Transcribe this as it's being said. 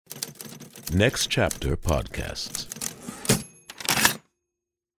Next Chapter Podcasts.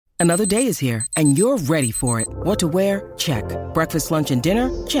 Another day is here, and you're ready for it. What to wear? Check. Breakfast, lunch, and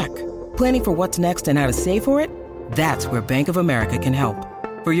dinner? Check. Planning for what's next and how to save for it? That's where Bank of America can help.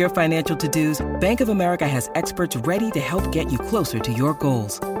 For your financial to-dos, Bank of America has experts ready to help get you closer to your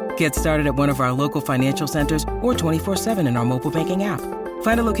goals. Get started at one of our local financial centers or 24/7 in our mobile banking app.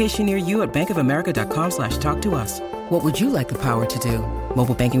 Find a location near you at bankofamerica.com/talktous. What would you like the power to do?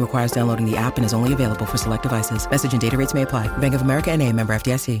 Mobile banking requires downloading the app and is only available for select devices. Message and data rates may apply. Bank of America N.A., member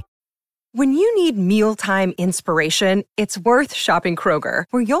FDIC. When you need mealtime inspiration, it's worth shopping Kroger,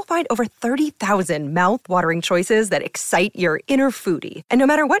 where you'll find over 30,000 mouth-watering choices that excite your inner foodie. And no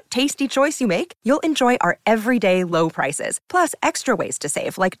matter what tasty choice you make, you'll enjoy our everyday low prices, plus extra ways to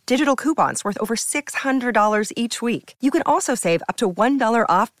save, like digital coupons worth over $600 each week. You can also save up to $1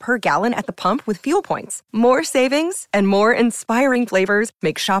 off per gallon at the pump with fuel points. More savings and more inspiring flavors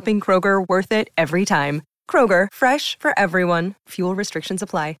make shopping Kroger worth it every time. Kroger, fresh for everyone. Fuel restrictions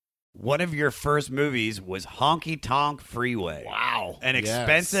apply. One of your first movies was Honky Tonk Freeway. Wow. An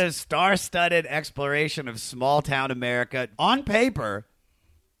expensive, star-studded exploration of small-town America. On paper,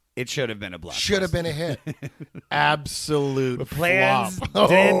 it should have been a blockbuster. Should have been a hit. Absolute The plans flop.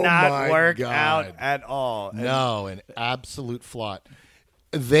 did not my work God. out at all. No, an absolute flop.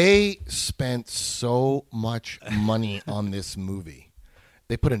 They spent so much money on this movie.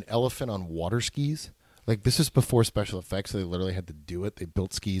 They put an elephant on water skis. Like, this is before special effects, so they literally had to do it. They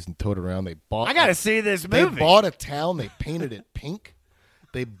built skis and towed around. I got to see this movie. They bought a town. They painted it pink.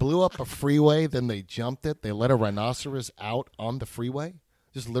 They blew up a freeway. Then they jumped it. They let a rhinoceros out on the freeway.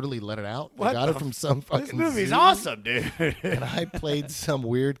 Just literally let it out. They got it from some fucking This movie's zoo. awesome, dude. And I played some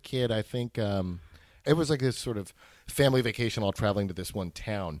weird kid. I think it was like this sort of family vacation all traveling to this one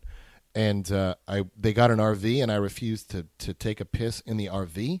town. And they got an RV, and I refused to take a piss in the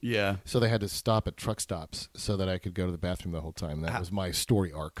RV. Yeah. So they had to stop at truck stops so that I could go to the bathroom the whole time. That was my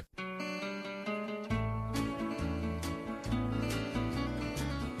story arc.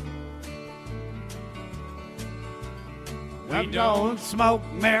 We don't smoke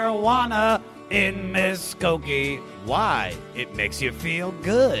marijuana in Muskogee. Why? It makes you feel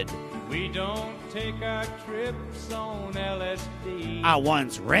good. We don't take our trips on LSD. I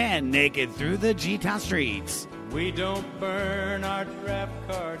once ran naked through the G-Town streets. We don't burn our draft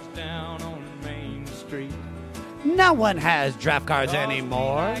cards down on Main Street. No one has draft cards 'Cause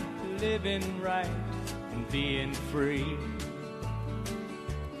anymore. we like living right and being free.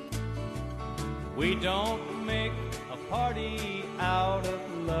 We don't make a party out of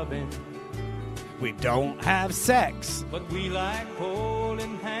loving. We don't have sex. But we like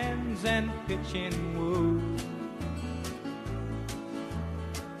holding hands and pitching woo.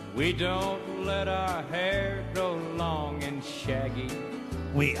 We don't let our hair grow long and shaggy.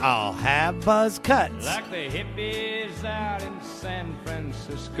 We all have buzz cuts. Like the hippies out in San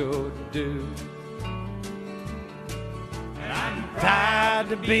Francisco do. And I'm Proud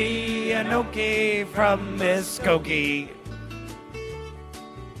to be an Okie from Muskogee.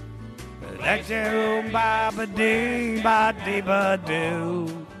 Like do ba ba doo ba dee ba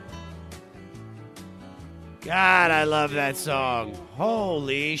doo. God, I love that song.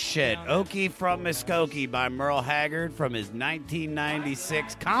 Holy shit. Okie from Muskogee by Merle Haggard from his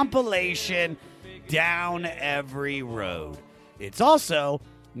 1996 compilation, Down Every Road. It's also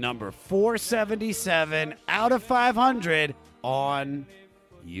number 477 out of 500 on,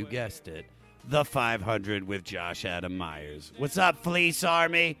 you guessed it, the 500 with Josh Adam Myers. What's up, Fleece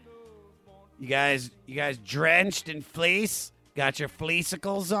Army? You guys drenched in fleece? Got your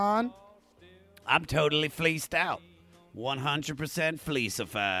fleecicles on? I'm totally fleeced out. 100%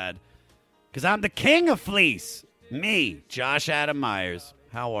 fleecified. Because I'm the king of fleece. Me, Josh Adam Myers.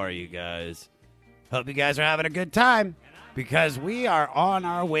 How are you guys? Hope you guys are having a good time. Because we are on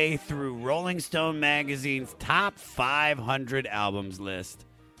our way through Rolling Stone Magazine's top 500 albums list.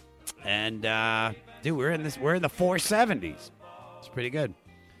 And, dude, we're in the 470s. It's pretty good.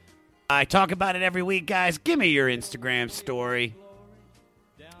 I talk about it every week, guys. Give me your Instagram story.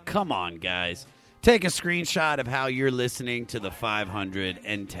 Come on, guys. Take a screenshot of how you're listening to the 500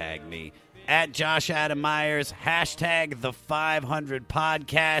 and tag me. At Josh Adam Myers, hashtag the 500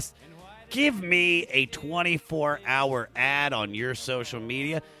 podcast. Give me a 24-hour ad on your social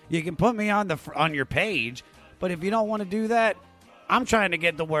media. You can put me on your page, but if you don't want to do that, I'm trying to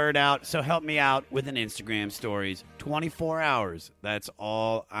get the word out, so help me out with an Instagram stories. 24 hours. That's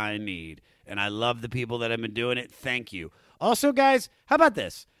all I need. And I love the people that have been doing it. Thank you. Also, guys, how about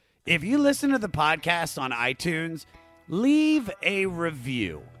this? If you listen to the podcast on iTunes, leave a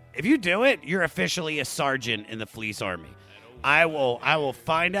review. If you do it, you're officially a sergeant in the Fleece Army. I will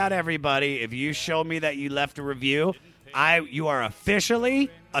find out everybody. If you show me that you left a review, you are officially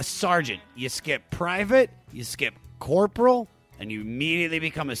a sergeant. You skip private, you skip corporal, and you immediately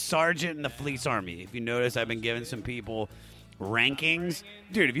become a sergeant in the police army. If you notice, I've been giving some people rankings.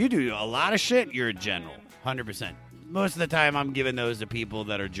 Dude, if you do a lot of shit, you're a general. 100%. Most of the time, I'm giving those to people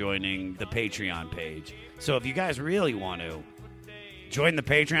that are joining the Patreon page. So if you guys really want to join the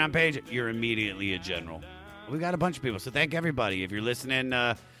Patreon page, you're immediately a general. We got a bunch of people, so thank everybody. If you're listening,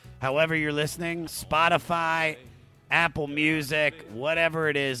 however you're listening, Spotify, Apple Music, whatever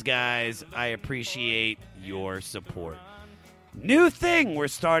it is, guys, I appreciate your support. New thing we're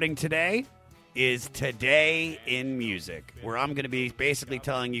starting today is Today in Music, where I'm going to be basically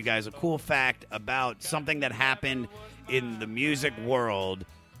telling you guys a cool fact about something that happened in the music world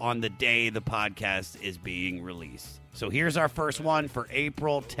on the day the podcast is being released. So here's our first one for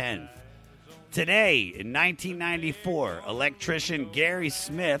April 10th. Today, in 1994, electrician Gary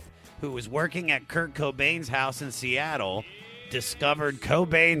Smith, who was working at Kurt Cobain's house in Seattle, discovered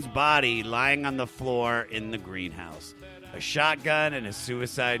Cobain's body lying on the floor in the greenhouse. A shotgun and a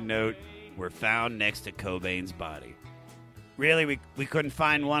suicide note were found next to Cobain's body. Really, we couldn't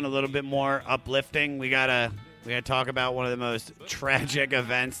find one a little bit more uplifting. We gotta talk about one of the most tragic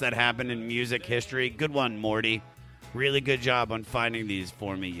events that happened in music history. Good one, Morty. Really good job on finding these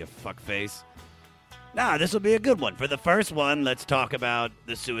for me, you fuckface. Nah, this will be a good one. For the first one, let's talk about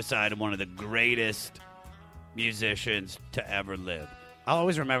the suicide of one of the greatest musicians to ever live. I'll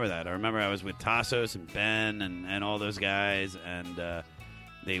always remember that. I remember I was with Tassos and Ben and all those guys, and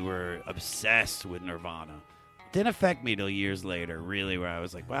they were obsessed with Nirvana. Didn't affect me till years later, really, where I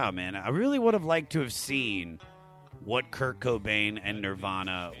was like, wow, man, I really would have liked to have seen what Kurt Cobain and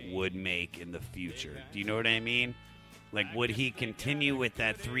Nirvana would make in the future. Do you know what I mean? Like, would he continue with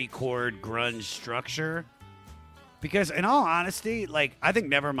that 3-chord grunge structure? Because, in all honesty, like, I think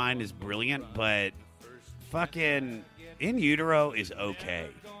Nevermind is brilliant, but fucking In Utero is okay.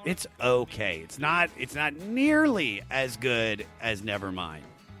 It's okay. It's not nearly as good as Nevermind.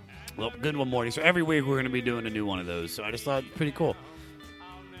 Well, good one, Morty. So every week we're going to be doing a new one of those. So I just thought, pretty cool.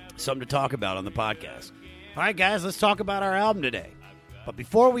 Something to talk about on the podcast. All right, guys, let's talk about our album today. But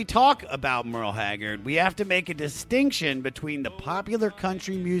before we talk about Merle Haggard, we have to make a distinction between the popular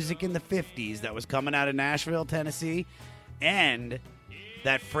country music in the 50s that was coming out of Nashville, Tennessee, and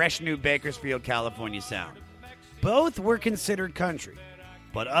that fresh new Bakersfield, California sound. Both were considered country,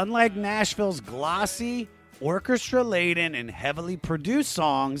 but unlike Nashville's glossy, orchestra-laden, and heavily produced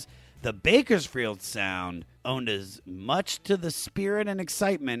songs, the Bakersfield sound owned as much to the spirit and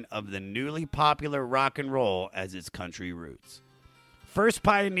excitement of the newly popular rock and roll as its country roots. First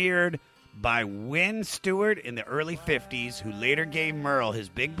pioneered by Wynn Stewart in the early 50s, who later gave Merle his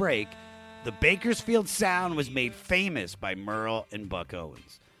big break, the Bakersfield sound was made famous by Merle and Buck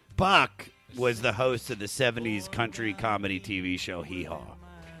Owens. Buck was the host of the 70s country comedy TV show Hee Haw.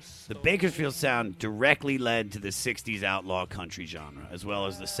 The Bakersfield sound directly led to the 60s outlaw country genre, as well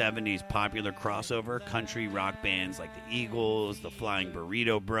as the 70s popular crossover country rock bands like the Eagles, the Flying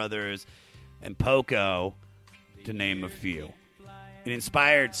Burrito Brothers, and Poco, to name a few. It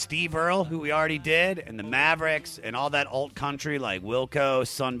inspired Steve Earle, who we already did, and the Mavericks, and all that alt country like Wilco,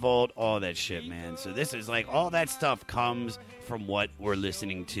 Sunvolt, all that shit, man. So this is like, all that stuff comes from what we're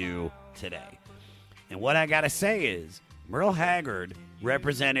listening to today. And what I gotta say is, Merle Haggard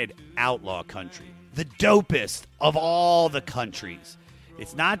represented outlaw country, the dopest of all the countries.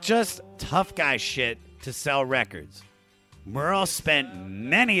 It's not just tough guy shit to sell records. Merle spent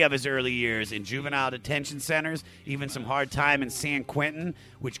many of his early years in juvenile detention centers, even some hard time in San Quentin,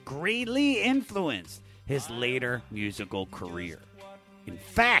 which greatly influenced his later musical career. In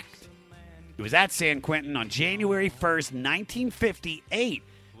fact, it was at San Quentin on January 1st, 1958,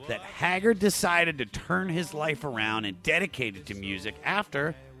 that Haggard decided to turn his life around and dedicate it to music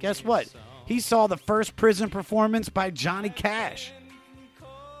after, guess what? He saw the first prison performance by Johnny Cash.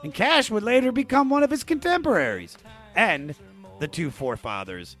 And Cash would later become one of his contemporaries and the two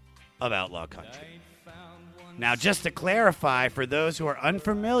forefathers of outlaw country. Now, just to clarify for those who are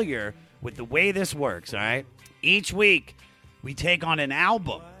unfamiliar with the way this works, all right? Each week, we take on an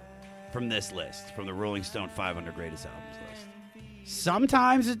album from this list, from the Rolling Stone 500 Greatest Albums list.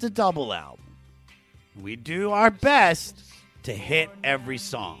 Sometimes it's a double album. We do our best to hit every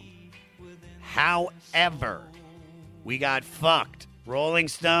song. However, we got fucked. Rolling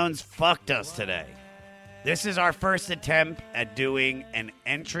Stones fucked us today. This is our first attempt at doing an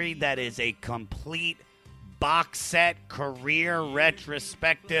entry that is a complete box set career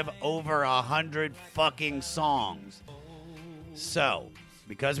retrospective over 100 fucking songs. So,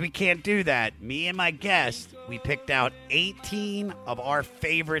 because we can't do that, me and my guest, we picked out 18 of our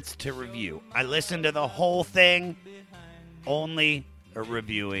favorites to review. I listened to the whole thing, only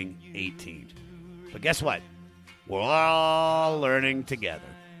reviewing 18. But guess what? We're all learning together.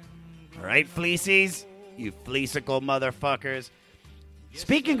 All right, fleecies? You fleecicle motherfuckers.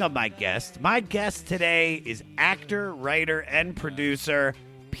 Speaking of my guest today is actor, writer, and producer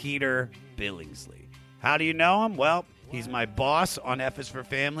Peter Billingsley. How do you know him? Well, he's my boss on F is for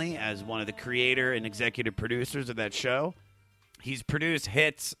Family as one of the creator and executive producers of that show. He's produced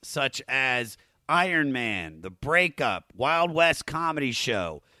hits such as Iron Man, The Breakup, Wild West Comedy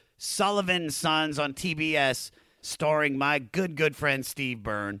Show, Sullivan's Sons on TBS, starring my good friend Steve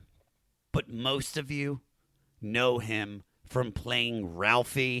Byrne. But most of you know him from playing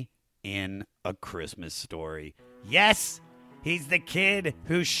Ralphie in A Christmas Story. Yes, he's the kid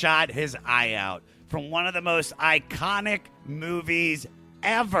who shot his eye out from one of the most iconic movies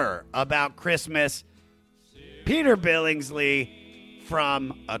ever about Christmas, Peter Billingsley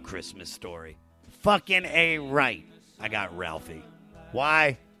from A Christmas Story. Fucking A right, I got Ralphie.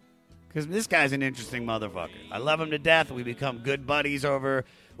 Why? Because this guy's an interesting motherfucker. I love him to death. We become good buddies over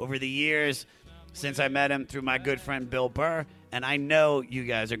the years since I met him through my good friend Bill Burr, and I know you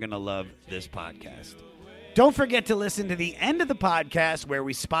guys are going to love this podcast. Don't forget to listen to the end of the podcast where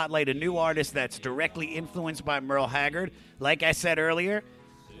we spotlight a new artist that's directly influenced by Merle Haggard. Like I said earlier,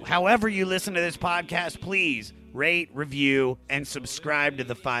 however you listen to this podcast, please rate, review, and subscribe to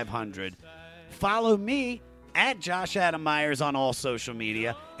the 500. Follow me at Josh Adam Myers on all social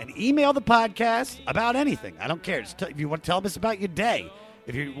media, and email the podcast about anything. I don't care. If you want to tell us about your day,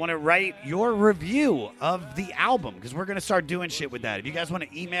 if you want to write your review of the album, because we're going to start doing shit with that. If you guys want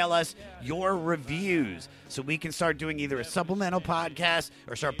to email us your reviews so we can start doing either a supplemental podcast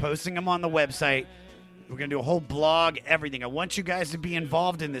or start posting them on the website. We're going to do a whole blog, everything. I want you guys to be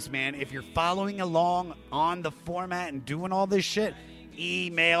involved in this, man. If you're following along on the format and doing all this shit,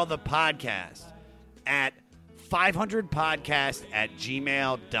 email the podcast at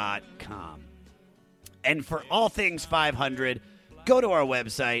 500podcast@gmail.com. And for all things 500, go to our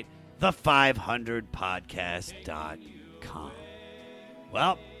website, the500podcast.com.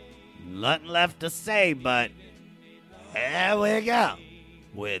 Well, nothing left to say, but here we go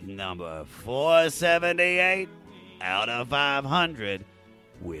with number 478 out of 500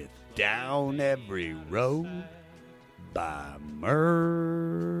 with Down Every Road by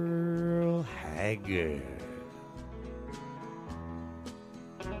Merle Haggard.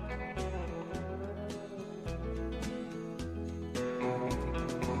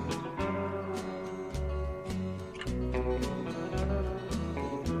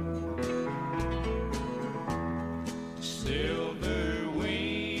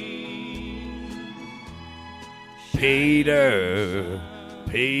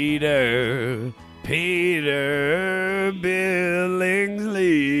 Peter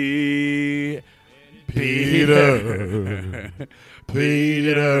Billingsley. Peter.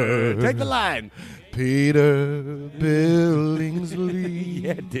 Take the line. Peter Billingsley.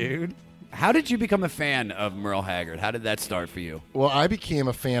 Yeah, dude. How did you become a fan of Merle Haggard? How did that start for you? Well, I became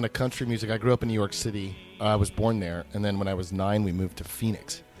a fan of country music. I grew up in New York City. I was born there, and then when I was 9, we moved to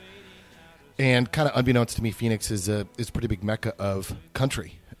Phoenix. And kind of unbeknownst to me, Phoenix is a pretty big mecca of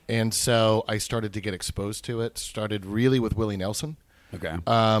country. And so I started to get exposed to it. Started really with Willie Nelson. Okay.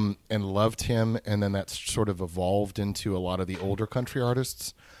 And loved him. And then that sort of evolved into a lot of the older country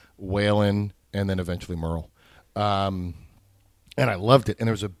artists, Waylon, and then eventually Merle. And I loved it. And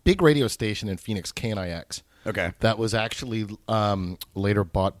there was a big radio station in Phoenix, KNIX. Okay. That was actually later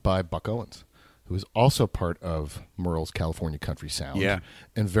bought by Buck Owens, who was also part of Merle's California country sound. Yeah.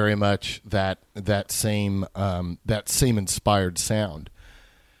 And very much that same inspired sound.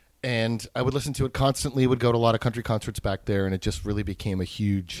 And I would listen to it constantly, would go to a lot of country concerts back there, and it just really became a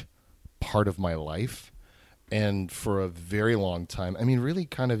huge part of my life. And for a very long time, I mean, really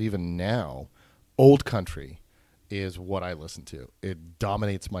kind of even now, old country is what I listen to. It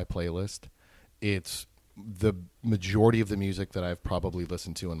dominates my playlist. It's the majority of the music that I've probably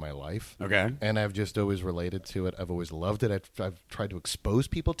listened to in my life. Okay. And I've just always related to it. I've always loved it. I've tried to expose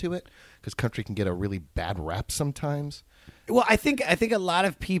people to it because country can get a really bad rap sometimes. Well, I think a lot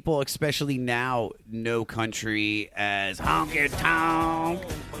of people, especially now, know country as honky tonk,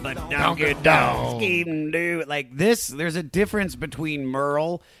 but donky donk, do like this. There's a difference between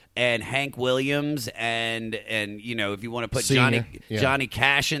Merle and Hank Williams, and you know, if you want to put Johnny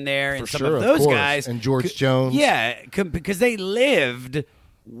Cash in there, and some of those guys, and George Jones, because they lived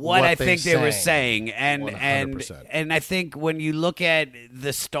what I think they were saying, and 100%. and I think when you look at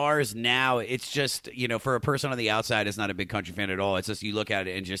the stars now, it's just, for a person on the outside is not a big country fan at all. It's just you look at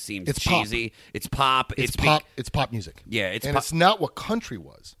it and it just seems cheesy. Pop. It's pop. It's pop. It's pop music. Yeah, it's not what country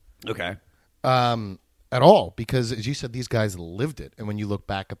was. Okay. At all, because as you said, these guys lived it, and when you look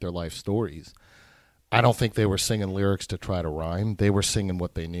back at their life stories, I don't think they were singing lyrics to try to rhyme. They were singing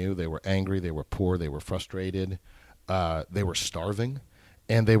what they knew. They were angry. They were poor. They were frustrated. They were starving.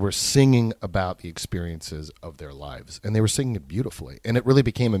 And they were singing about the experiences of their lives. And they were singing it beautifully. And it really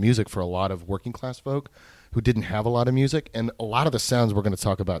became a music for a lot of working class folk who didn't have a lot of music. And a lot of the sounds we're going to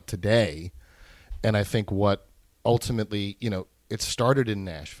talk about today, and I think what ultimately, it started in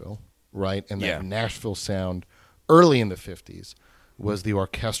Nashville, right? And that Nashville sound early in the 50s was the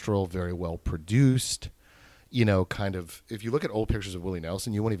orchestral, very well produced, kind of, if you look at old pictures of Willie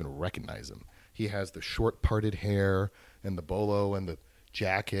Nelson, you won't even recognize him. He has the short parted hair and the bolo and the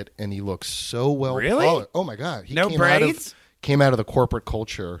jacket, and he looks so well polished. Oh my God. He came out of the corporate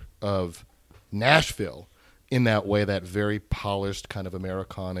culture of Nashville in that way, that very polished kind of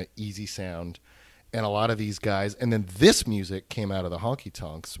Americana, easy sound. And a lot of these guys, and then this music came out of the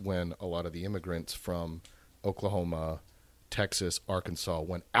honky-tonks when a lot of the immigrants from Oklahoma, Texas, Arkansas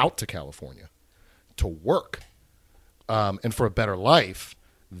went out to California to work. And for a better life,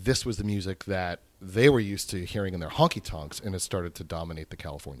 this was the music that they were used to hearing in their honky-tonks, and it started to dominate the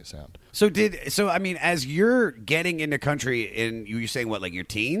California sound. So as you're getting into country, and you're saying what, like your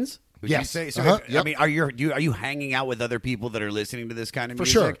teens? Would you say? So Yep. I mean, are you hanging out with other people that are listening to this kind of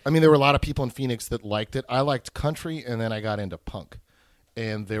music? For sure. I mean, there were a lot of people in Phoenix that liked it. I liked country, and then I got into punk.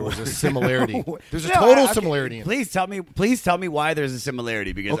 And there was a similarity. There's a total similarity. In Please tell me why there's a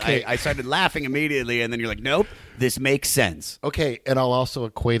similarity, because I started laughing immediately, and then you're like, nope, this makes sense. Okay, and I'll also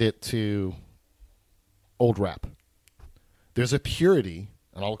equate it to old rap. There's a purity,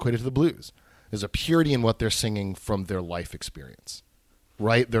 and I'll equate it to the blues. There's a purity in what they're singing from their life experience,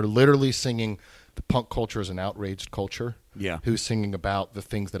 right? They're literally singing the punk culture is an outraged culture. Yeah. Who's singing about the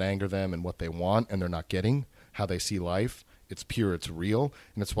things that anger them and what they want and they're not getting, how they see life. It's pure, it's real,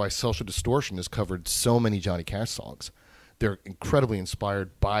 and it's why Social Distortion has covered so many Johnny Cash songs. They're incredibly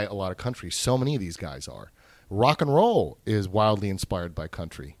inspired by a lot of country. So many of these guys are. Rock and roll is wildly inspired by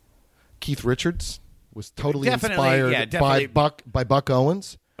country. Keith Richards was totally inspired by Buck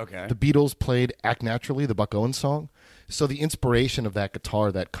Owens. Okay. The Beatles played Act Naturally, the Buck Owens song. So the inspiration of that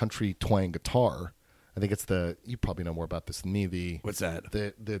guitar, that country twang guitar, I think it's you probably know more about this than me. What's that?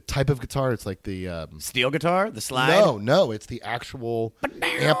 The type of guitar, it's like the... steel guitar? The slide? No, it's the actual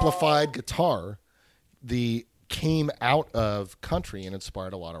amplified guitar. Came out of country and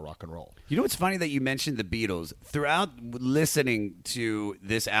inspired a lot of rock and roll. You know what's funny that you mentioned the Beatles? Throughout listening to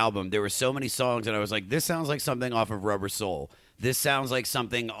this album, there were so many songs that I was like, this sounds like something off of Rubber Soul. This sounds like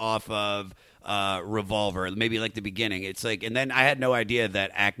something off of Revolver, maybe like the beginning. It's like, and then I had no idea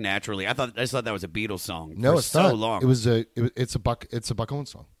that Act Naturally. I just thought that was a Beatles song. No, it's so not. long. It's a Buck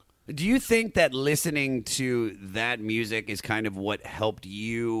Owens song. Do you think that listening to that music is kind of what helped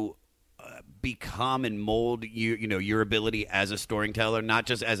you become and mold your ability as a storyteller, not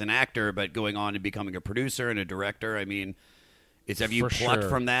just as an actor, but going on and becoming a producer and a director? I mean, have you plucked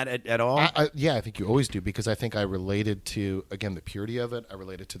from that at all? Yeah, I think you always do, because I think I related to, again, the purity of it. I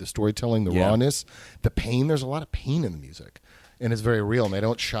related to the storytelling, the rawness, the pain. There's a lot of pain in the music, and it's very real, and they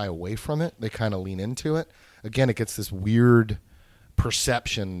don't shy away from it. They kind of lean into it. Again, it gets this weird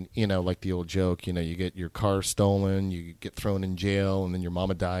perception, like the old joke, you get your car stolen, you get thrown in jail, and then your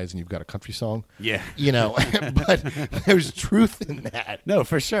mama dies and you've got a country song. Yeah. But there's truth in that. No,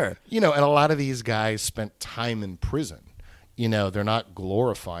 for sure. And a lot of these guys spent time in prison. They're not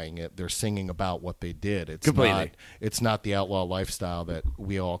glorifying it. They're singing about what they did. It's not the outlaw lifestyle that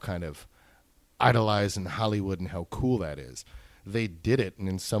we all kind of idolize in Hollywood and how cool that is. They did it, and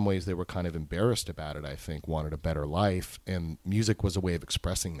in some ways they were kind of embarrassed about it, I think, wanted a better life, and music was a way of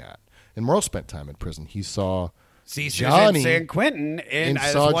expressing that. And Merle spent time in prison. He saw Johnny in San Quentin, and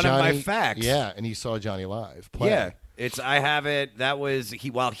that's one of my facts. Yeah, and he saw Johnny live play. Yeah. I have it. That was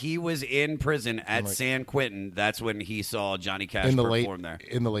while he was in prison at San Quentin. That's when he saw Johnny Cash perform there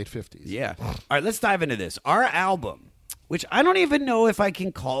in the late 50s. Yeah. All right, let's dive into this. Our album, which I don't even know if I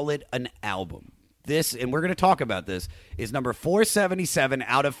can call it an album. This, and we're going to talk about this, is number 477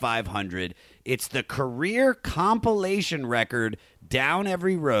 out of 500. It's the career compilation record Down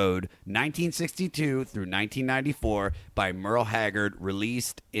Every Road, 1962 through 1994, by Merle Haggard,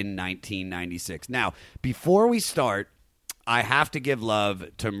 released in 1996. Now, before we start, I have to give love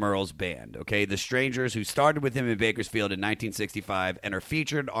to Merle's band, okay? The Strangers, who started with him in Bakersfield in 1965 and are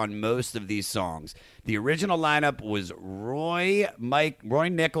featured on most of these songs. The original lineup was Roy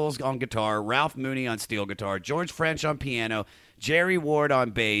Nichols on guitar, Ralph Mooney on steel guitar, George French on piano, Jerry Ward on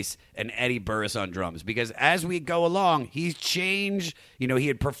bass, and Eddie Burris on drums. Because as we go along, he's changed. You know, he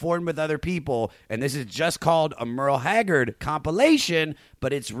had performed with other people, and this is just called a Merle Haggard compilation,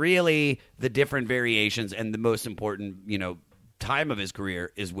 but it's really the different variations, and the most important, you know, time of his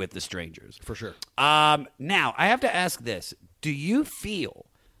career is with the Strangers. For sure. Now, I have to ask this. Do you feel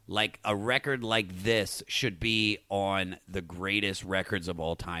like a record like this should be on the greatest records of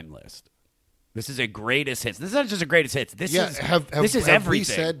all time list? This is a greatest hits. This is not just a greatest hits. This is everything. We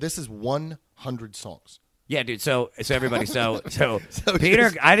said this is 100 songs. Yeah, dude. So everybody. So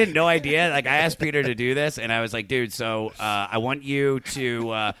Peter, I didn't no idea. Like I asked Peter to do this, and I was like, dude. So I want you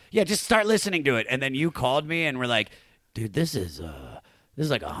to just start listening to it. And then you called me and were like, dude, this is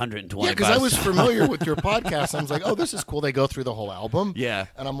like 120. Yeah, because I was familiar with your podcast. I was like, oh, this is cool. They go through the whole album. Yeah.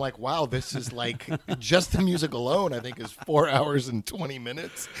 And I'm like, wow, this is like just the music alone, I think, is 4 hours and 20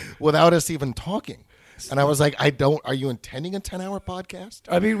 minutes without us even talking. And I was like, are you intending a 10-hour podcast?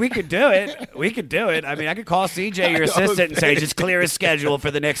 I mean, we could do it. I mean, I could call CJ, your assistant, and say, just clear his schedule for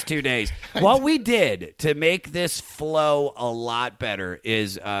the next 2 days. What we did to make this flow a lot better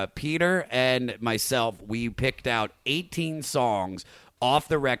is Peter and myself, we picked out 18 songs off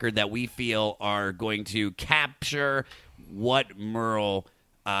the record that we feel are going to capture what Merle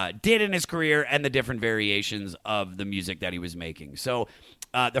did in his career and the different variations of the music that he was making. So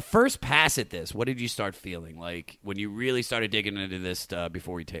the first pass at this, what did you start feeling like when you really started digging into this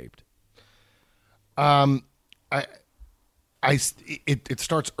before we taped? It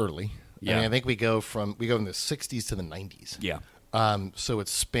starts early. Yeah. I mean, I think we go in the 60s to the 90s. Yeah. So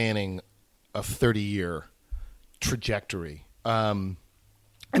it's spanning a 30-year trajectory.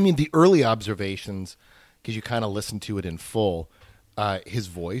 I mean, the early observations, because you kind of listen to it in full, his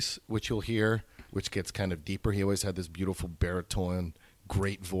voice, which you'll hear, which gets kind of deeper. He always had this beautiful baritone,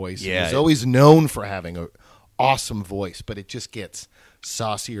 great voice. Yeah. He's always known for having an awesome voice, but it just gets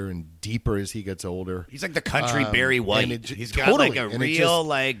saucier and deeper as he gets older. He's like the country Barry White. He's got totally, like a and real,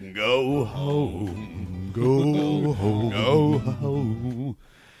 like, go home, go home, go home.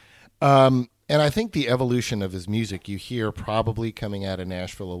 And I think the evolution of his music, you hear probably coming out of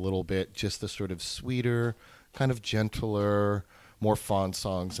Nashville a little bit, just the sort of sweeter, kind of gentler, more fond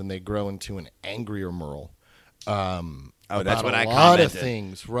songs, and they grow into an angrier Merle. That's what I commented. A lot of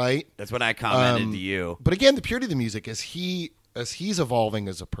things, right? That's what I commented to you. But again, the purity of the music, as he's evolving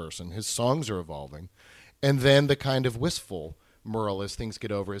as a person, his songs are evolving, and then the kind of wistful Merle as things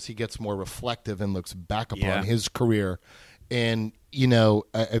get over, as he gets more reflective and looks back upon his career. And, you know,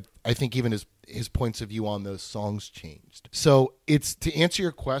 I think even his points of view on those songs changed. So it's, to answer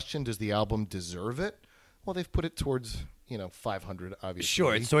your question, does the album deserve it? Well, they've put it towards, 500, obviously.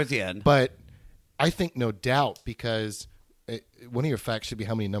 Sure, it's towards the end. But I think no doubt, because one of your facts should be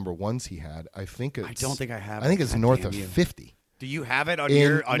how many number ones he had. I don't think I have it. I think it's north of 50. Do you have it on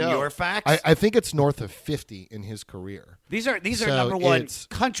your facts? I think it's north of 50 in his career. These are number one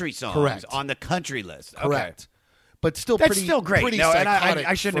country songs on the country list. Correct. Okay. But still, that's still great. Pretty no, and psychotic.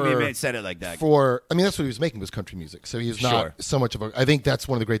 I shouldn't have even said it like that. That's what he was making, was country music. So he's not so much of a. I think that's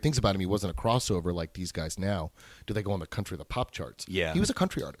one of the great things about him. He wasn't a crossover like these guys now. Do they go on the country, the pop charts? Yeah, he was a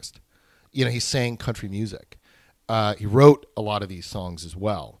country artist. He sang country music. He wrote a lot of these songs as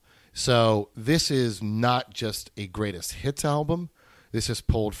well. So this is not just a greatest hits album. This is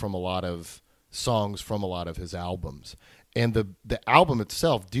pulled from a lot of songs from a lot of his albums. And the album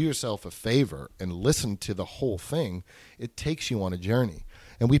itself, do yourself a favor and listen to the whole thing. It takes you on a journey.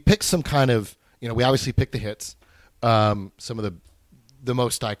 And we picked some kind of, we obviously picked the hits, some of the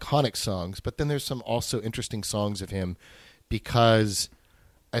most iconic songs, but then there's some also interesting songs of him, because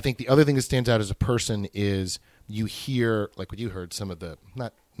I think the other thing that stands out as a person is you hear, like what you heard, some of the,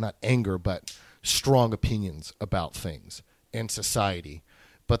 not anger, but strong opinions about things and society.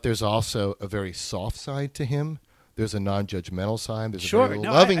 But there's also a very soft side to him. There's a non-judgmental side. There's a very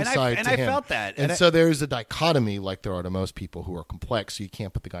loving side to him. And I felt that. And so there's a dichotomy, like there are to most people who are complex, so you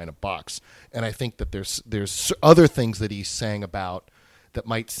can't put the guy in a box. And I think that there's other things that he sang about that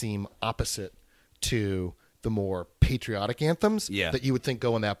might seem opposite to the more patriotic anthems that you would think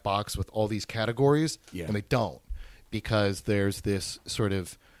go in that box with all these categories, and they don't, because there's this sort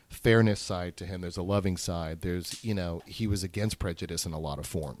of fairness side to him. There's a loving side. There's, he was against prejudice in a lot of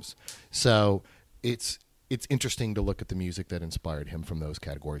forms. So it's interesting to look at the music that inspired him from those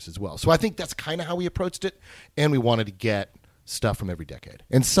categories as well. So I think that's kind of how we approached it, and we wanted to get stuff from every decade.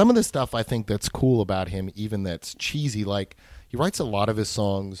 And some of the stuff I think that's cool about him, even that's cheesy, like he writes a lot of his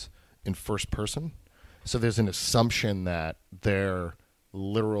songs in first person. So there's an assumption that they're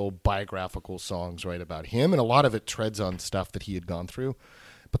literal biographical songs, right, about him. And a lot of it treads on stuff that he had gone through.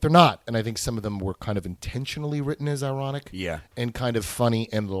 But they're not. And I think some of them were kind of intentionally written as ironic. Yeah. And kind of funny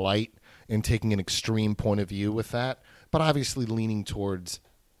and light and taking an extreme point of view with that. But obviously leaning towards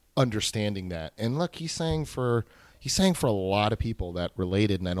understanding that. And look, he sang for a lot of people that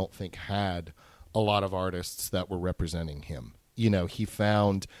related, and I don't think had a lot of artists that were representing him. You know, he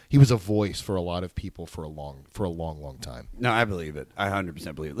was a voice for a lot of people for a long time. No, I believe it. I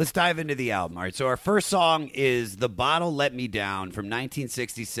 100% believe it. Let's dive into the album. All right, so our first song is "The Bottle Let Me Down" from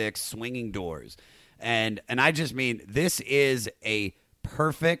 1966, Swinging Doors. And I just mean, this is a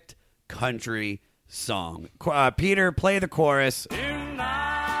perfect country song. Peter, play the chorus.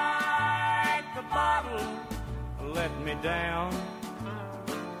 Tonight the bottle let me down,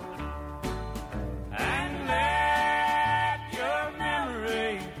 and let your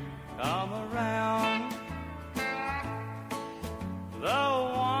memory come around. The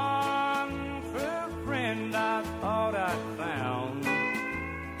one true friend I thought I'd found.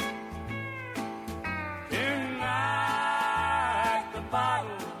 Tonight the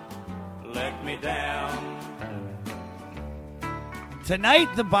bottle let me down.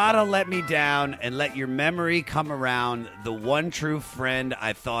 Tonight, the bottle let me down, and let your memory come around. The one true friend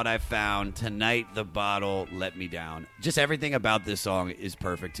I thought I found. Tonight, the bottle let me down. Just everything about this song is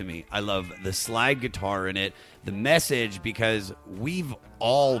perfect to me. I love the slide guitar in it, the message, because we've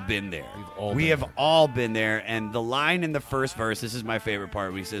all been there. We have all been there. And the line in the first verse, this is my favorite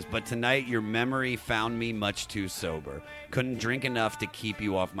part, where he says, "But tonight your memory found me much too sober. Couldn't drink enough to keep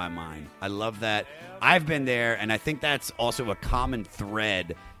you off my mind." I love that. I've been there, and I think that's also a common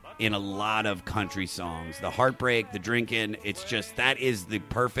thread in a lot of country songs. The heartbreak, the drinking, it's just, that is the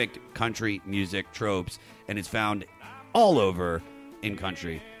perfect country music tropes, and it's found all over in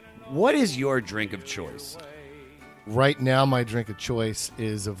country. What is your drink of choice? Right now, my drink of choice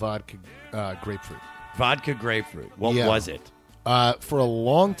is a vodka grapefruit. Vodka grapefruit. What Yeah. was it? For a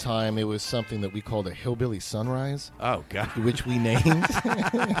long time, it was something that we called a hillbilly sunrise, Oh, God. which we named.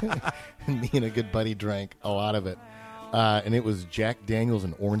 And me and a good buddy drank a lot of it. And it was Jack Daniels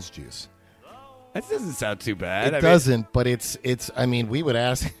and orange juice. That doesn't sound too bad. It doesn't, but it's. I mean, we would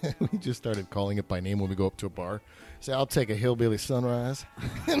ask. We just started calling it by name when we go up to a bar. Say, "I'll take a hillbilly sunrise,"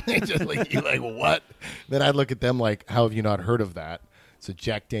 and they just like, "You like what?" Then I'd look at them like, "How have you not heard of that?" So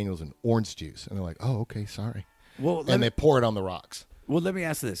Jack Daniels and orange juice, and they're like, "Oh, okay, sorry." Well, And they pour it on the rocks. Well, let me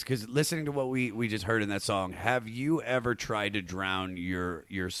ask this, because listening to what we just heard in that song, have you ever tried to drown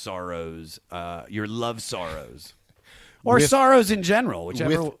your sorrows, your love sorrows, or sorrows in general,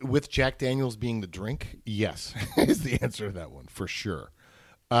 whichever? With Jack Daniels being the drink, yes, is the answer to that one for sure.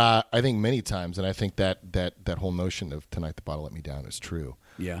 I think many times, and I think that whole notion of "tonight the bottle let me down" is true.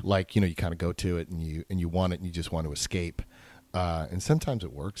 Yeah, like, you know, you kind of go to it and you want it and you just want to escape, and sometimes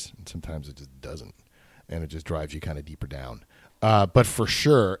it works and sometimes it just doesn't, and it just drives you kind of deeper down. But for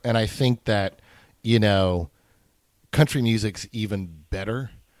sure, and I think that, you know, country music's even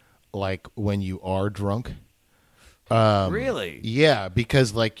better, like when you are drunk. Really? Yeah,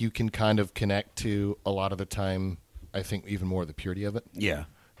 because like you can kind of connect to a lot of the time. I think even more the purity of it. Yeah,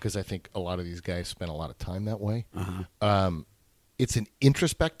 because I think a lot of these guys spend a lot of time that way. Uh-huh. It's an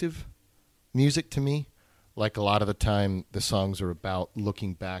introspective music to me. Like a lot of the time, the songs are about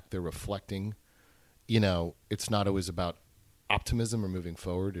looking back. They're reflecting. You know, it's not always about optimism or moving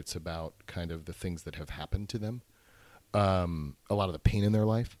forward. It's about kind of the things that have happened to them, a lot of the pain in their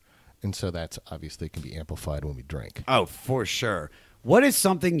life. And so that's obviously can be amplified when we drink. Oh, for sure. What is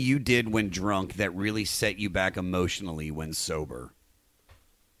something you did when drunk that really set you back emotionally when sober?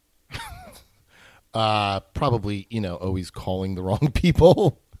 Probably, you know, always calling the wrong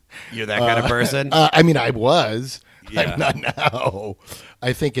people. You're that kind of person? I mean, I was. Yeah. I'm not now.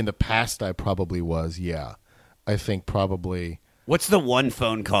 I think in the past I probably was, yeah. I think probably... What's the one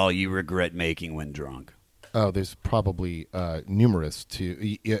phone call you regret making when drunk? Oh, there's probably numerous,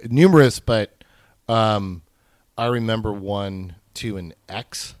 too. Numerous, but I remember one to an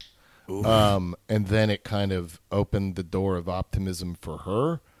ex. And then it kind of opened the door of optimism for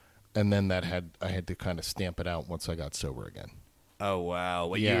her. And then I had to kind of stamp it out once I got sober again. Oh, wow.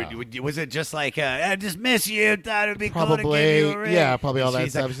 What, Yeah. was it just like, I just miss you, thought it would be cool to Probably, give you a ring? yeah, probably all that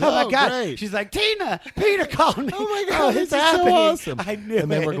She's stuff. Like, oh, my Oh, God. great. She's like, Tina, Peter called me. Oh, my God, this this is happening. so awesome. I knew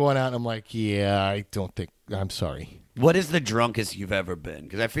And then it. we're going out, and I'm like, yeah, I don't think... I'm sorry. What is the drunkest you've ever been?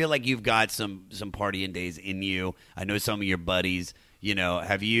 Because I feel like you've got some partying days in you. I know some of your buddies, you know,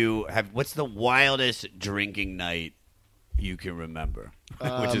 what's the wildest drinking night you can remember?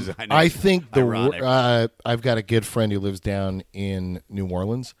 Which is, I know, I think ironic. I've got a good friend who lives down in New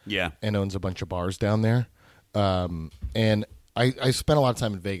Orleans. Yeah. And owns a bunch of bars down there. And I spent a lot of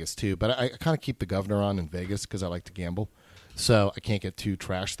time in Vegas too, but I kind of keep the governor on in Vegas because I like to gamble, so I can't get too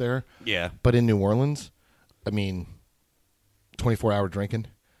trash there. Yeah. But in New Orleans, I mean, 24-hour drinking,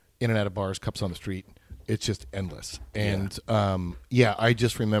 in and out of bars, cups on the street. It's just endless. And I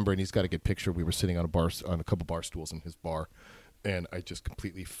just remember, and he's got a good picture. We were sitting on a couple bar stools in his bar, and I just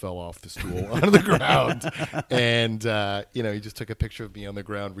completely fell off the stool onto the ground. And he just took a picture of me on the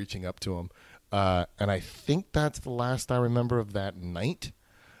ground, reaching up to him. And I think that's the last I remember of that night.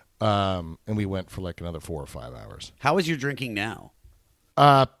 And we went for like another 4 or 5 hours. How is your drinking now?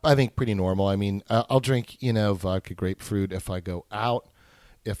 I think pretty normal. I mean, I'll drink, vodka, grapefruit if I go out.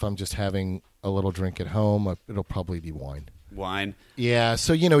 If I'm just having a little drink at home, it'll probably be wine. Wine? Yeah.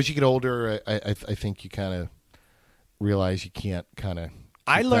 So, as you get older, I think you kind of realize you can't kind of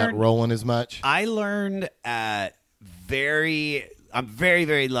keep that rolling as much. I learned I'm very,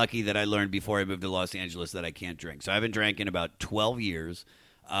 very lucky that I learned before I moved to Los Angeles that I can't drink. So I haven't drank in about 12 years.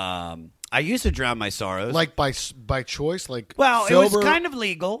 I used to drown my sorrows. Like by choice? Like Well, sober? it was kind of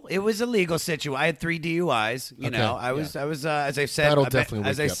legal. It was a legal situation. I had 3 DUIs. I was as I said, That'll definitely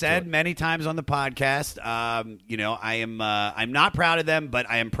as wake I you up said to it. many times on the podcast. I'm not proud of them, but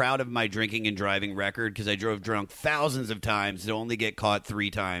I am proud of my drinking and driving record because I drove drunk thousands of times to only get caught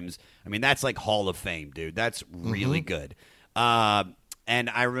 3 times. I mean, that's like Hall of Fame, dude. That's really good. And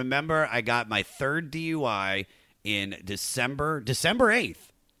I remember I got my 3rd DUI in December 8th.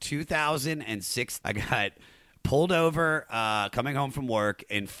 2006, I got pulled over coming home from work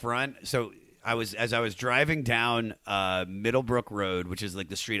in front. So as I was driving down Middlebrook Road, which is like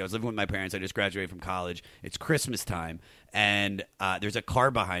the street. I was living with my parents. I just graduated from college. It's Christmas time, and there's a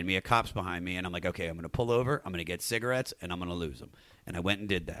car behind me, a cop's behind me, and I'm like, okay, I'm going to pull over. I'm going to get cigarettes, and I'm going to lose them. And I went and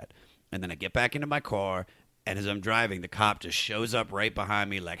did that. And then I get back into my car. And as I'm driving, the cop just shows up right behind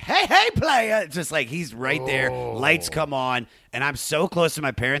me like, hey, player. It's just like he's right there. Lights come on. And I'm so close to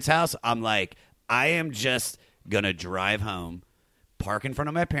my parents' house. I'm like, I am just going to drive home, park in front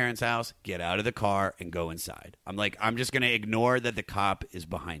of my parents' house, get out of the car, and go inside. I'm like, I'm just going to ignore that the cop is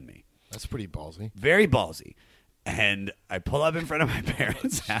behind me. That's pretty ballsy. Very ballsy. And I pull up in front of my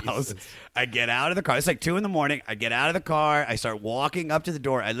parents' house. I get out of the car. It's like 2 a.m. I get out of the car. I start walking up to the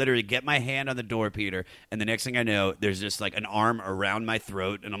door. I literally get my hand on the door, Peter. And the next thing I know, there's just like an arm around my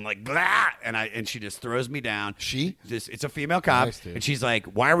throat. And I'm like, blah! And she just throws me down. It's a female cop. Nice, dude. And she's like,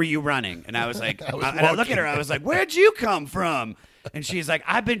 why were you running? And I was like, I look at her. I was like, where'd you come from? And she's like,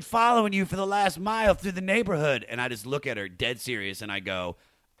 I've been following you for the last mile through the neighborhood. And I just look at her dead serious. And I go,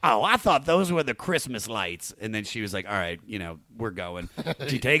 oh, I thought those were the Christmas lights. And then she was like, all right, we're going.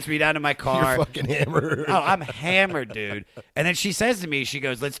 She takes me down to my car. You're fucking hammered. Oh, I'm hammered, dude. And then she says to me, she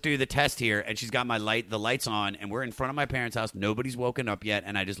goes, let's do the test here. And she's got the lights on, and we're in front of my parents' house. Nobody's woken up yet.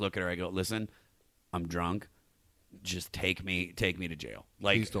 And I just look at her. I go, listen, I'm drunk. Just take me to jail.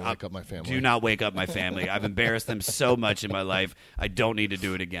 Like, please don't wake up my family. Do not wake up my family. I've embarrassed them so much in my life. I don't need to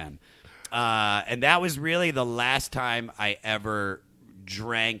do it again. And that was really the last time I ever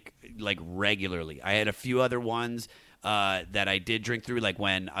drank like regularly. I had a few other ones that I did drink through, like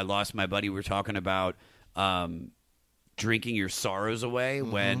when I lost my buddy. We were talking about drinking your sorrows away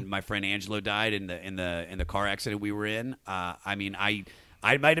when my friend Angelo died in the car accident we were in. I mean, I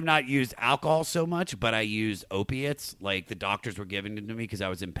might have not used alcohol so much, but I used opiates. Like the doctors were giving them to me because I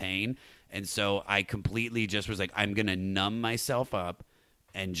was in pain, and so I completely just was like, I'm gonna numb myself up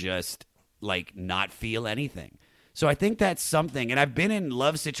and just like not feel anything. So I think that's something, and I've been in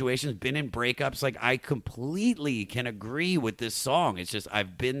love situations, been in breakups. Like I completely can agree with this song. It's just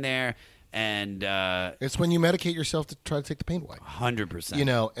I've been there, and it's when you medicate yourself to try to take the pain away.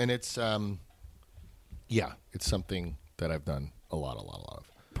 100%. And it's it's something that I've done a lot of.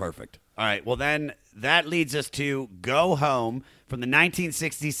 Perfect. All right. Well, then that leads us to "Go Home" from the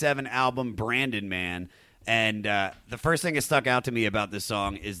 1967 album "Brandon Man," and the first thing that stuck out to me about this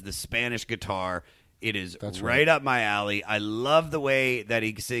song is the Spanish guitar. It is right up my alley. I love the way that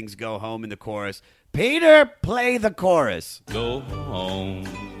he sings "Go Home" in the chorus. Peter, play the chorus. Go home,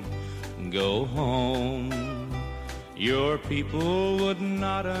 your people would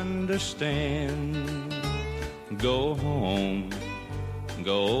not understand. Go home,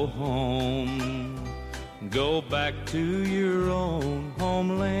 go back to your own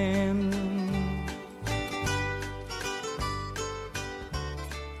homeland.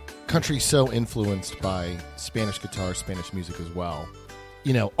 Country's so influenced by Spanish guitar, Spanish music as well.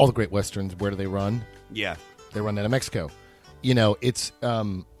 All the great westerns, where do they run? Yeah. They run out of Mexico. It's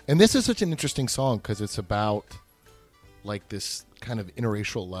and this is such an interesting song because it's about like this kind of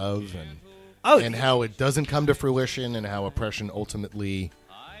interracial love and how it doesn't come to fruition and how oppression ultimately,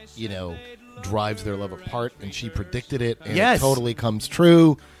 drives their love apart, and she predicted it, and Yes. it totally comes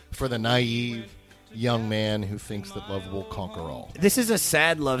true for the naive young man who thinks that love will conquer all. This is a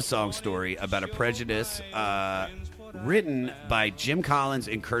sad love song story about a prejudice written by Jim Collins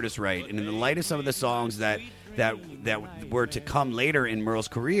and Curtis Wright. And in the light of some of the songs that were to come later in Merle's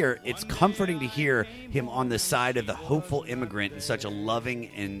career, it's comforting to hear him on the side of the hopeful immigrant in such a loving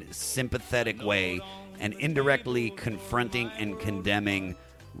and sympathetic way, and indirectly confronting and condemning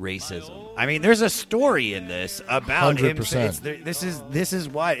racism. I mean, there's a story in this about 100%. him. This is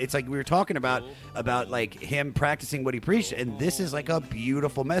why it's like we were talking about like him practicing what he preached, and this is like a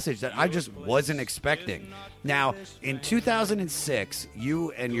beautiful message that I just wasn't expecting. Now, in 2006,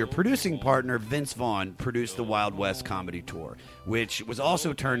 you and your producing partner Vince Vaughn produced the Wild West Comedy Tour, which was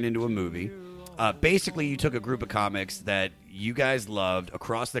also turned into a movie. Basically, you took a group of comics that you guys loved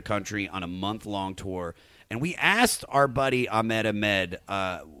across the country on a month-long tour. And we asked our buddy Ahmed,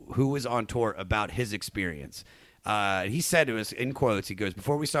 who was on tour, about his experience. He said to us, in quotes, he goes,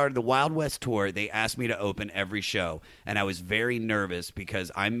 "Before we started the Wild West tour, they asked me to open every show. And I was very nervous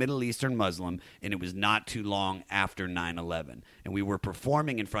because I'm Middle Eastern Muslim, and it was not too long after 9/11. And we were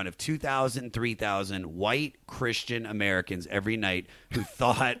performing in front of 2,000, 3,000 white Christian Americans every night who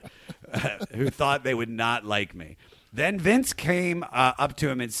thought they would not like me. Then Vince came up to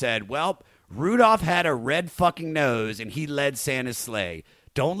him and said, well, Rudolph had a red fucking nose, and he led Santa's sleigh.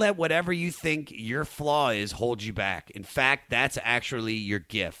 Don't let whatever you think your flaw is hold you back. In fact, that's actually your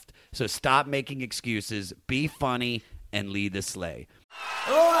gift. So stop making excuses, be funny, and lead the sleigh."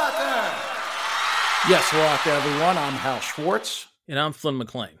 Hello out there. Yes, hello out there, everyone. I'm Hal Schwartz. And I'm Flynn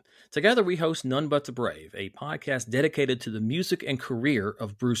McLean. Together we host None But the Brave, a podcast dedicated to the music and career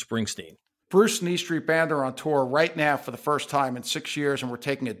of Bruce Springsteen. Bruce and E Street Band are on tour right now for the first time in 6 years, and we're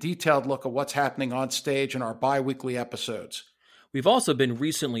taking a detailed look at what's happening on stage in our bi-weekly episodes. We've also been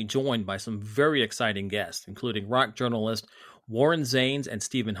recently joined by some very exciting guests, including rock journalist Warren Zanes and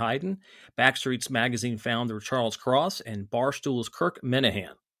Stephen Hayden, Backstreet's Magazine founder Charles Cross, and Barstool's Kirk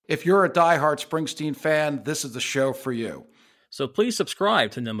Minahan. If you're a diehard Springsteen fan, this is the show for you. So please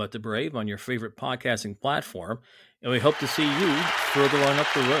subscribe to None But the Brave on your favorite podcasting platform, and we hope to see you further on up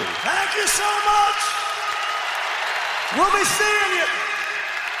the road. Thank you so much. We'll be seeing you.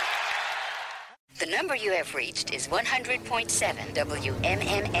 The number you have reached is 100.7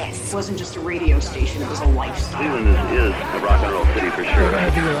 WMMS. It wasn't just a radio station, it was a lifestyle. Cleveland is a rock and roll city for sure. We're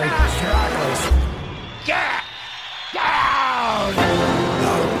gonna be like Get down!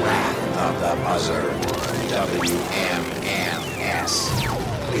 The Wrath of the Buzzard. WMMS.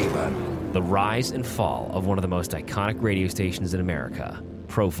 Cleveland. The rise and fall of one of the most iconic radio stations in America.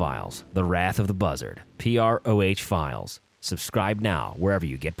 Profiles, The Wrath of the Buzzard, PROH Files. Subscribe now wherever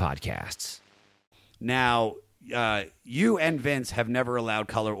you get podcasts. Now, you and Vince have never allowed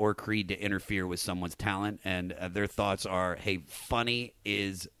color or creed to interfere with someone's talent, and their thoughts are, hey, funny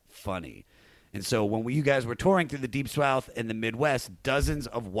is funny. And so when you guys were touring through the Deep South and the Midwest, dozens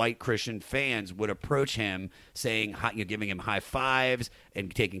of white Christian fans would approach him saying, giving him high fives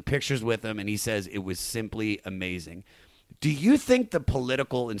and taking pictures with him, and he says it was simply amazing. Do you think the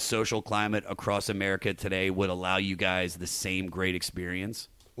political and social climate across America today would allow you guys the same great experience?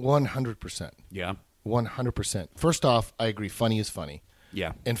 100%. Yeah. 100%. First off, I agree. Funny is funny.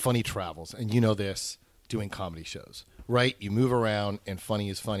 Yeah. And funny travels. And you know this, doing comedy shows, right? You move around and funny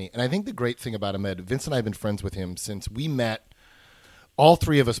is funny. And I think the great thing about Ahmed, Vince and I have been friends with him since we met. All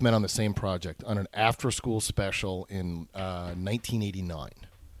three of us met on the same project on an after-school special in 1989.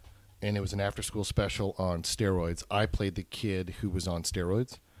 And it was an after-school special on steroids. I played the kid who was on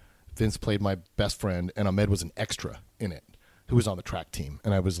steroids. Vince played my best friend, and Ahmed was an extra in it, who was on the track team.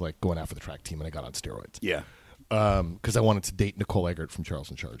 And I was like going after the track team, and I got on steroids. Yeah. Because I wanted to date Nicole Haggard from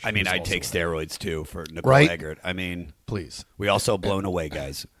Charles in Charge. I mean, I'd take steroids, too, for Nicole Right? Haggard. I mean, please. We all saw Blown Away,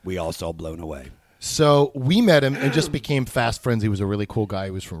 guys. We all saw Blown Away. So we met him and just became fast friends. He was a really cool guy.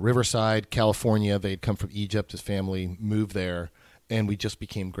 He was from Riverside, California. They'd come from Egypt. His family moved there. And we just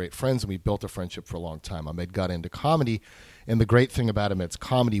became great friends, and we built a friendship for a long time. Ahmed got into comedy, and the great thing about Ahmed's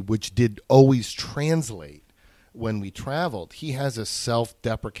comedy, which did always translate when we traveled, he has a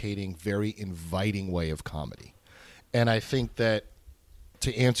self-deprecating, very inviting way of comedy. And I think that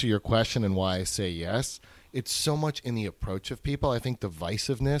to answer your question and why I say yes, it's so much in the approach of people. I think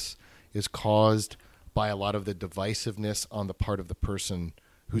divisiveness is caused by a lot of the divisiveness on the part of the person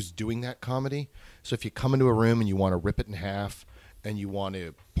who's doing that comedy. So if you come into a room and you want to rip it in half and you want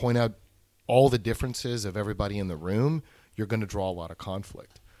to point out all the differences of everybody in the room, you're going to draw a lot of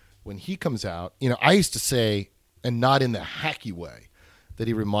conflict. When he comes out, I used to say, and not in the hacky way, that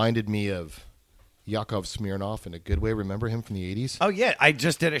he reminded me of, Yakov Smirnoff in a good way. Remember him from the 80s? Oh, yeah. I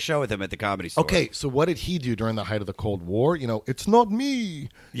just did a show with him at the Comedy Store. Okay, so what did he do during the height of the Cold War? It's not me.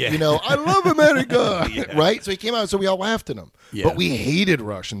 Yeah. I love America. Yeah. Right? So he came out, so we all laughed at him. Yeah. But we hated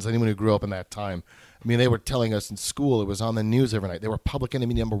Russians, anyone who grew up in that time. I mean, they were telling us in school, it was on the news every night. They were public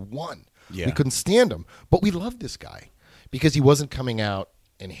enemy number one. Yeah. We couldn't stand him. But we loved this guy because he wasn't coming out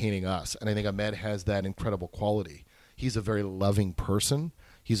and hating us. And I think Ahmed has that incredible quality. He's a very loving person.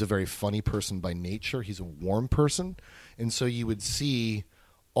 He's a very funny person by nature. He's a warm person. And so you would see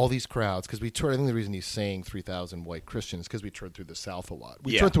all these crowds, because we toured, I think the reason he's saying 3,000 white Christians is because we toured through the South a lot.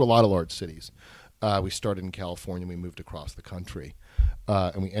 We toured through a lot of large cities. We started in California, we moved across the country.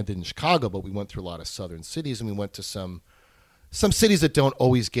 And we ended in Chicago, but we went through a lot of southern cities, and we went to some cities that don't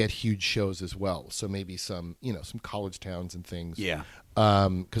always get huge shows as well. So maybe some college towns and things. Yeah.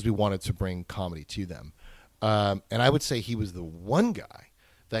 Because we wanted to bring comedy to them. And I would say he was the one guy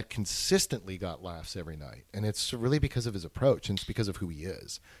that consistently got laughs every night. And it's really because of his approach, and it's because of who he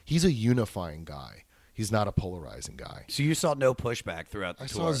is. He's a unifying guy. He's not a polarizing guy. So you saw no pushback throughout the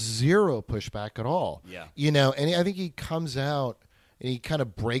tour? I saw zero pushback at all. Yeah. And I think he comes out and he kind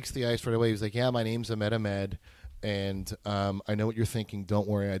of breaks the ice right away. He's like, yeah, my name's Ahmed, and I know what you're thinking. Don't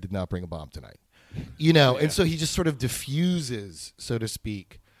worry, I did not bring a bomb tonight. And so he just sort of diffuses, so to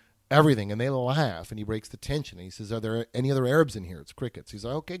speak, everything, and they laugh, and he breaks the tension. And he says, are there any other Arabs in here? It's crickets. He's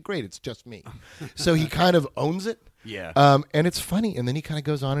like, okay, great, it's just me. So he kind of owns it. Yeah. And it's funny. And then he kind of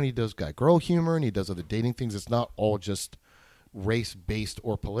goes on and he does guy-girl humor, and he does other dating things. It's not all just race-based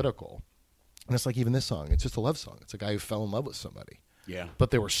or political. And it's like even this song. It's just a love song. It's a guy who fell in love with somebody. Yeah.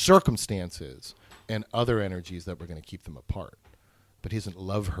 But there were circumstances and other energies that were going to keep them apart. But he doesn't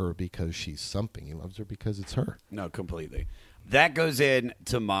love her because she's something. He loves her because it's her. No, completely. That goes in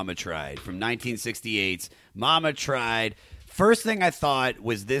to Mama Tried from 1968's Mama Tried. First thing I thought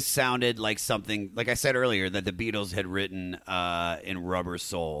was this sounded like something, like I said earlier, that the Beatles had written in Rubber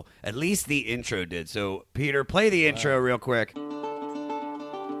Soul. At least the intro did. So, Peter, play the intro real quick.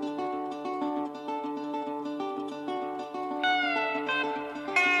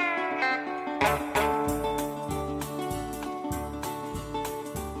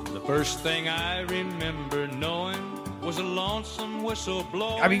 First thing I remember knowing was a lonesome whistle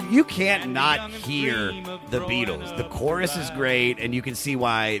blowing. I mean, you can't not hear the Beatles. The chorus is great, and you can see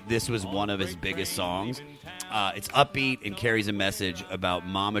why this was one of his biggest songs. It's upbeat and carries a message about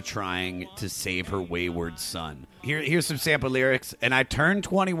mama trying to save her wayward son. Here's some sample lyrics. And I turned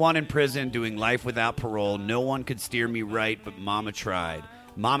 21 in prison doing life without parole. No one could steer me right, but mama tried.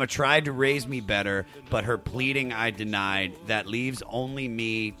 Mama tried to raise me better, but her pleading I denied. That leaves only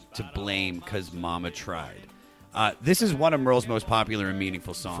me to blame because Mama tried. This is one of Merle's most popular and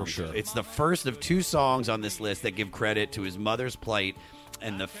meaningful songs. For sure. It's the first of two songs on this list that give credit to his mother's plight,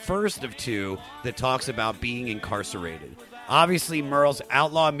 and the first of two that talks about being incarcerated. Obviously, Merle's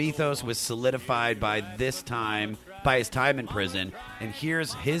outlaw mythos was solidified by his time in prison, and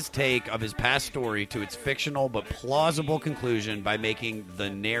here's his take of his past story to its fictional but plausible conclusion by making the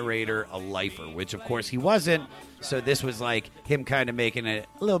narrator a lifer, which of course he wasn't, so this was like him kind of making it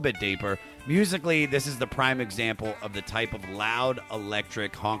a little bit deeper. Musically, this is the prime example of the type of loud,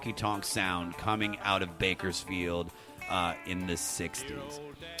 electric, honky-tonk sound coming out of Bakersfield in the 60s.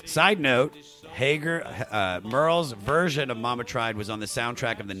 Side note, Merle's version of Mama Tried was on the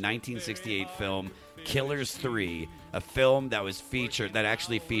soundtrack of the 1968 film Killers 3, a film that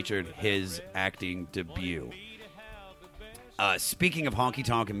actually featured his acting debut. Speaking of honky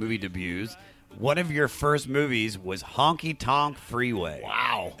tonk and movie debuts, one of your first movies was Honky Tonk Freeway.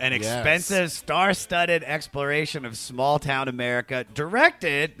 Wow. An expensive, star-studded exploration of small-town America,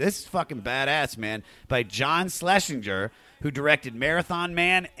 directed, this is fucking badass, man, by John Schlesinger, who directed Marathon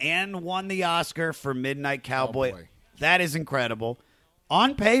Man and won the Oscar for Midnight Cowboy. Oh, that is incredible.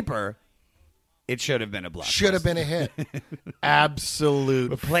 On paper, it should have been a blockbuster. Should have been a hit. Absolute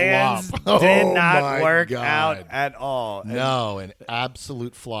The plans flop. did Oh not my work God. out at all. No, an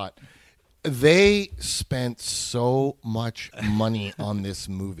absolute flop. They spent so much money on this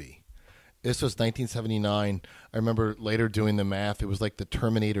movie. This was 1979. I remember later doing the math. It was like the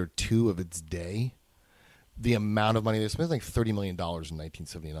Terminator 2 of its day. The amount of money they spent was like $30 million in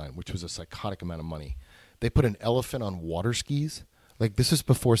 1979, which was a psychotic amount of money. They put an elephant on water skis. Like, this is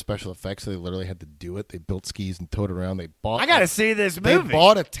before special effects, so they literally had to do it. They built skis and towed it around. I got to see this movie. They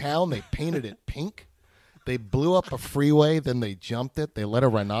bought a town. They painted it pink. They blew up a freeway. Then they jumped it. They let a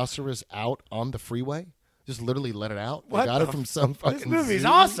rhinoceros out on the freeway. Just literally let it out. They got it from some fucking This movie's zoo.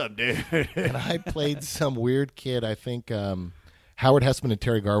 awesome, dude. And I played some weird kid. I think Howard Hessman and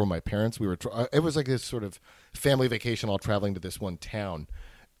Terry Garr were my parents. It was like this sort of family vacation all traveling to this one town.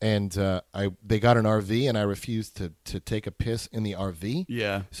 And they got an RV, and I refused to take a piss in the RV.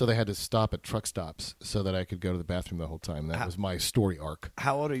 Yeah. So they had to stop at truck stops so that I could go to the bathroom the whole time. That was my story arc.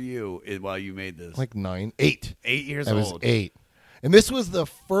 How old are you while you made this? Like 9, 8. 8 years old. I was 8. And this was the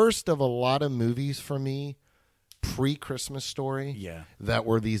first of a lot of movies for me, pre-Christmas Story. Yeah. That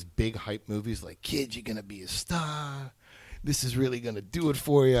were these big hype movies like, kid, you're going to be a star. This is really going to do it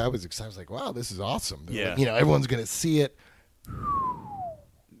for you. I was excited. I was like, wow, this is awesome. Yeah. Like, everyone's going to see it.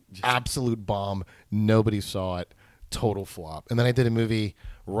 Absolute bomb. Nobody saw it. Total flop. And then I did a movie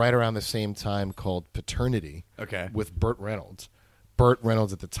right around the same time called Paternity. Okay. With Burt Reynolds. Burt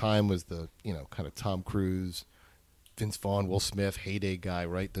Reynolds at the time was the, kind of Tom Cruise, Vince Vaughn, Will Smith, heyday guy,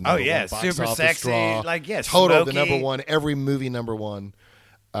 right? The number one box super office sexy. draw. smoky. Total, the number one, every movie number one.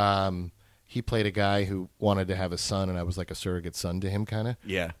 He played a guy who wanted to have a son, and I was like a surrogate son to him, kind of.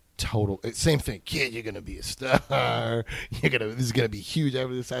 Yeah. Total same thing. Kid, you're gonna be a star. This is gonna be huge. I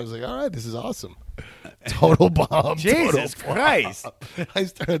was like, all right, this is awesome. Total bomb. Jesus Christ! I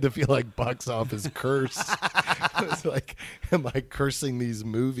started to feel like box office curse. I was like, am I cursing these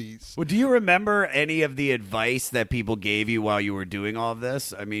movies? Well, do you remember any of the advice that people gave you while you were doing all of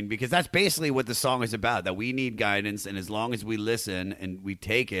this? I mean, because that's basically what the song is about. That we need guidance, and as long as we listen and we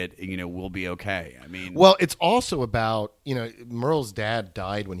take it, we'll be okay. I mean, well, it's also about Merle's dad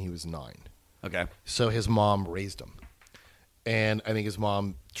died when he was 9. Okay. So his mom raised him. And I think his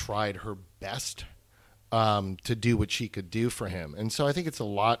mom tried her best to do what she could do for him. And so I think it's a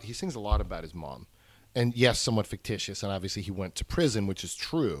lot. He sings a lot about his mom. And yes, somewhat fictitious. And obviously he went to prison, which is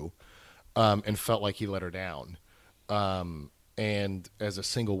true, and felt like he let her down. And as a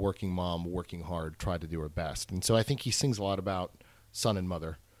single working mom, working hard, tried to do her best. And so I think he sings a lot about son and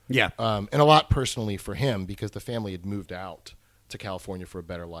mother. Yeah. And a lot personally for him because the family had moved out to California for a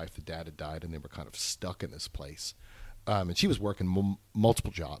better life. The dad had died, and they were kind of stuck in this place. And she was working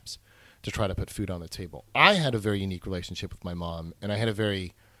multiple jobs to try to put food on the table. I had a very unique relationship with my mom, and I had a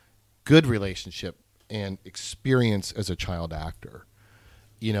very good relationship and experience as a child actor.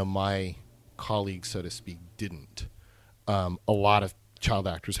 My colleagues, so to speak, didn't. A lot of child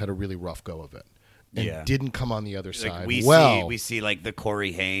actors had a really rough go of it. And didn't come on the other side. We see like the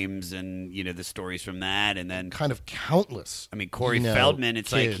Corey Hames and the stories from that, and then kind of countless. I mean, Corey Feldman.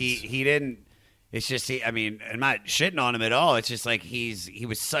 It's kids. like he didn't. It's just I mean, I'm not shitting on him at all. It's just like he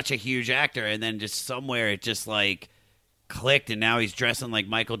was such a huge actor, and then just somewhere it just like clicked, and now he's dressing like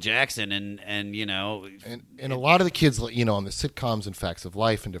Michael Jackson, and a lot of the kids, on the sitcoms and Facts of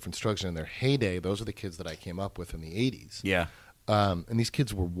Life and Different Strokes in their heyday, those are the kids that I came up with in the 80s. Yeah. And these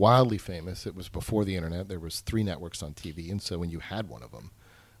kids were wildly famous. It was before the internet. There was 3 networks on TV, and so when you had one of them,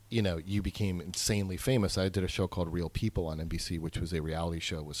 you became insanely famous. I did a show called Real People on NBC, which was a reality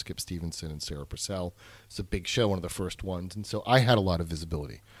show with Skip Stevenson and Sarah Purcell. It's a big show, one of the first ones, and so I had a lot of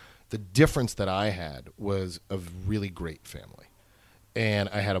visibility. The difference that I had was a really great family, and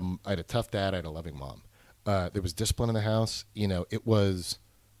I had a tough dad. I had a loving mom. There was discipline in the house. It was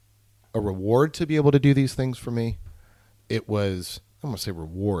a reward to be able to do these things for me. It was, I don't want to say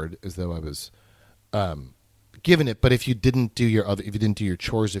reward as though I was given it, but if you didn't do your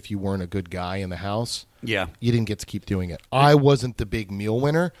chores, if you weren't a good guy in the house, you didn't get to keep doing it. I wasn't the big meal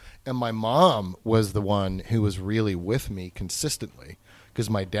winner, and my mom was the one who was really with me consistently because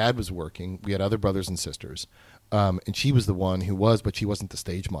my dad was working. We had other brothers and sisters, and she was the one who was, but she wasn't the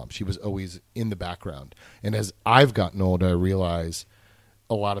stage mom. She was always in the background. And as I've gotten older, I realize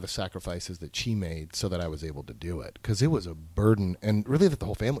a lot of the sacrifices that she made so that I was able to do it because it was a burden and really that the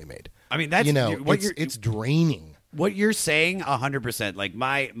whole family made. I mean, that's it's draining. What you're saying 100%. Like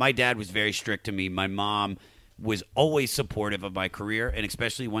my dad was very strict to me. My mom was always supportive of my career, and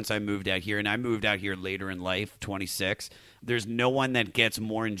especially once I moved out here, and I moved out here later in life, 26. There's no one that gets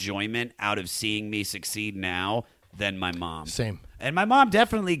more enjoyment out of seeing me succeed now than my mom. Same. And my mom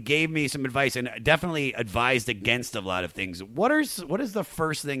definitely gave me some advice and definitely advised against a lot of things. What is the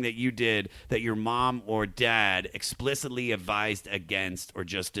first thing that you did that your mom or dad explicitly advised against or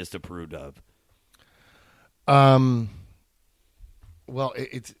just disapproved of? Well,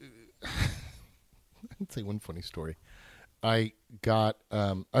 it's I'd say one funny story. I got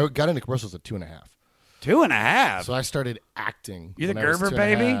into commercials at 2.5. 2.5. So I started acting. You're the Gerber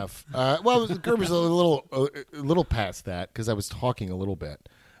baby? Well, Gerber's a little past that because I was talking a little bit.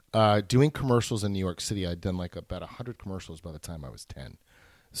 Doing commercials in New York City, I'd done like about 100 commercials by the time I was 10.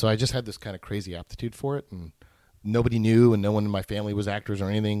 So I just had this kind of crazy aptitude for it, and nobody knew, and no one in my family was actors or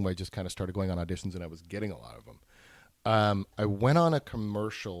anything. I just kind of started going on auditions, and I was getting a lot of them. I went on a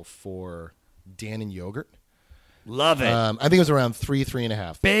commercial for Dan and Yogurt, Love it. I think it was around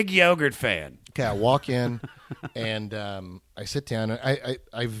 3.5. Big yogurt fan. Okay, I walk in, and I sit down. And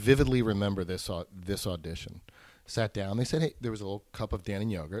I vividly remember this audition. Sat down. They said, hey, there was a little cup of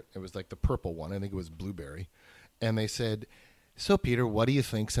Dannon yogurt. It was like the purple one. I think it was blueberry. And they said, so, Peter, what do you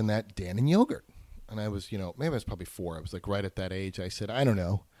think's in that Dannon yogurt? And I was, maybe I was probably 4. I was like right at that age. I said, I don't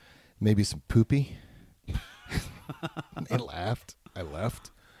know. Maybe some poopy. They laughed. I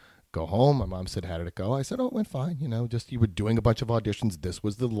left. Go home. My mom said, how did it go? I said, oh, it went fine. Just you were doing a bunch of auditions. This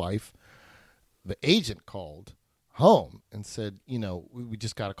was the life. The agent called home and said, we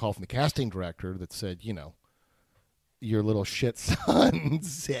just got a call from the casting director that said, your little shit son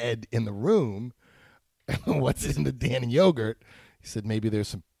said in the room, what's in the Dannon yogurt? He said, maybe there's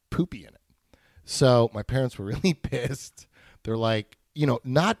some poopy in it. So my parents were really pissed. They're like,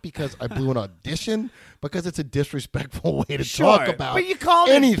 not because I blew an audition, because it's a disrespectful way to talk about but you called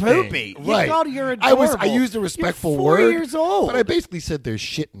anything. It poopy. Right. You called it you're adorable. I used a respectful You're 4 word. years old. But I basically said there's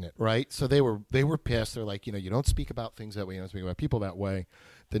shit in it, right? So they were pissed. They're like, you don't speak about things that way. You don't speak about people that way.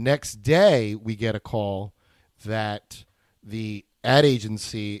 The next day, we get a call that the ad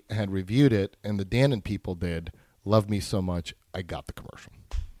agency had reviewed it, and the Dannon people loved me so much, I got the commercial.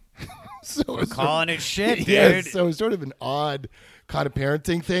 So we're calling it shit, dude. Yeah, so it's sort of an odd kind of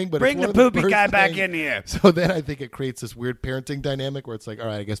parenting thing. But bring it's the one poopy guy back in here. So then I think it creates this weird parenting dynamic where it's like, all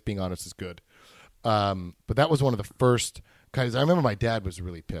right, I guess being honest is good. But that was one of the first guys. I remember my dad was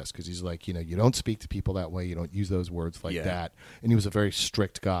really pissed because he's like, you don't speak to people that way. You don't use those words like that. And he was a very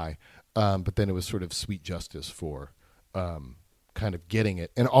strict guy. But then it was sort of sweet justice for kind of getting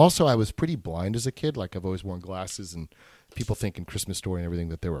it. And also I was pretty blind as a kid. Like I've always worn glasses, and people think in Christmas Story and everything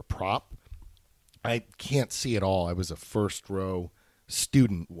that they were a prop. I can't see at all. I was a first row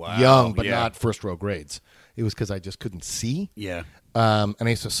student, young, but not first row grades. It was because I just couldn't see. Yeah. And I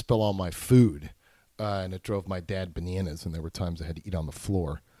used to spill all my food, and it drove my dad bananas, and there were times I had to eat on the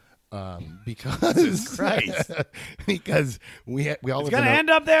floor. Because because we all it's gonna end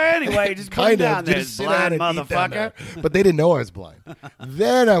up there anyway. Just put it down there, blind motherfucker. But they didn't know I was blind.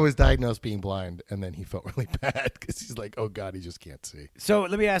 Then I was diagnosed being blind, and then he felt really bad because he's like, "Oh God, he just can't see." So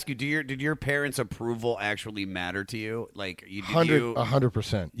let me ask you: did your parents' approval actually matter to you? Like,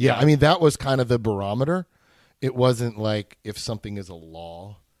 100%. Yeah, I mean that was kind of the barometer. It wasn't like if something is a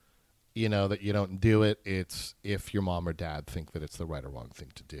law, that you don't do it. It's if your mom or dad think that it's the right or wrong thing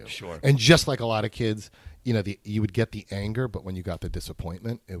to do. Sure. And just like a lot of kids, you would get the anger, but when you got the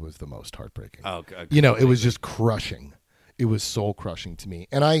disappointment, it was the most heartbreaking. Oh, okay. It was just crushing. It was soul crushing to me.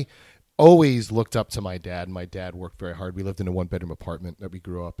 And I always looked up to my dad. My dad worked very hard. We lived in a 1-bedroom apartment that we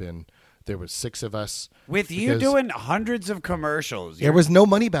grew up in. There was 6 of us. With you doing hundreds of commercials. There was no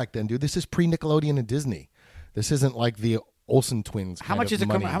money back then, dude. This is pre-Nickelodeon and Disney. This isn't like the Olsen twins. How much is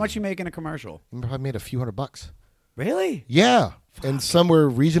money. How much you make in a commercial? I probably made a few $100. Really? Yeah. Fuck. And some were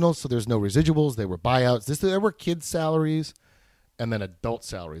regional, so there's no residuals. They were buyouts. There were kids' salaries and then adult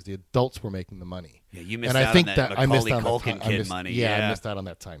salaries. The adults were making the money. Yeah, you missed out on that Macaulay Culkin kid money. Yeah, I missed out on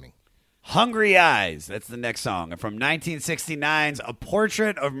that timing. Hungry Eyes. That's the next song from 1969's A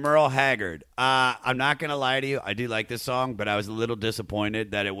Portrait of Merle Haggard. I'm not going to lie to you. I do like this song, but I was a little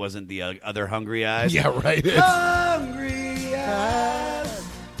disappointed that it wasn't the other Hungry Eyes. Yeah, right. Hungry Eyes,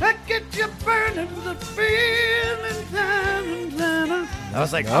 that get you burning the feeling. I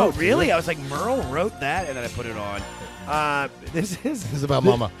was like, oh, really? I was like, Merle wrote that? And then I put it on. This is about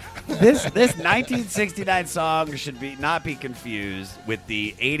Mama. This 1969 song should not be confused with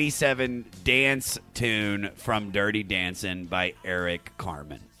the 87 dance tune from Dirty Dancin' by Eric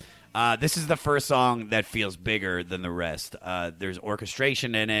Carmen. This is the first song that feels bigger than the rest. There's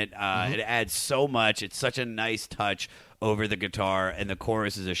orchestration in it. It adds so much. It's such a nice touch over the guitar, and the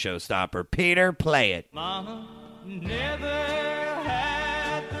chorus is a showstopper. Peter, play it. Mama never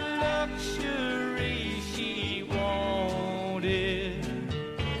had the luxury she wanted,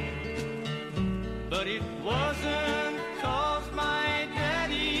 but it wasn't 'cause my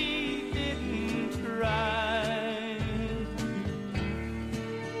daddy didn't try.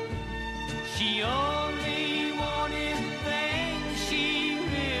 She only wanted things she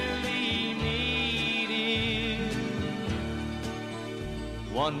really needed.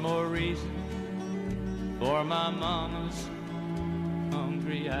 One more reason for my mama's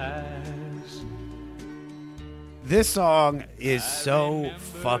hungry eyes. This song is so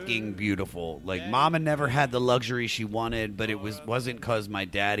fucking beautiful. Like, Mama never had the luxury she wanted, but it wasn't because my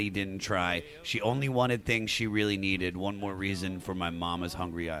daddy didn't try. She only wanted things she really needed. One more reason for my mama's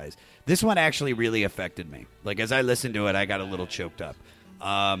hungry eyes. This one actually really affected me. Like, as I listened to it, I got a little choked up.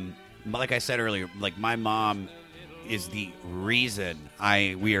 Like I said earlier, like, my mom is the reason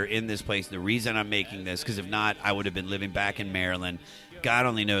we are in this place, the reason I'm making this, because if not, I would have been living back in Maryland. God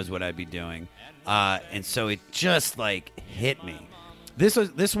only knows what I'd be doing. And so it just, like, hit me.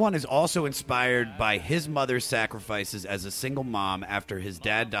 This one is also inspired by his mother's sacrifices as a single mom after his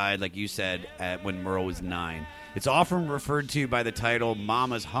dad died, like you said, when Merle was 9. It's often referred to by the title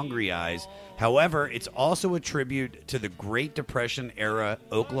Mama's Hungry Eyes. However, it's also a tribute to the Great Depression-era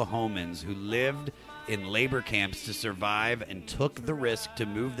Oklahomans who lived in labor camps to survive and took the risk to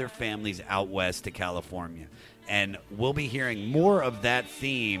move their families out west to California. And we'll be hearing more of that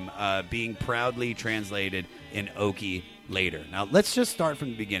theme being proudly translated in Okie later. Now, let's just start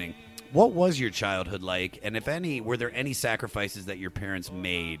from the beginning. What was your childhood like? And if any, were there any sacrifices that your parents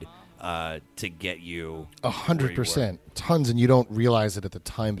made to get you? 100%. Tons, and you don't realize it at the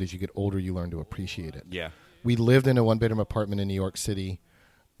time, but as you get older, you learn to appreciate it. Yeah. We lived in a one-bedroom apartment in New York City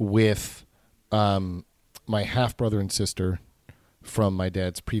with my half-brother and sister from my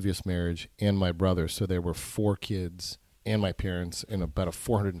dad's previous marriage and my brother. So there were 4 kids and my parents in about a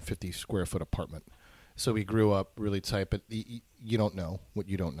 450-square-foot apartment. So we grew up really tight, but you don't know what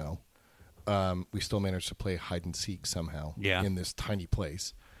you don't know. We still managed to play hide-and-seek somehow in this tiny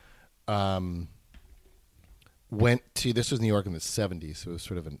place. This was New York in the 70s, so it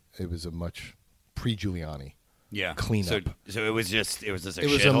was it was a much pre-Giuliani cleanup. So it was just a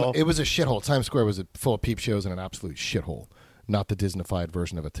shithole? It was a shithole. Times Square was full of peep shows and an absolute shithole. Not the Disneyfied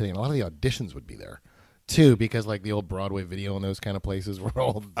version of it today. And a lot of the auditions would be there, too, because like the old Broadway video and those kind of places were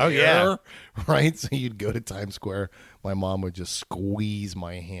all there, right? So you'd go to Times Square. My mom would just squeeze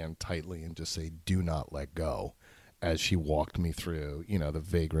my hand tightly and just say, "Do not let go," as she walked me through, the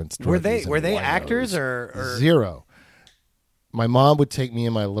Vagrants. Were they actors or zero? My mom would take me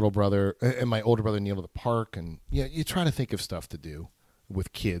and my little brother and my older brother Neil to the park, and you try to think of stuff to do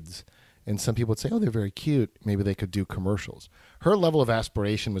with kids. And some people would say, "Oh, they're very cute. Maybe they could do commercials." Her level of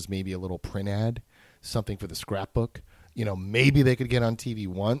aspiration was maybe a little print ad, something for the scrapbook. Maybe they could get on TV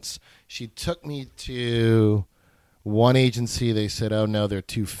once. She took me to one agency. They said, "Oh no, they're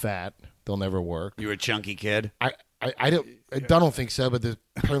too fat. They'll never work." You were a chunky kid? I don't think so, but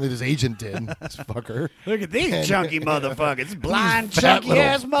apparently this agent did. This fucker. Look at these chunky motherfuckers. Blind, chunky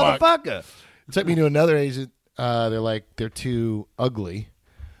ass motherfucker. Took me to another agent. They're like, "They're too ugly."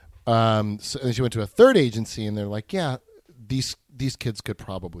 So then she went to a third agency, and they're like, "Yeah, these kids could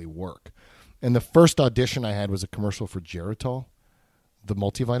probably work." And the first audition I had was a commercial for Geritol, the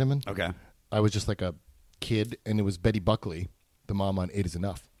multivitamin. Okay. I was just like a kid, and it was Betty Buckley, the mom on 8 is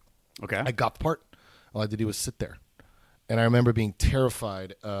Enough. Okay. I got the part. All I had to do was sit there. And I remember being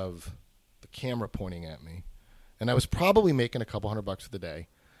terrified of the camera pointing at me. And I was probably making a couple $100 for the day.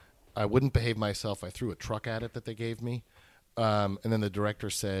 I wouldn't behave myself. I threw a truck at it that they gave me. And then the director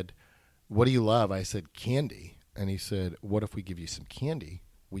said, "What do you love?" I said, "Candy." And he said, "What if we give you some candy?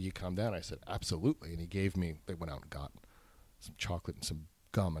 Will you calm down?" I said, "Absolutely." And he gave me, they went out and got some chocolate and some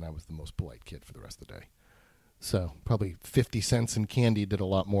gum, and I was the most polite kid for the rest of the day. So probably 50 cents in candy did a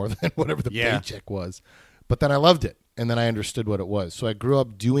lot more than whatever the paycheck was. But then I loved it, and then I understood what it was. So I grew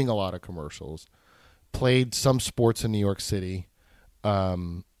up doing a lot of commercials, played some sports in New York City.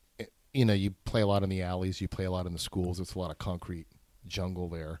 You play a lot in the alleys. You play a lot in the schools. It's a lot of concrete jungle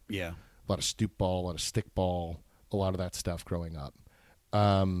there. Yeah. A lot of stoop ball, a lot of stick ball, a lot of that stuff growing up.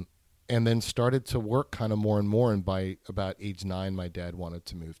 And then started to work kind of more and more. And by about age 9, my dad wanted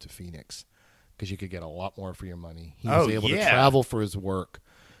to move to Phoenix because you could get a lot more for your money. He was able to travel for his work.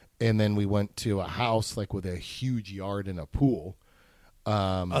 And then we went to a house like with a huge yard and a pool.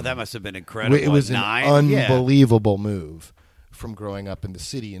 That must have been incredible. It was an unbelievable move from growing up in the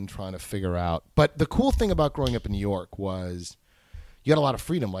city and trying to figure out. But the cool thing about growing up in New York was you had a lot of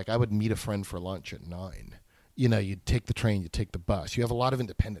freedom. Like I would meet a friend for lunch at 9. You'd take the train, you'd take the bus. You have a lot of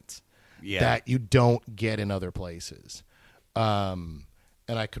independence that you don't get in other places.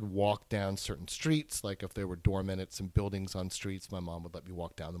 And I could walk down certain streets. Like if there were door minutes and buildings on streets, my mom would let me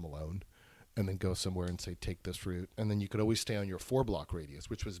walk down them alone and then go somewhere and say, "Take this route." And then you could always stay on your 4-block radius,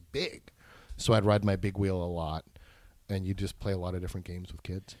 which was big. So I'd ride my big wheel a lot. And you just play a lot of different games with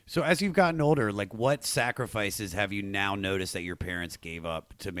kids. So as you've gotten older, like what sacrifices have you now noticed that your parents gave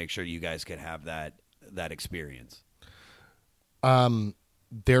up to make sure you guys could have that experience?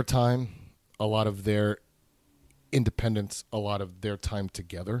 Their time, a lot of their independence, a lot of their time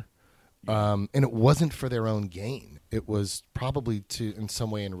together. And it wasn't for their own gain. It was probably to in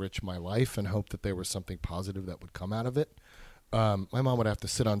some way enrich my life and hope that there was something positive that would come out of it. My mom would have to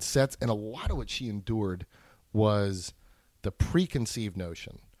sit on sets, and a lot of what she endured was the preconceived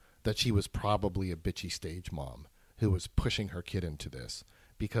notion that she was probably a bitchy stage mom who was pushing her kid into this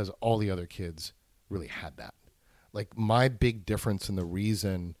because all the other kids really had that. Like, my big difference and the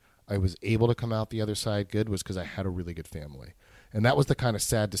reason I was able to come out the other side good was because I had a really good family. And that was the kind of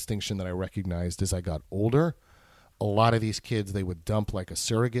sad distinction that I recognized as I got older. A lot of these kids, they would dump like a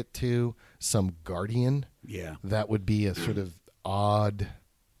surrogate to, some guardian. Yeah. That would be a sort of odd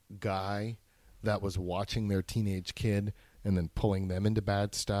guy that was watching their teenage kid and then pulling them into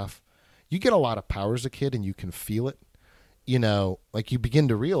bad stuff. You get a lot of power as a kid and you can feel it. You know, like you begin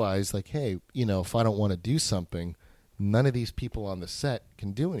to realize like, hey, you know, if I don't want to do something, none of these people on the set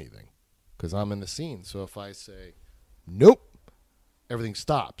can do anything because I'm in the scene. So if I say, nope, everything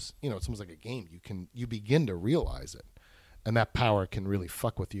stops. You know, it's almost like a game. You begin to realize it. And that power can really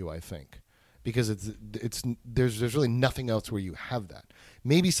fuck with you, I think. Because there's really nothing else where you have that.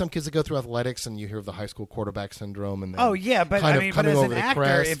 Maybe some kids that go through athletics and you hear of the high school quarterback syndrome and but I mean, but as an actor,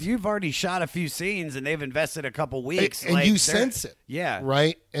 crest. if you've already shot a few scenes and they've invested a couple weeks, and you sense it,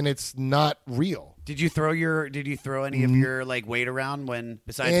 right, and it's not real. Did you throw any of your like weight around when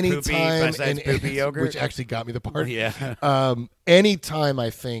besides poopy yogurt, which actually got me the part? Yeah. Anytime I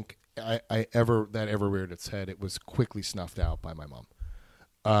think I ever reared its head, it was quickly snuffed out by my mom.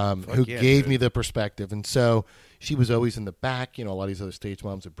 Who gave me the perspective. And so she was always in the back. You know, a lot of these other stage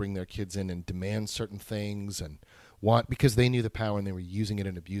moms would bring their kids in and demand certain things and because they knew the power and they were using it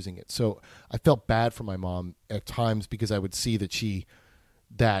and abusing it. So I felt bad for my mom at times because I would see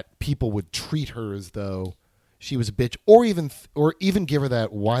that people would treat her as though she was a bitch or even give her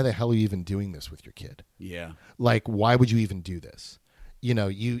that, why the hell are you even doing this with your kid? Yeah. Like, why would you even do this? You know,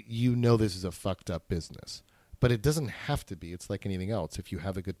 you know this is a fucked up business. But it doesn't have to be. It's like anything else. If you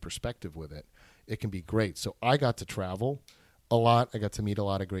have a good perspective with it, it can be great. So I got to travel a lot. I got to meet a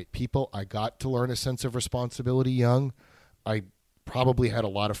lot of great people. I got to learn a sense of responsibility young. I probably had a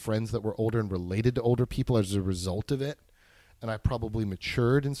lot of friends that were older and related to older people as a result of it. And I probably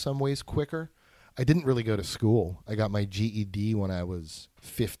matured in some ways quicker. I didn't really go to school. I got my GED when I was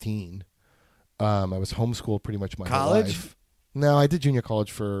 15. I was homeschooled pretty much my whole life. No, I did junior college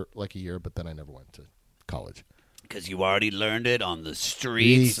for like a year, but then I never went to college. Because you already learned it on the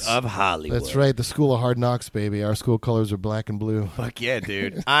streets of Hollywood. That's right. The school of hard knocks, baby. Our school colors are black and blue. Fuck yeah,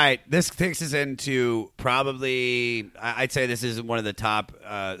 dude. All right. This takes us into probably, I'd say this is one of the top,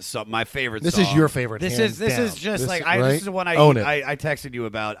 my favorite This song. is your favorite. This is just this is the one I texted you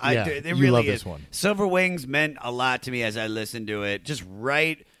about. It you really love is. This one. Silver Wings meant a lot to me as I listened to it. Just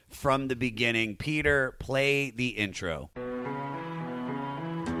right from the beginning. Peter, play the intro.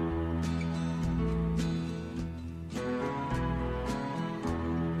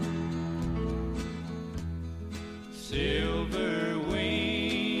 Silver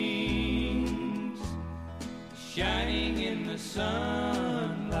wings shining in the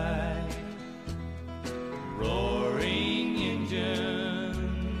sunlight, roaring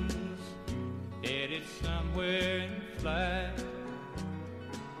engines headed somewhere in flight.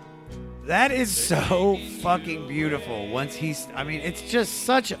 That is so fucking beautiful. It's just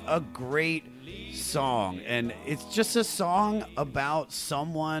such a great song, and it's just a song about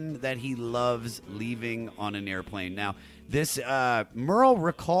someone that he loves leaving on an airplane. Now, this Merle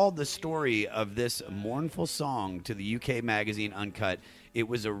recalled the story of this mournful song to the UK magazine Uncut. It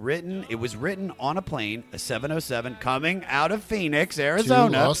was written on a plane, a 707, coming out of Phoenix,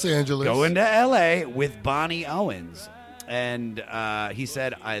 Arizona, to Los Angeles, going to LA with Bonnie Owens. And he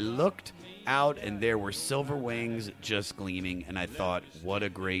said, I looked out and there were silver wings just gleaming, and I thought, what a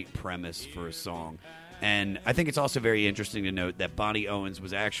great premise for a song. And I think it's also very interesting to note that Bonnie Owens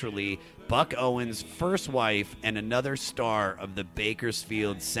was actually Buck Owens' first wife and another star of the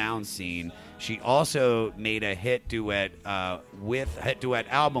Bakersfield sound scene. She also made a hit duet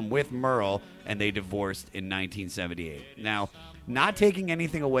album with Merle, and they divorced in 1978. Now, not taking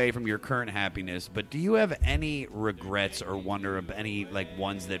anything away from your current happiness, but do you have any regrets or wonder of any like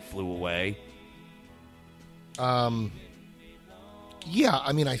ones that flew away? Yeah,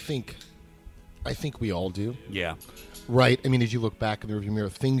 I mean, I think we all do. Yeah. Right? I mean, as you look back in the rearview mirror,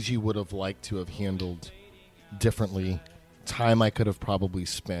 things you would have liked to have handled differently, time I could have probably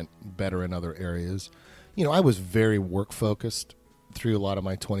spent better in other areas. You know, I was very work-focused through a lot of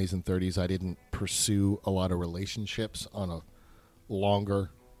my 20s and 30s. I didn't pursue a lot of relationships on a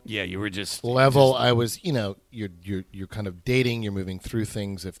longer you were just level. I was, you know, you're kind of dating, you're moving through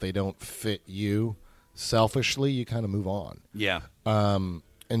things. If they don't fit you selfishly, you kind of move on. Yeah. And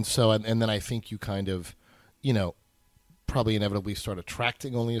so, and then I think you kind of, you know, probably inevitably start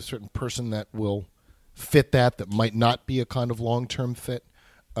attracting only a certain person that will fit that might not be a kind of long-term fit.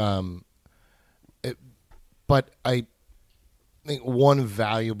 But I think one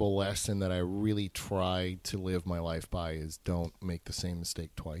valuable lesson that I really try to live my life by is don't make the same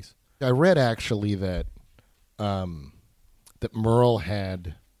mistake twice. I read actually that that Merle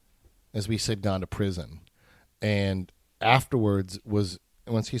had, as we said, gone to prison, and afterwards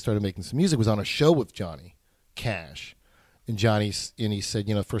once he started making some music, was on a show with Johnny Cash, and he said,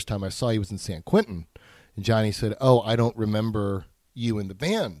 the first time I saw you was in San Quentin, and Johnny said, "Oh, I don't remember you in the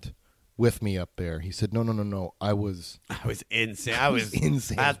band with me up there." He said, No. I was in San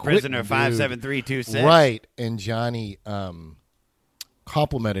Quentin, prisoner 57326. Right, and Johnny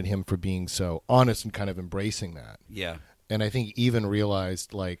complimented him for being so honest and kind of embracing that. Yeah. And I think even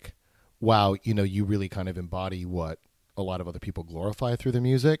realized, like, wow, you really kind of embody what a lot of other people glorify through the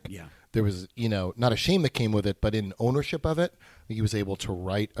music. Yeah. There was, not a shame that came with it, but in ownership of it, he was able to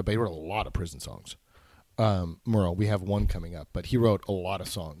write a lot of prison songs. Merle, we have one coming up, but he wrote a lot of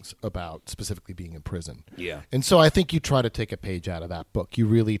songs about specifically being in prison. Yeah. And so I think you try to take a page out of that book. You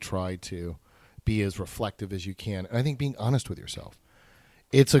really try to be as reflective as you can. And I think being honest with yourself.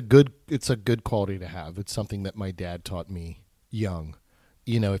 It's a good quality to have. It's something that my dad taught me young.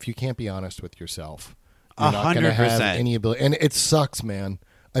 If you can't be honest with yourself, you're not going to have any ability. And it sucks, man.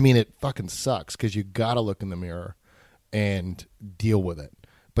 I mean, it fucking sucks because you got to look in the mirror and deal with it.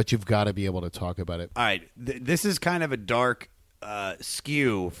 But you've got to be able to talk about it. All right. This is kind of a dark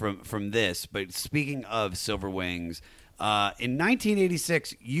skew from this. But speaking of Silver Wings, in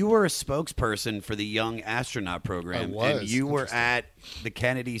 1986, you were a spokesperson for the Young Astronaut Program. I was. And you were at the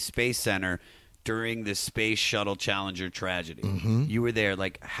Kennedy Space Center during the Space Shuttle Challenger tragedy. Mm-hmm. You were there.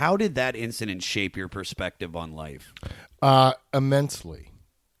 Like, how did that incident shape your perspective on life? Immensely.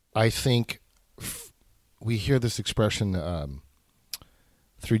 I think we hear this expression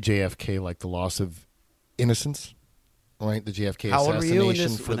through JFK, like the loss of innocence, right? The JFK How old were you in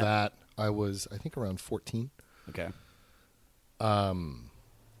assassination. this, For that, I was, I think, around 14. Okay.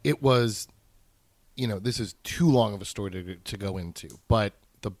 It was, this is too long of a story to go into, but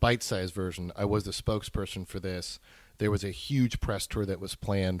the bite-sized version, I was the spokesperson for this. There was a huge press tour that was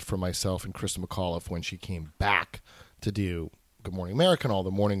planned for myself and Krista McAuliffe when she came back to do Good Morning America and all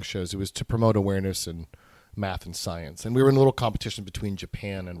the morning shows. It was to promote awareness in math and science. And we were in a little competition between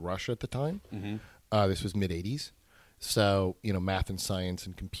Japan and Russia at the time. Mm-hmm. This was mid-'80s. So, math and science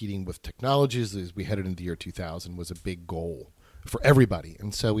and competing with technologies as we headed into the year 2000 was a big goal for everybody.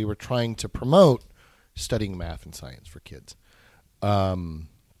 And so we were trying to promote studying math and science for kids.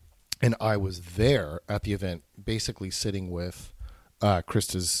 And I was there at the event, basically sitting with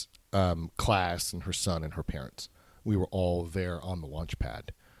Krista's class and her son and her parents. We were all there on the launch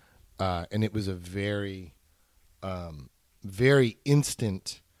pad. And it was a very, very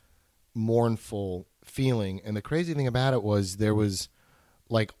instant, mournful feeling. And the crazy thing about it was there was,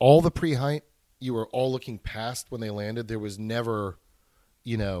 like, all the pre-hype, you were all looking past when they landed. There was never,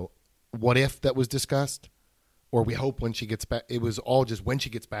 what if that was discussed. Or we hope when she gets back. It was all just when she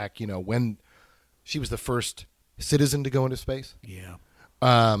gets back, when she was the first citizen to go into space. Yeah.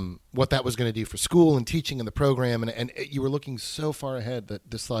 What that was going to do for school and teaching and the program. And you were looking so far ahead that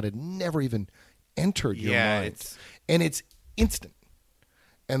this thought had never even entered your mind. And it's instant.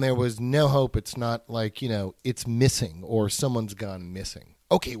 And there was no hope. It's not like, it's missing or someone's gone missing.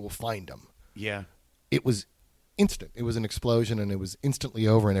 Okay, we'll find them. Yeah. It was instant. It was an explosion and it was instantly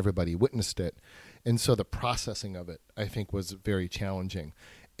over and everybody witnessed it. And so the processing of it, I think, was very challenging.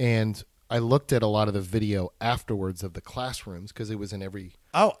 And I looked at a lot of the video afterwards of the classrooms because it was in every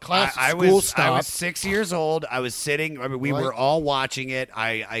class. I was 6 years old. I was sitting. I mean, we were all watching it.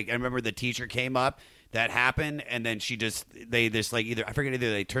 I remember the teacher came up. That happened, and then they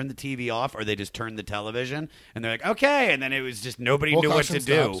turned the TV off or they just turned the television, and they're like, okay, and then it was just nobody knew what to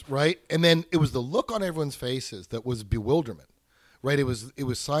do. Right, and then it was the look on everyone's faces that was bewilderment. Right, it was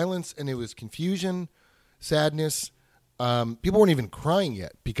silence and it was confusion, sadness. People weren't even crying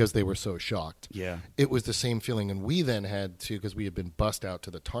yet because they were so shocked. Yeah, it was the same feeling, and we then had to, because we had been bussed out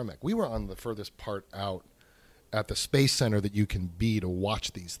to the tarmac. We were on the furthest part out at the Space Center that you can be to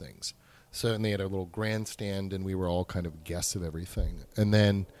watch these things. So, and they had a little grandstand, and we were all kind of guests of everything. And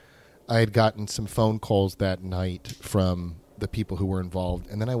then I had gotten some phone calls that night from the people who were involved,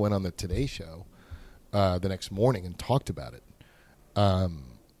 and then I went on the Today Show the next morning and talked about it.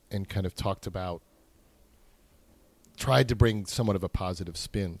 And kind of tried to bring somewhat of a positive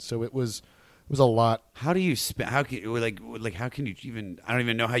spin. So it was a lot. How do you spin? How can you even? I don't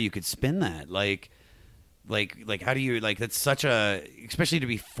even know how you could spin that. Like how do you, that's such a, especially to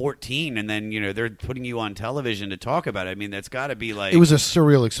be 14 and then they're putting you on television to talk about it. I mean, that's got to be like, it was a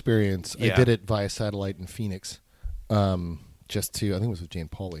surreal experience. Yeah. I did it via satellite in Phoenix. I think it was with Jane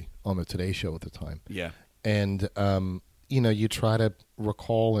Pauley on the Today Show at the time. Yeah, and you try to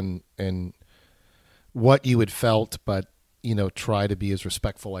recall and what you had felt, but try to be as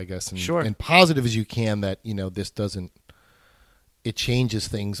respectful, I guess, and, Sure. and positive as you can that, this doesn't, it changes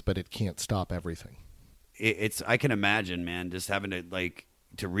things, but it can't stop everything. It's I can imagine, man, just having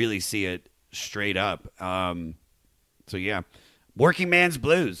to really see it straight up. So yeah, Working Man's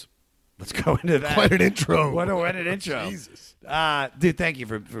Blues. Let's go into that. Quite an intro. What an intro. Jesus. Dude, thank you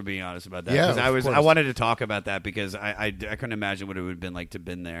for being honest about that. Yeah, 'Cause of course. I wanted to talk about that because I couldn't imagine what it would have been like to have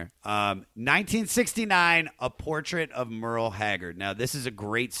been there. 1969, A Portrait of Merle Haggard. Now, this is a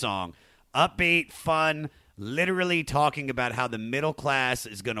great song. Upbeat, fun, literally talking about how the middle class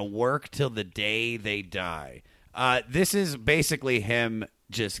is going to work till the day they die. This is basically him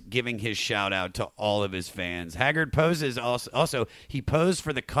just giving his shout out to all of his fans. Haggard poses also he posed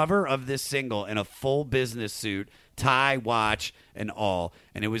for the cover of this single in a full business suit, tie, watch, and all.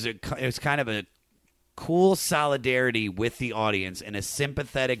 And it was kind of a cool solidarity with the audience and a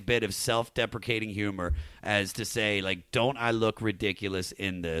sympathetic bit of self-deprecating humor as to say, don't I look ridiculous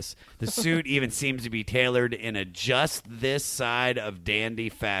in this? The suit even seems to be tailored in a just this side of dandy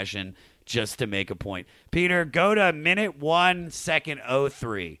fashion, just to make a point. Peter, go to minute 1 second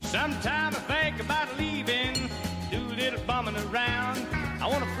 03. Sometime I think about leaving, do a little bumming around. I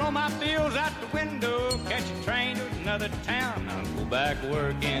want to throw my bills out the window, catch a train to another town. I'll go back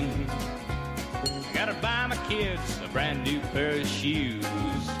working. Gotta buy my kids a brand new pair of shoes.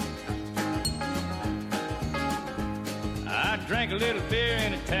 I drank a little beer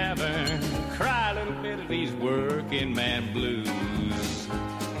in a tavern, cry a little bit of these working man blues.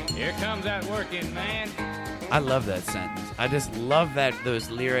 Here comes that working man. I love that sentence. I just love those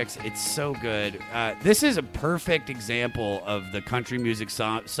lyrics. It's so good. This is a perfect example of the country music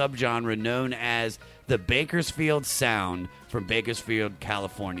subgenre known as the Bakersfield Sound from Bakersfield,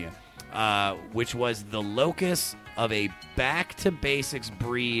 California, which was the locus of a back-to-basics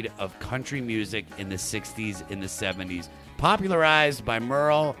breed of country music in the 60s and the 70s. Popularized by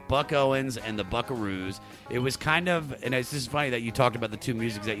Merle, Buck Owens, and the Buckaroos. It was kind of, and it's just funny that you talked about the two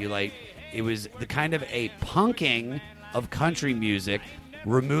musics that you like. It was the kind of a punking of country music,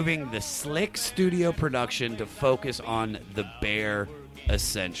 removing the slick studio production to focus on the bare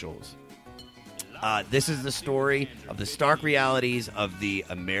essentials. This is the story of the stark realities of the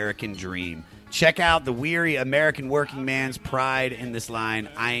American dream. Check out the weary American working man's pride in this line.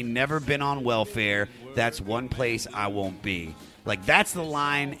 I ain't never been on welfare. That's one place I won't be. That's the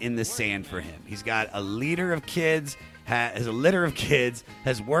line in the sand for him. He's got a litter of kids, has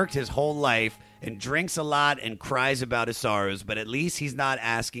worked his whole life, and drinks a lot and cries about his sorrows, but at least he's not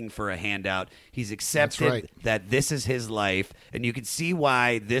asking for a handout. He's accepted that this is his life, and you can see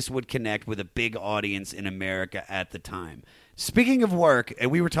why this would connect with a big audience in America at the time. Speaking of work,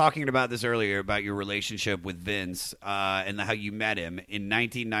 and we were talking about this earlier, about your relationship with Vince and how you met him. In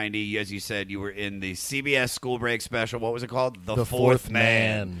 1990, as you said, you were in the CBS School Break special. What was it called? The Fourth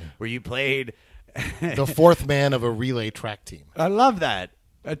Man, where you played the fourth man of a relay track team. I love that.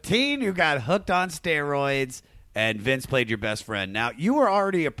 A teen who got hooked on steroids, and Vince played your best friend. Now, you were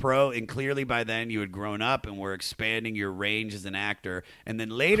already a pro, and clearly by then you had grown up and were expanding your range as an actor. And then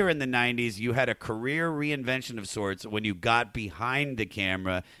later in the 90s, you had a career reinvention of sorts when you got behind the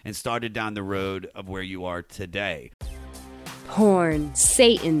camera and started down the road of where you are today. Porn,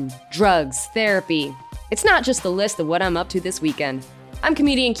 Satan, drugs, therapy. It's not just the list of what I'm up to this weekend. I'm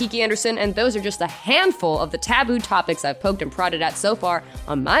comedian Kiki Anderson, and those are just a handful of the taboo topics I've poked and prodded at so far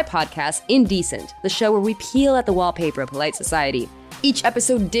on my podcast, Indecent, the show where we peel at the wallpaper of polite society. Each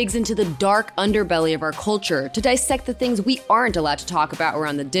episode digs into the dark underbelly of our culture to dissect the things we aren't allowed to talk about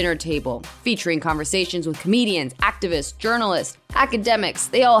around the dinner table, featuring conversations with comedians, activists, journalists, academics.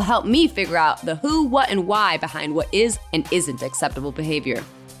 They all help me figure out the who, what, and why behind what is and isn't acceptable behavior.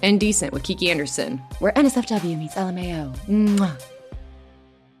 Indecent with Kiki Anderson, where NSFW meets LMAO. Mwah.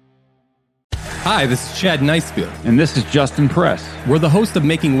 Hi, this is Chad Nicefield. And this is Justin Press. We're the host of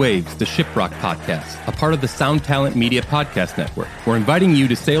Making Waves, the Shiprock podcast, a part of the Sound Talent Media Podcast Network. We're inviting you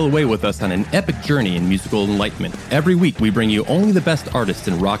to sail away with us on an epic journey in musical enlightenment. Every week, we bring you only the best artists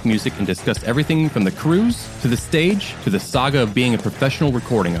in rock music and discuss everything from the cruise, to the stage, to the saga of being a professional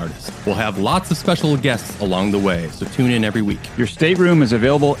recording artist. We'll have lots of special guests along the way, so tune in every week. Your stateroom is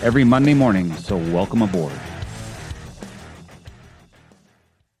available every Monday morning, so welcome aboard.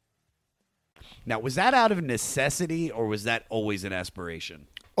 Now, was that out of necessity, or was that always an aspiration?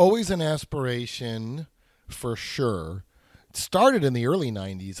 Always an aspiration, for sure. It started in the early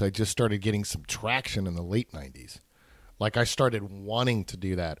 90s. I just started getting some traction in the late 90s. I started wanting to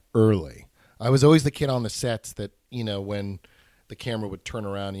do that early. I was always the kid on the sets that, when the camera would turn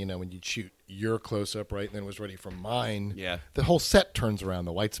around, when you'd shoot your close-up, right, and then was ready for mine. Yeah. The whole set turns around.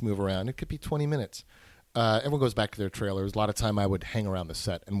 The lights move around. It could be 20 minutes. everyone goes back to their trailers. A lot of time I would hang around the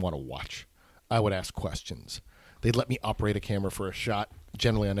set and want to watch. I would ask questions. They'd let me operate a camera for a shot.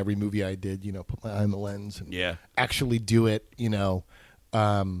 Generally on every movie I did, put my eye on the lens and actually do it.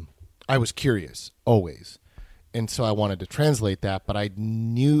 I was curious always. And so I wanted to translate that, but I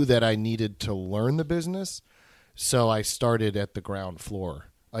knew that I needed to learn the business. So I started at the ground floor.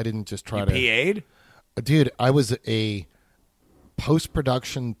 I didn't just try to PA'd? Dude, I was a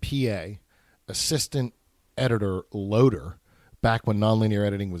post-production PA, assistant editor, loader, back when nonlinear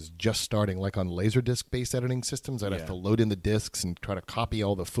editing was just starting, like on Laserdisc-based editing systems. I'd have to load in the discs and try to copy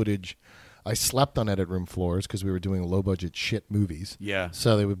all the footage. I slept on edit room floors because we were doing low-budget shit movies. Yeah.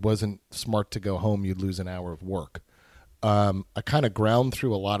 So it wasn't smart to go home. You'd lose an hour of work. I kind of ground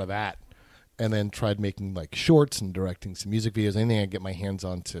through a lot of that and then tried making like shorts and directing some music videos, anything I could get my hands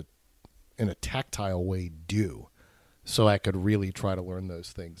on to, in a tactile way, do. So I could really try to learn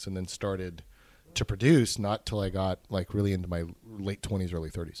those things, and then started to produce not till I got like really into my late 20s, early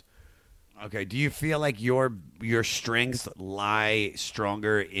 30s. Okay. Do you feel like your strengths lie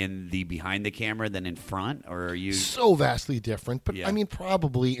stronger in the behind the camera than in front, or are you so vastly different? But I mean,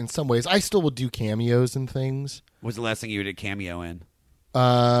 probably in some ways. I still will do cameos and things. What's the last thing you did cameo in?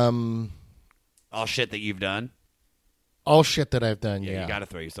 All shit that you've done. All shit that I've done, You got to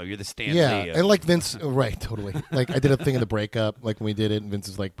throw yourself. You're the Stan Lee. Lee. And like Vince, right, totally. Like I did a thing in the breakup, like when we did it, and Vince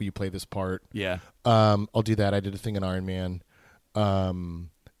was like, will you play this part? Yeah. I'll do that. I did a thing in Iron Man.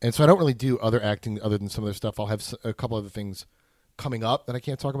 And so I don't really do other acting other than some other stuff. I'll have a couple other things coming up that I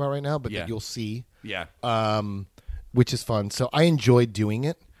can't talk about right now, but that you'll see. Yeah. Which is fun. So I enjoyed doing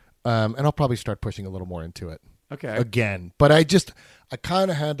it, and I'll probably start pushing a little more into it. Okay. Again. But I kind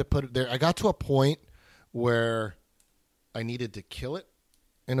of had to put it there. I got to a point where I needed to kill it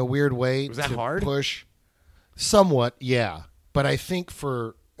in a weird way. Was that to hard? Push somewhat, yeah. But I think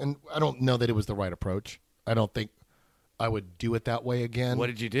and I don't know that it was the right approach. I don't think I would do it that way again. What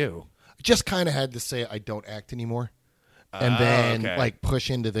did you do? I just kind of had to say I don't act anymore. And then like push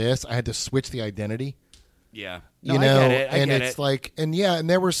into this. I had to switch the identity. Yeah. No, I get it. And it's like, and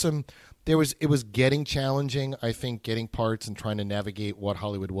there were it was getting challenging, I think, getting parts and trying to navigate what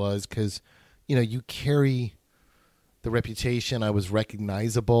Hollywood was, because, you carry the reputation. I was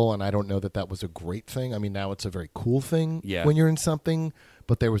recognizable, and I don't know that was a great thing. I mean, now it's a very cool thing when you're in something,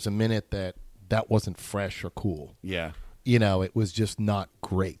 but there was a minute that wasn't fresh or cool. Yeah. It was just not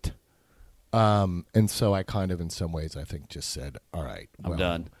great. And so I kind of, in some ways, I think just said, all right, I'm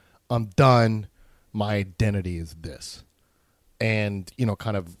done. I'm done. My identity is this. And,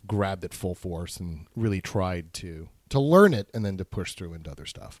 kind of grabbed it full force and really tried to learn it and then to push through into other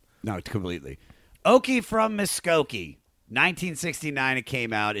stuff. No, completely. Okie from Muskogee. 1969 it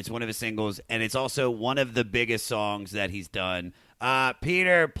came out. It's one of his singles, and it's also one of the biggest songs that he's done.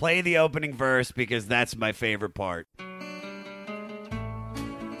 Peter, play the opening verse because that's my favorite part.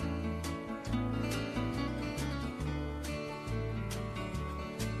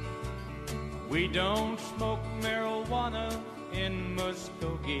 We don't smoke marijuana in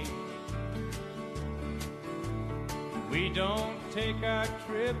Muskogee. We don't take our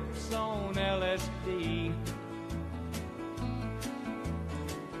trips on LSD.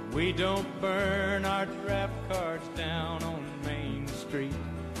 We don't burn our draft cards down on Main Street.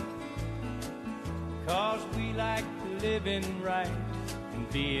 'Cause we like living right and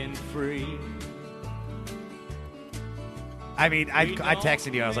being free. I mean, I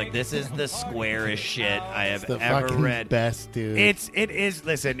texted you. I was like, "This is the squarest shit I have ever read." Best, dude. It is.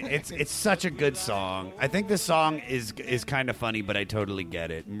 Listen, it's such a good song. I think the song is kind of funny, but I totally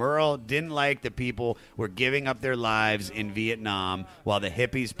get it. Merle didn't like that people were giving up their lives in Vietnam while the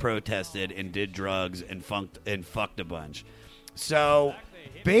hippies protested and did drugs and fucked a bunch. So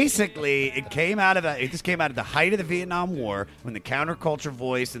basically, it came out of the height of the Vietnam War, when the counterculture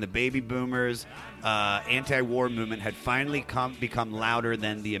voice and the baby boomers anti-war movement had finally become louder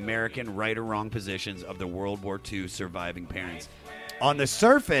than the American right or wrong positions of the World War II surviving parents. On the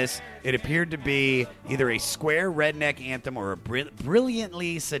surface, it appeared to be either a square redneck anthem or a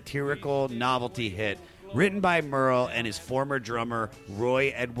brilliantly satirical novelty hit written by Merle and his former drummer,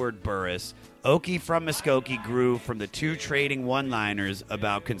 Roy Edward Burris. Okie from Muskogee grew from the two trading one-liners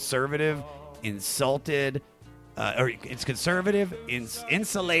about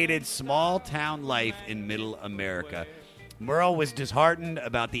insulated, small-town life in middle America. Merle was disheartened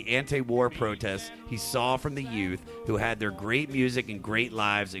about the anti-war protests he saw from the youth who had their great music and great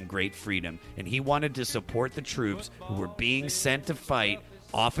lives and great freedom, and he wanted to support the troops who were being sent to fight,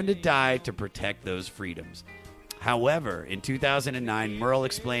 often to die, to protect those freedoms. However, in 2009, Merle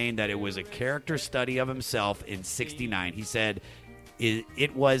explained that it was a character study of himself in '69. He said,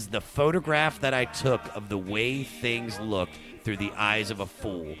 It was the photograph that I took of the way things looked through the eyes of a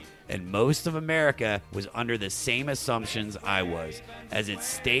fool. And most of America was under the same assumptions I was. As it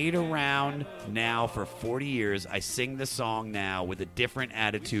stayed around now for 40 years, I sing the song now with a different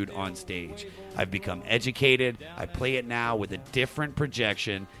attitude on stage. I've become educated. I play it now with a different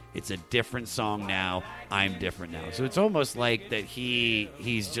projection. It's a different song now. I'm different now. So it's almost like that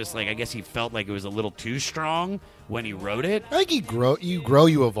he's just like, I guess he felt like it was a little too strong when he wrote it. I think you grow,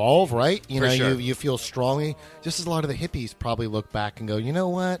 you evolve, right? For sure. You feel strongly. Just as a lot of the hippies probably look back and go, you know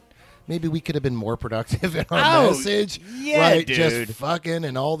what? Maybe we could have been more productive in our message. Yeah, right? dude. Just fucking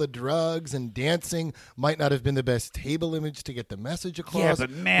and all the drugs and dancing might not have been the best table image to get the message across. Yeah, but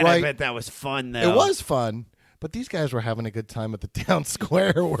man, right? I bet that was fun, though. It was fun. But these guys were having a good time at the town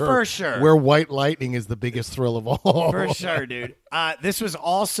square For sure. where White Lightning is the biggest thrill of all. For sure, dude. This was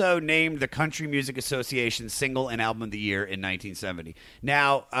also named the Country Music Association's Single and Album of the Year in 1970.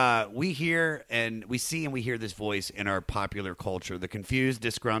 Now, we hear and we see and we hear this voice in our popular culture, the confused,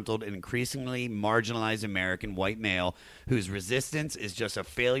 disgruntled, and increasingly marginalized American white male whose resistance is just a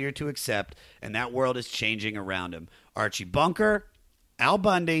failure to accept, and that world is changing around him. Archie Bunker, Al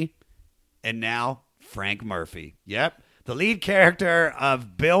Bundy, and now Frank Murphy. Yep. The lead character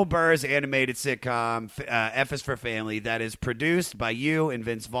of Bill Burr's animated sitcom, F is for Family, that is produced by you and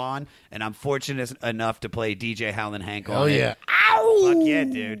Vince Vaughn, and I'm fortunate enough to play DJ Howlin' Hank on it. Oh, yeah. Ow! Fuck yeah,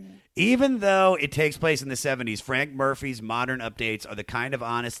 dude. Even though it takes place in the 70s, Frank Murphy's modern updates are the kind of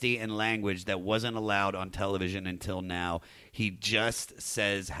honesty and language that wasn't allowed on television until now. He just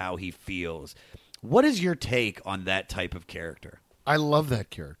says how he feels. What is your take on that type of character? I love that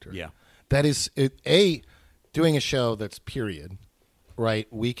character. Yeah. That is, doing a show that's period, right?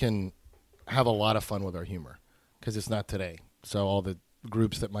 We can have a lot of fun with our humor because it's not today. So all the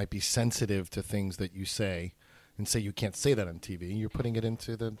groups that might be sensitive to things that you say and say you can't say that on TV, you're putting it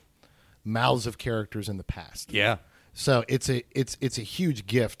into the mouths of characters in the past. Yeah. So it's a huge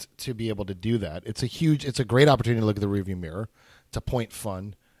gift to be able to do that. It's a great opportunity to look at the rearview mirror, to point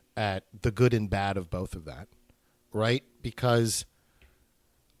fun at the good and bad of both of that, right? Because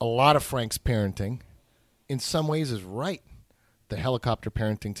a lot of Frank's parenting, in some ways, is right. The helicopter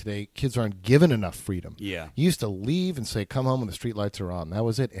parenting today, kids aren't given enough freedom. Yeah. You used to leave and say, come home when the street lights are on. That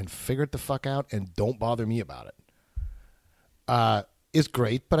was it. And figure it the fuck out and don't bother me about it. It's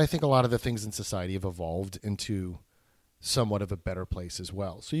great, but I think a lot of the things in society have evolved into somewhat of a better place as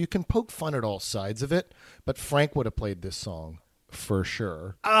well. So you can poke fun at all sides of it, but Frank would have played this song for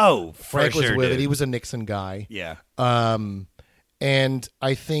sure. Oh, Frank was with dude. it. He was a Nixon guy. Yeah. And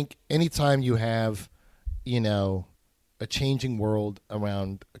I think anytime you have, a changing world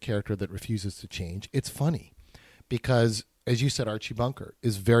around a character that refuses to change, it's funny. Because, as you said, Archie Bunker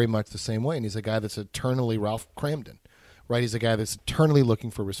is very much the same way. And he's a guy that's eternally Ralph Cramden, right? He's a guy that's eternally looking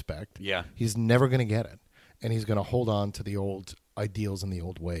for respect. Yeah. He's never going to get it. And he's going to hold on to the old ideals and the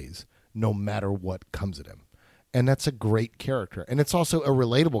old ways, no matter what comes at him. And that's a great character. And it's also a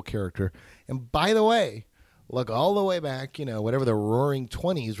relatable character. And by the way, look all the way back, whatever the roaring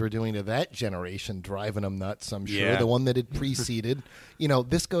 20s were doing to that generation, driving them nuts, I'm sure. Yeah. The one that had preceded.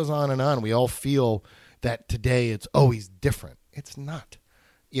 This goes on and on. We all feel that today it's always different. It's not.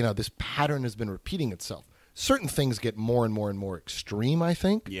 This pattern has been repeating itself. Certain things get more and more and more extreme, I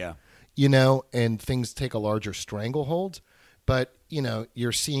think. Yeah. And things take a larger stranglehold. But,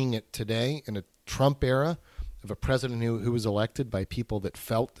 you're seeing it today in a Trump era of a president who was elected by people that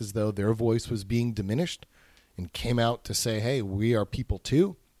felt as though their voice was being diminished and came out to say, hey, we are people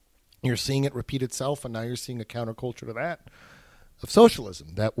too. You're seeing it repeat itself, and now you're seeing a counterculture to that of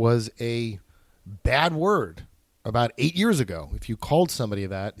socialism. That was a bad word about 8 years ago. If you called somebody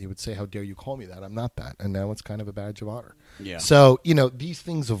that, you would say, how dare you call me that? I'm not that. And now it's kind of a badge of honor. Yeah. So, these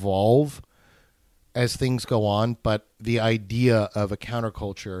things evolve as things go on, but the idea of a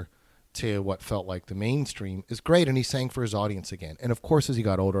counterculture to what felt like the mainstream is great, and he sang for his audience again. And of course, as he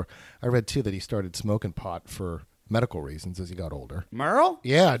got older, I read too that he started smoking pot for medical reasons as he got older. Merle?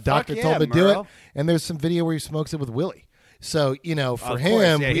 Yeah, doctor Fuck told him to do Merle. it, and there's some video where he smokes it with Willie. So, for Of him, course,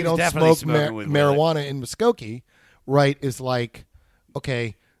 yeah, we he was don't definitely smoke smoking with marijuana in Muskogee, right, is like,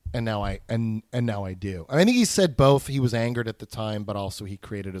 okay, and now I do. And I think he said both. He was angered at the time, but also he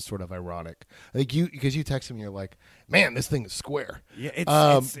created a sort of ironic. I think because you text him, you're like, man, this thing is square. Yeah,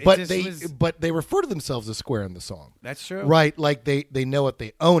 but they refer to themselves as square in the song. That's true, right? Like they know it,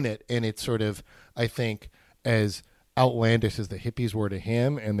 they own it, and it's sort of, I think, as outlandish as the hippies were to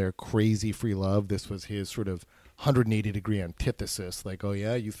him and their crazy free love, this was his sort of 180-degree antithesis. Like, oh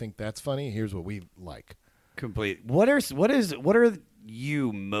yeah, you think that's funny? Here's what we like. Complete. What are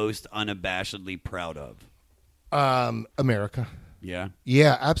you most unabashedly proud of? America. Yeah.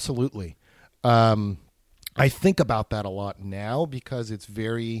 Yeah, absolutely. I think about that a lot now because it's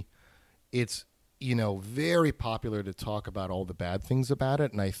very popular to talk about all the bad things about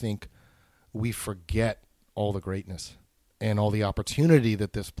it. And I think we forget all the greatness and all the opportunity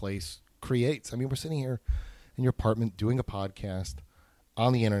that this place creates. I mean, we're sitting here in your apartment doing a podcast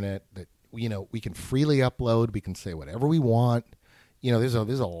on the internet that, we can freely upload. We can say whatever we want. There's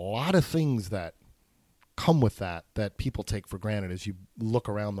a lot of things that come with that people take for granted as you look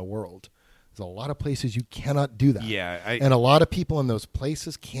around the world. There's a lot of places you cannot do that. Yeah. And a lot of people in those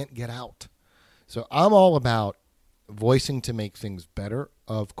places can't get out. So I'm all about voicing to make things better,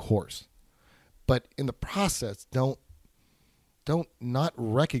 of course. But in the process, don't not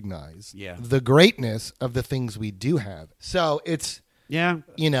recognize the greatness of the things we do have. So it's,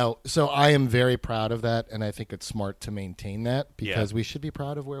 so I am very proud of that. And I think it's smart to maintain that because we should be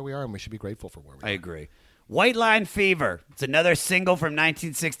proud of where we are and we should be grateful for where we are. I agree. White Line Fever. It's another single from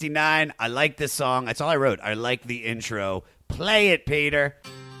 1969. I like this song. That's all I wrote. I like the intro. Play it, Peter.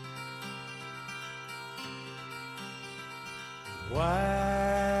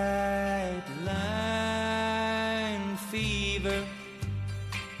 White line fever,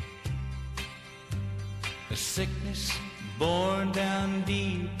 a sickness born down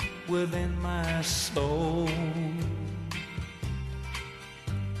deep within my soul.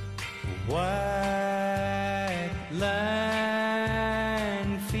 White line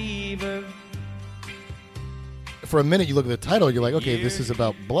fever. For a minute, you look at the title, you're like, okay, this is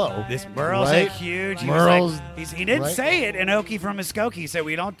about blow. This Merle's right? huge. Merle's, he didn't right? say it in Okie from Muskogee. He said,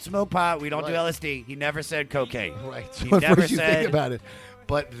 we don't smoke pot, we don't do LSD. He never said cocaine. Right. He So never first you said think about it.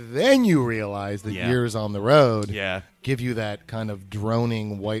 But then you realize that years on the road give you that kind of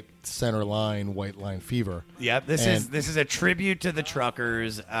droning white center line, white line fever. Yeah, this is a tribute to the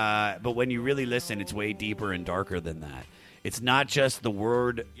truckers, but when you really listen, it's way deeper and darker than that. It's not just the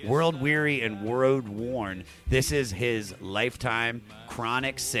world-weary and world-worn. This is his lifetime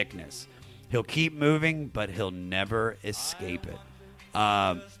chronic sickness. He'll keep moving, but he'll never escape it.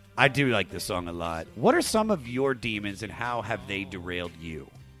 I do like this song a lot. What are some of your demons, and how have they derailed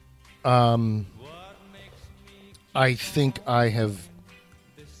you? I think I have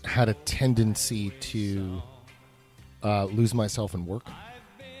had a tendency to lose myself in work,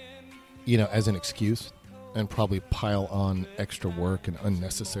 as an excuse. And probably pile on extra work and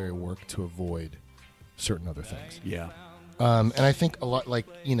unnecessary work to avoid certain other things. Yeah. And I think a lot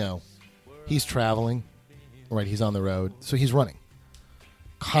he's traveling, right? He's on the road. So he's running.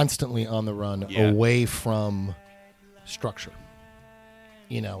 Constantly on the run away from structure.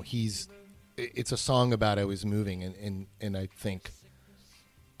 It's a song about always moving. And I think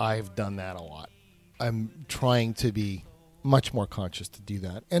I've done that a lot. I'm trying to be much more conscious to do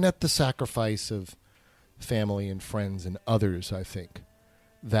that. And at the sacrifice of family and friends and others, I think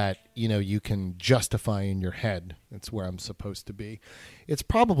that you can justify in your head. It's where I'm supposed to be. It's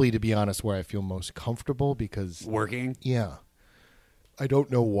probably, to be honest, where I feel most comfortable because working. Yeah, I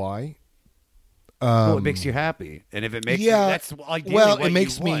don't know why. Well, it makes you happy, and if it makes you, that's ideally what it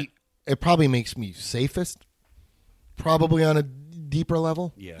makes you want. It probably makes me safest. Probably on a deeper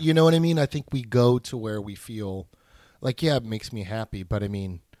level. Yeah, you know what I mean. I think we go to where we feel like it makes me happy, but I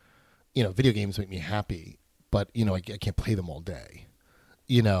mean. Video games make me happy, but, I can't play them all day,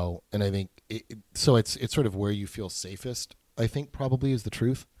 and I think so it's sort of where you feel safest, I think probably is the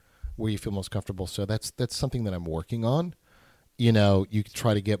truth, where you feel most comfortable. So that's something that I'm working on. You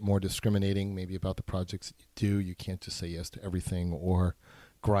try to get more discriminating maybe about the projects that you do. You can't just say yes to everything or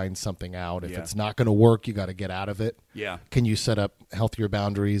grind something out. If it's not going to work, you got to get out of it. Yeah. Can you set up healthier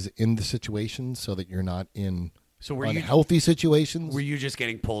boundaries in the situation so that you're not in unhealthy healthy situations? Were you just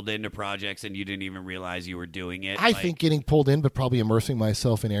getting pulled into projects and you didn't even realize you were doing it? I think getting pulled in, but probably immersing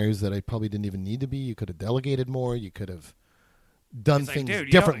myself in areas that I probably didn't even need to be. You could have delegated more. You could have done things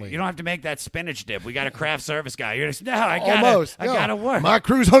differently. You don't have to make that spinach dip. We got a craft service guy. You're just, I gotta work. My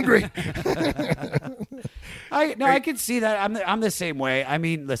crew's hungry. I can see that. I'm the same way. I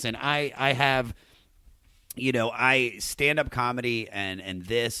mean, listen, I have. I stand-up comedy and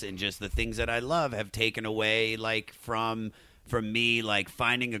this and just the things that I love have taken away from me,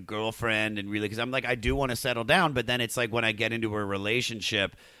 finding a girlfriend and really, because I'm I do want to settle down, but then it's when I get into a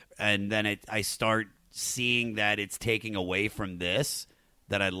relationship and then I start seeing that it's taking away from this,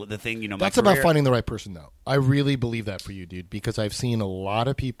 the thing, my That's career. about finding the right person, though. I really believe that for you, dude, because I've seen a lot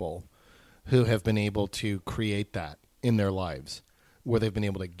of people who have been able to create that in their lives, where they've been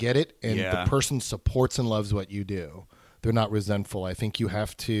able to get it and the person supports and loves what you do. They're not resentful. I think you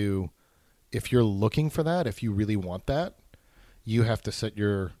have to, if you're looking for that, if you really want that, you have to set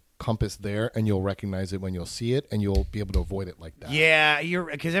your compass there, and you'll recognize it when you'll see it, and you'll be able to avoid it like that. Yeah,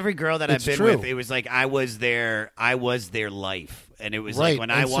 because every girl that I've been true. with, it was like I was their life, and it was right. like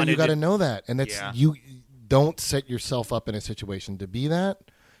when and I so wanted. You got to to know that, and that's you. Don't set yourself up in a situation to be that.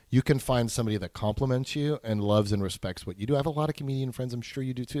 You can find somebody that compliments you and loves and respects what you do. I have a lot of comedian friends, I'm sure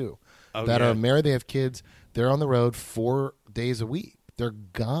you do too, that are married, they have kids, they're on the road 4 days a week. They're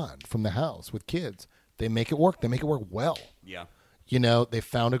gone from the house with kids. They make it work. They make it work well. Yeah. They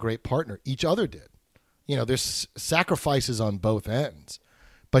found a great partner. Each other did. There's sacrifices on both ends,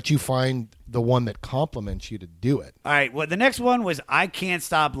 but you find the one that compliments you to do it. All right. Well, the next one was I Can't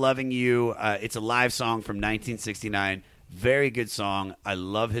Stop Loving You. It's a live song from 1969. Very good song. I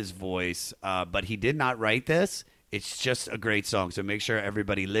love his voice, but he did not write this. It's just a great song. So make sure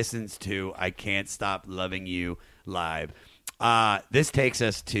everybody listens to I Can't Stop Loving You live. This takes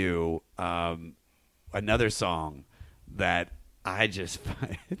us to another song that it's just...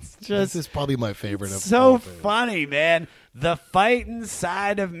 This is probably my favorite. So funny, man. The Fightin'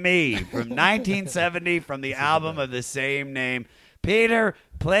 Side of Me from 1970 from the album of the same name. Peter,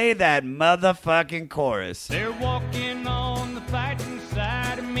 play that motherfucking chorus. They're walking on the fighting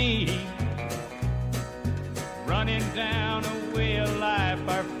side of me, running down a way of life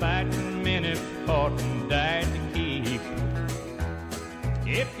our fighting men have fought and died to keep.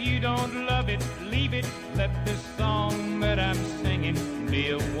 If you don't love it, leave it. Let this song that I'm singing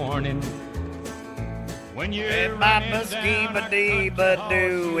be a warning. When you're running down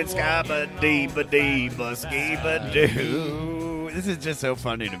ski-ba-dee-ba-doo, it's ski-ba-dee-ba-dee-ba-ski-ba-doo. This is just so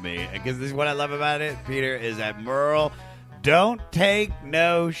funny to me because this is what I love about it, Peter, is that Merle don't take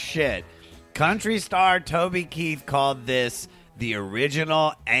no shit. Country star Toby Keith called this the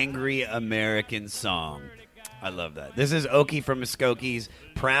original angry American song. I love that. This is Okie from Muskoke's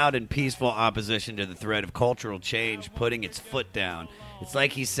proud and peaceful opposition to the threat of cultural change, putting its foot down. It's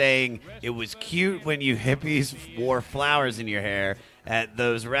like he's saying it was cute when you hippies wore flowers in your hair at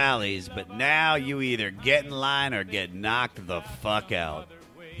those rallies, but now you either get in line or get knocked the fuck out.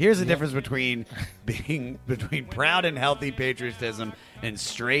 Here's the difference between proud and healthy patriotism and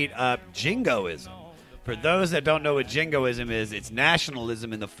straight up jingoism. For those that don't know what jingoism is, it's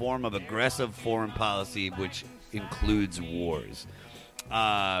nationalism in the form of aggressive foreign policy, which includes wars.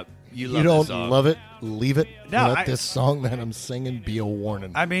 You don't this song. love it, leave it. No, Let this song that I'm singing be a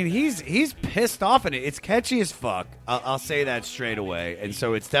warning. I mean, he's pissed off in it. It's catchy as fuck. I'll say that straight away. And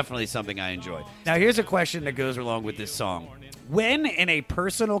so it's definitely something I enjoy. Now, here's a question that goes along with this song. When in a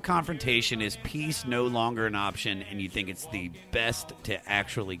personal confrontation is peace no longer an option and you think it's the best to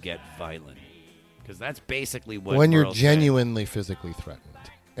actually get violent? Because that's basically what when you're Merle's genuinely physically threatened.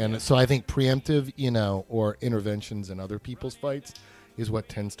 And so I think preemptive, or interventions in other people's fights is what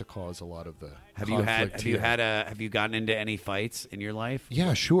tends to cause a lot of the conflict. Have you gotten into any fights in your life?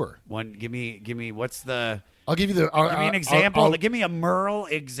 Yeah, sure. Give me what's the I'll give you the give me an example. Give me a Merle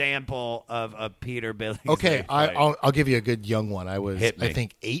example of a Peter Billingsley. Okay, fight. I'll give you a good young one. I was Hit me. I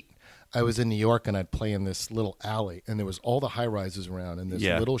think 8. I was in New York and I'd play in this little alley and there was all the high rises around and this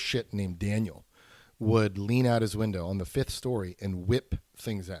little shit named Daniel would lean out his window on the 5th story and whip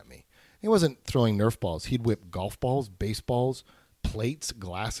things at me. He wasn't throwing Nerf balls. He'd whip golf balls, baseballs, plates,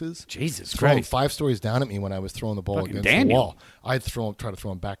 glasses. Jesus throwing Christ. 5 stories down at me when I was throwing the ball Fucking against Daniel. the wall. I'd try to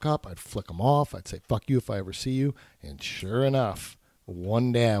throw them back up. I'd flick them off. I'd say, fuck you if I ever see you. And sure enough,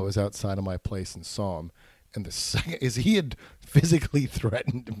 one day I was outside of my place and saw him. And the second is he had physically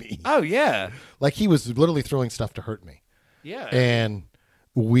threatened me. Oh, yeah. Like he was literally throwing stuff to hurt me. Yeah. And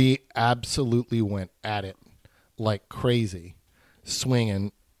we absolutely went at it like crazy,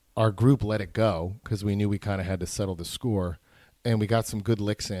 swinging. Our group let it go because we knew we kind of had to settle the score. And we got some good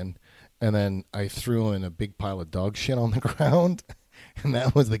licks in. And then I threw in a big pile of dog shit on the ground. And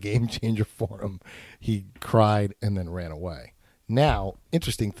that was the game changer for him. He cried and then ran away. Now,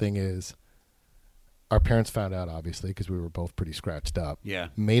 interesting thing is, our parents found out, obviously, because we were both pretty scratched up. Yeah.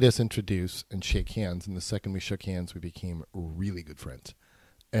 Made us introduce and shake hands. And the second we shook hands, we became really good friends.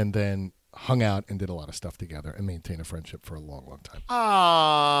 And then hung out and did a lot of stuff together and maintained a friendship for a long, long time. Oh,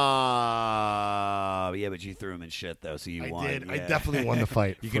 yeah, but you threw him in shit, though, so you won. I did. Yeah. I definitely won the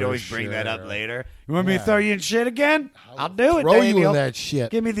fight. You could for always bring that up sure. later. You want me to throw you in shit again? I'll do it, Throw you Daniel. in that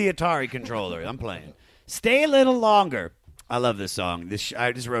shit. Give me the Atari controller. I'm playing. Stay a little longer. I love this song.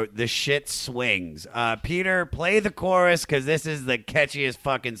 I just wrote, "The Shit Swings." Peter, play the chorus, because this is the catchiest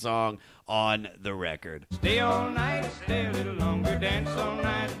fucking song on the record. Stay all night, stay a little longer, dance all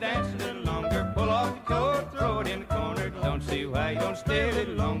night, dance a little longer, pull off your coat, throw it in the corner, don't see why you don't stay a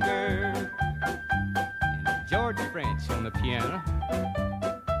little longer. And George French on the piano.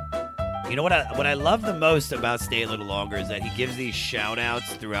 You know what I love the most about Stay a Little Longer is that he gives these shout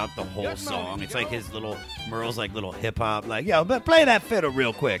outs throughout the whole song. It's like Merle's like little hip hop, like, yo, but play that fiddle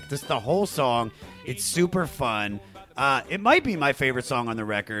real quick. Just the whole song. It's super fun. It might be my favorite song on the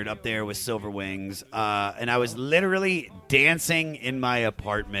record, up there with Silver Wings. And I was literally dancing in my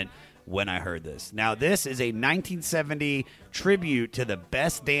apartment when I heard this. Now, this is a 1970 tribute to the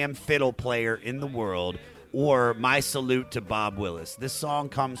best damn fiddle player in the world, or my salute to Bob Willis. This song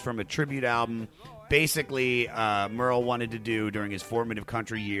comes from a tribute album basically Merle wanted to do during his formative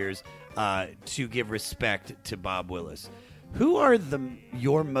country years to give respect to Bob Willis. Who are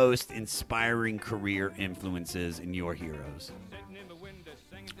your most inspiring career influences and your heroes?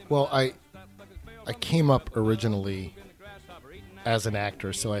 Well, I came up originally as an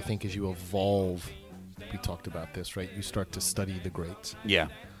actor, so I think as you evolve, we talked about this, right? You start to study the greats. Yeah.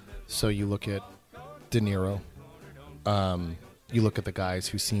 So you look at De Niro. You look at the guys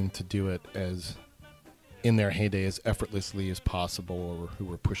who seem to do it as in their heyday as effortlessly as possible, or who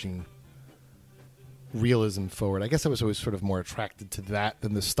were pushing realism forward. I guess I was always sort of more attracted to that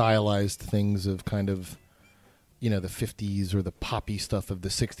than the stylized things of kind of, the 50s or the poppy stuff of the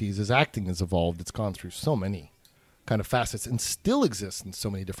 60s. As acting has evolved, it's gone through so many kind of facets and still exists in so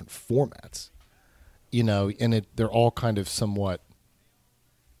many different formats, and they're all kind of somewhat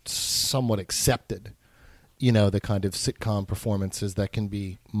accepted, the kind of sitcom performances that can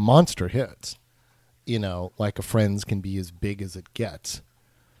be monster hits, like a Friends can be as big as it gets.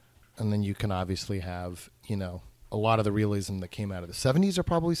 And then you can obviously have, a lot of the realism that came out of the 70s are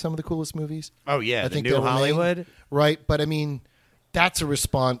probably some of the coolest movies. Oh, yeah. I think New Hollywood. Right. But, that's a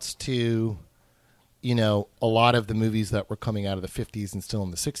response to, a lot of the movies that were coming out of the 50s and still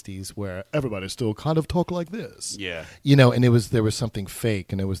in the 60s where everybody still kind of talk like this. Yeah. And there was something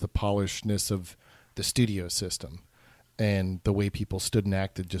fake, and it was the polishedness of the studio system. And the way people stood and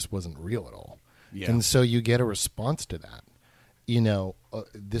acted just wasn't real at all. Yeah. And so you get a response to that.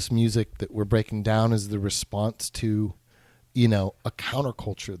 This music that we're breaking down is the response to, a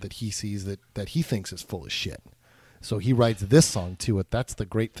counterculture that he sees that he thinks is full of shit. So he writes this song to it. That's the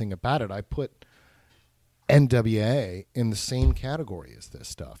great thing about it. I put NWA in the same category as this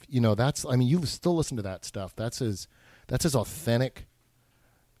stuff. You still listen to that stuff. That's as authentic,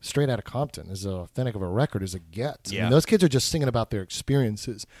 straight out of Compton, as authentic of a record as it gets. Yeah. Those kids are just singing about their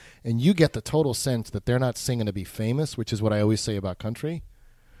experiences, and you get the total sense that they're not singing to be famous, which is what I always say about country.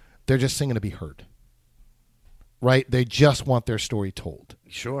 They're just singing to be heard. Right? They just want their story told.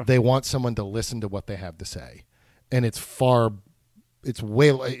 Sure. They want someone to listen to what they have to say. And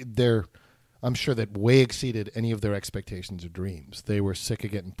I'm sure that way exceeded any of their expectations or dreams. They were sick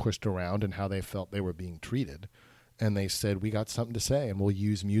of getting pushed around and how they felt they were being treated. And they said, we got something to say, and we'll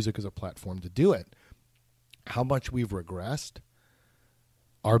use music as a platform to do it. How much we've regressed.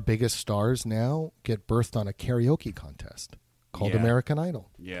 Our biggest stars now get birthed on a karaoke contest called American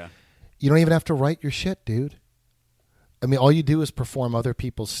Idol. Yeah. You don't even have to write your shit, dude. All you do is perform other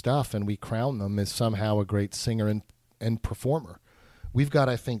people's stuff, and we crown them as somehow a great singer and performer. We've got,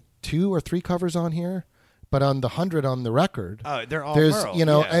 I think, 2 or 3 covers on here. But on the 100 on the record, they're all there's,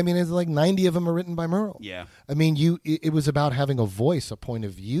 Merle. It's like 90 of them are written by Merle. Yeah. It was about having a voice, a point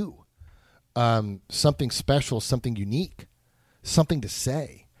of view, something special, something unique, something to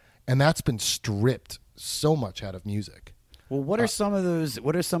say. And that's been stripped so much out of music. Well, what are some of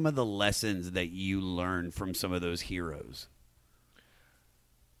the lessons that you learned from some of those heroes?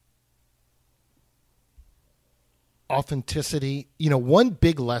 Authenticity. One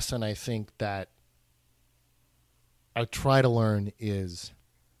big lesson I think that I try to learn is,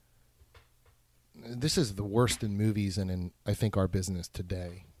 this is the worst in movies and in, I think, our business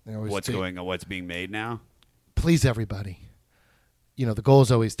today. What's being made now? Please everybody. The goal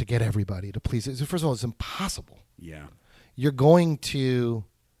is always to get everybody to please. First of all, it's impossible. Yeah. You're going to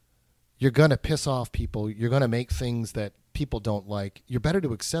piss off people. You're going to make things that people don't like. You're better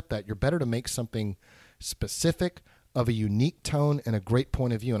to accept that. You're better to make something specific, of a unique tone and a great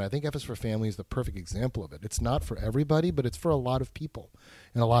point of view. And I think F is for Family is the perfect example of it. It's not for everybody, but it's for a lot of people.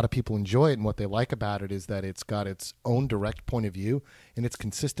 And a lot of people enjoy it. And what they like about it is that it's got its own direct point of view, and it's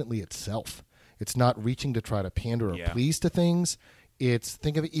consistently itself. It's not reaching to try to pander or please to things.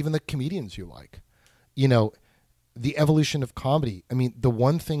 Think of it, even the comedians you like. The evolution of comedy. The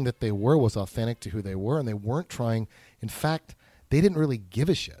one thing that they were was authentic to who they were, and they weren't trying. In fact, they didn't really give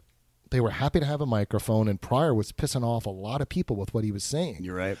a shit. They were happy to have a microphone, and Pryor was pissing off a lot of people with what he was saying.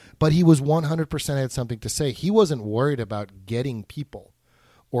 You're right. But he was 100% had something to say. He wasn't worried about getting people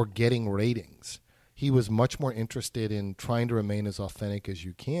or getting ratings. He was much more interested in trying to remain as authentic as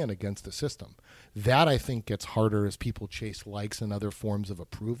you can against the system. That, I think, gets harder as people chase likes and other forms of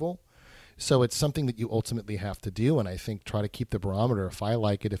approval. So it's something that you ultimately have to do, and I think try to keep the barometer. If I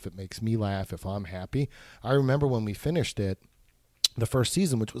like it, if it makes me laugh, if I'm happy. I remember when we finished it, the first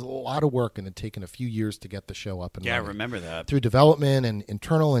season, which was a lot of work and had taken a few years to get the show up and running. I remember that. Through development and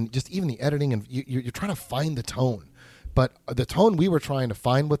internal and just even the editing, and you're trying to find the tone. But the tone we were trying to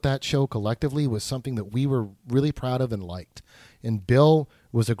find with that show collectively was something that we were really proud of and liked. And Bill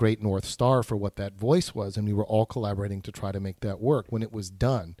was a great North Star for what that voice was, and we were all collaborating to try to make that work. When it was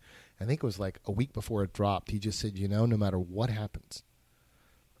done, I think it was like a week before it dropped, he just said, no matter what happens,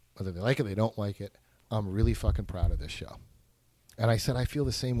 whether they like it or they don't like it, I'm really fucking proud of this show. And I said, I feel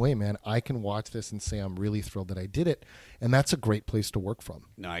the same way, man. I can watch this and say I'm really thrilled that I did it, and that's a great place to work from.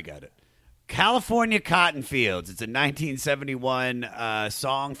 No, I got it. California Cotton Fields. It's a 1971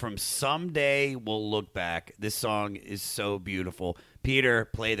 song from Someday We'll Look Back. This song is so beautiful. Peter,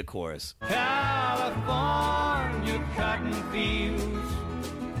 play the chorus. California cotton fields,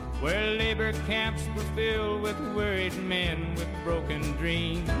 where labor camps were filled with worried men with broken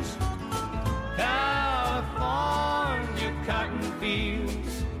dreams. California cotton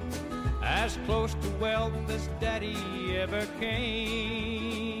fields, as close to wealth as Daddy ever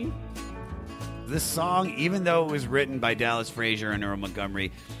came. This song, even though it was written by Dallas Frazier and Earl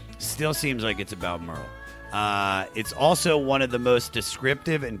Montgomery, still seems like it's about Merle. It's also one of the most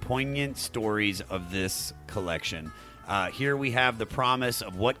descriptive and poignant stories of this collection. Here we have the promise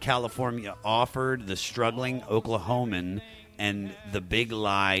of what California offered the struggling Oklahoman and the big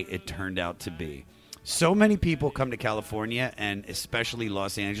lie it turned out to be. So many people come to California, and especially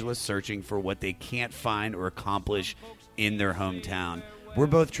Los Angeles, searching for what they can't find or accomplish in their hometown. We're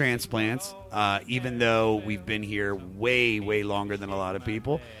both transplants, even though we've been here way, way longer than a lot of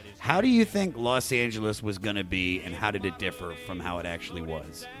people. How do you think Los Angeles was going to be, and how did it differ from how it actually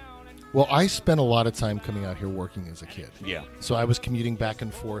was? Well, I spent a lot of time coming out here working as a kid. Yeah. So I was commuting back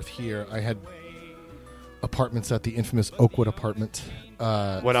and forth here. I had apartments at the infamous Oakwood apartment.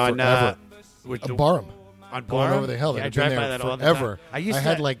 Barham. On Going over the hill. Yeah, I I've been drive by there that all the forever. time. I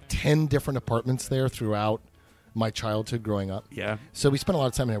had like 10 different apartments there throughout my childhood growing up. Yeah. So we spent a lot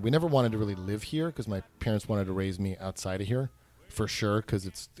of time here. We never wanted to really live here because my parents wanted to raise me outside of here, for sure, because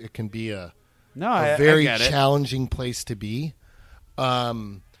it can be a very challenging place to be.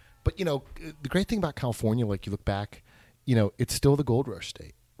 But, the great thing about California, like you look back, it's still the gold rush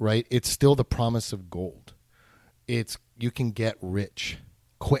state, right? It's still the promise of gold. You can get rich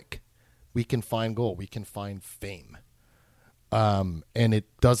quick. We can find gold. We can find fame. And it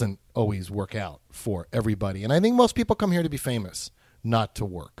doesn't always work out for everybody. And I think most people come here to be famous, not to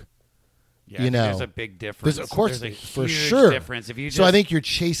work. Yeah, there's a big difference. Of course, there's a for huge sure. difference. If you just... So I think you're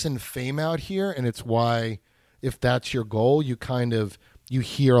chasing fame out here, and it's why, if that's your goal, you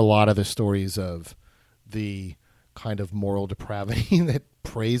hear a lot of the stories of the kind of moral depravity that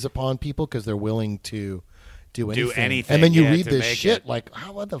preys upon people because they're willing to do anything. And then you read this shit like,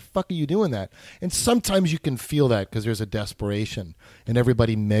 what the fuck are you doing that? And sometimes you can feel that because there's a desperation, and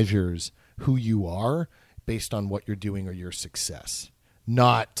everybody measures who you are based on what you're doing or your success,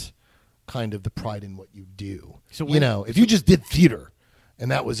 not kind of the pride in what you do. So if you just did theater and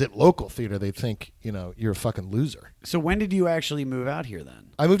that was it, local theater, they'd think, you're a fucking loser. So when did you actually move out here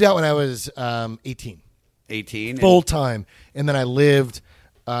then? I moved out when I was 18. 18? Full time. And then I lived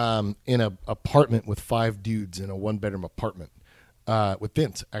in an apartment with 5 dudes in a 1-bedroom apartment with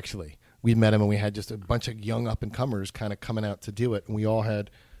Vince, actually. We met him, and we had just a bunch of young up-and-comers kind of coming out to do it. And we all had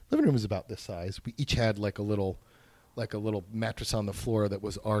 – living room was about this size. We each had like a little mattress on the floor that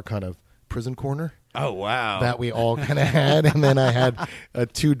was our kind of prison corner. Oh, wow. That we all kind of had. And then I had a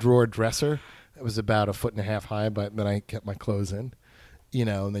 2-drawer dresser that was about 1.5 feet high, but then I kept my clothes in,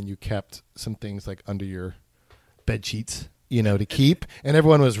 and then you kept some things like under your bed sheets, to keep. And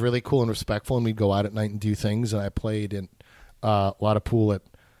everyone was really cool and respectful, and we'd go out at night and do things. And I played in a lot of pool at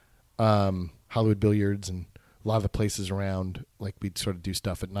Hollywood Billiards and a lot of the places around. Like, we'd sort of do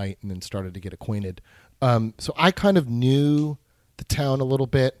stuff at night and then started to get acquainted. So I kind of knew the town a little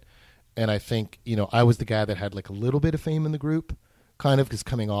bit. And I think, I was the guy that had like a little bit of fame in the group, kind of, because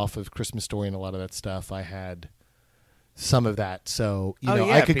coming off of Christmas Story and a lot of that stuff, I had some of that. So,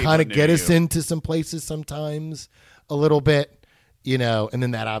 I could kind of get us into some places sometimes a little bit, and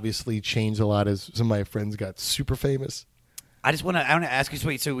then that obviously changed a lot as some of my friends got super famous. I want to ask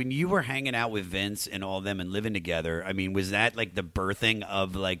you, so when you were hanging out with Vince and all of them and living together, I mean, was that like the birthing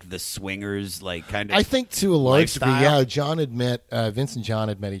of like the swingers, like kind of? I think to a large degree, lifestyle? yeah. Vince and John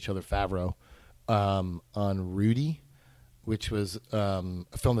had met each other, Favreau, on Rudy, which was a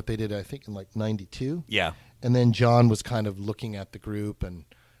film that they did, I think, in like 92. Yeah. And then John was kind of looking at the group, and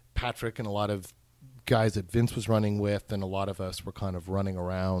Patrick and a lot of guys that Vince was running with, and a lot of us were kind of running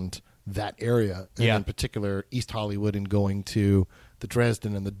around that area, and Yeah. in particular East Hollywood, and going to the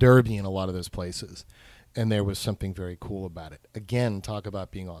Dresden and the Derby and a lot of those places. And there was something very cool about it. Again, talk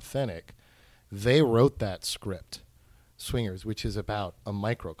about being authentic. They wrote that script, Swingers, which is about a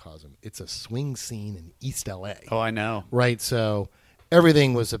microcosm. It's a swing scene in East LA. Oh, I know. Right, so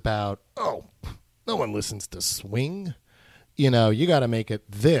everything was about, no one listens to swing. You got to make it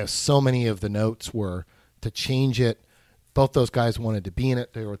this. So many of the notes were to change it. Both those guys wanted to be in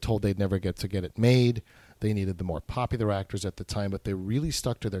it. They were told they'd never get it made. They needed the more popular actors at the time, but they really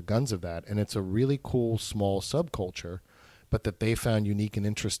stuck to their guns of that. And it's a really cool, small subculture, but that they found unique and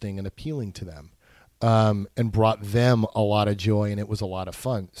interesting and appealing to them, and brought them a lot of joy, and it was a lot of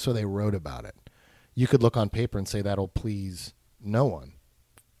fun. So they wrote about it. You could look on paper and say that'll please no one.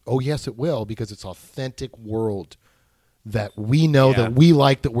 Oh, yes, it will, because it's authentic world that we know that we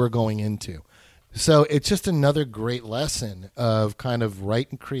like, that we're going into. So it's just another great lesson of kind of write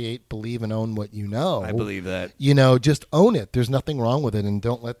and create, believe and own what you know. I believe that. Just own it. There's nothing wrong with it, and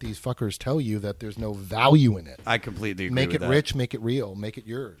don't let these fuckers tell you that there's no value in it. I completely agree Make with it that. rich, make it real, make it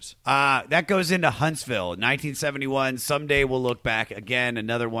yours. That goes into Huntsville, 1971. Someday we'll look back. Again,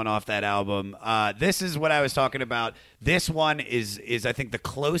 another one off that album. This is what I was talking about. This one is I think the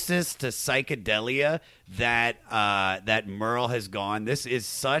closest to psychedelia that Merle has gone. This is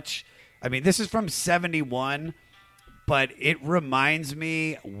such. I mean, this is from 71, but it reminds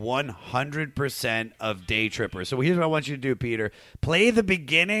me 100% of Day Tripper. So here's what I want you to do, Peter. Play the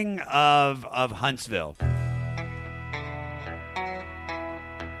beginning of Huntsville.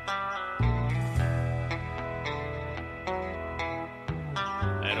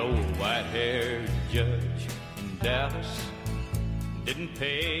 That old white-haired judge in Dallas didn't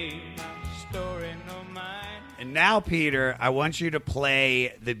pay story no mind. And now, Peter, I want you to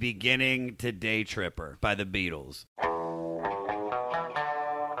play the beginning to Day Tripper by the Beatles.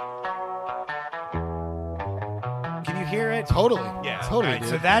 Can you hear it? Totally. Yeah. Totally. All right,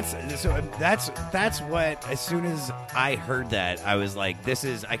 Dude. so that's what. As soon as I heard that, I was like, "This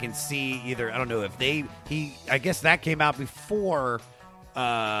is." I can see either. I don't know if I guess that came out before.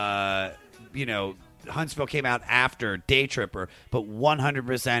 Huntsville came out after Day Tripper, but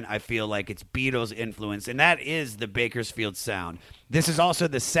 100% I feel like it's Beatles influence, and that is the Bakersfield sound. This is also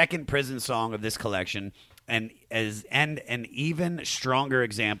the second prison song of this collection, and an even stronger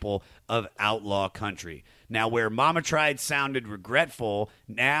example of outlaw country. Now, where Mama Tried sounded regretful,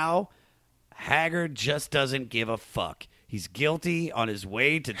 now Haggard just doesn't give a fuck. He's guilty on his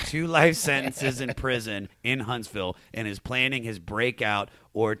way to 2 life sentences in prison in Huntsville and is planning his breakout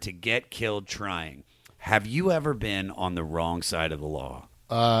or to get killed trying. Have you ever been on the wrong side of the law?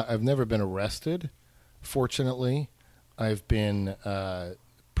 I've never been arrested, fortunately. I've been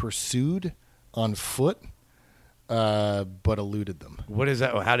pursued on foot, but eluded them. What is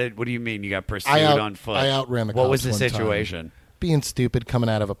that? What do you mean you got pursued on foot? I outran the cops. What was the one situation? time. Being stupid, coming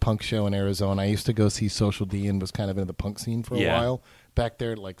out of a punk show in Arizona. I used to go see Social D and was kind of in the punk scene for a while back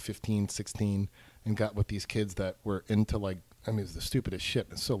there, like 15, 16, and got with these kids that were into it was the stupidest shit.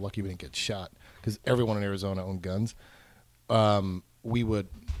 I'm so lucky we didn't get shot because everyone in Arizona owned guns. We would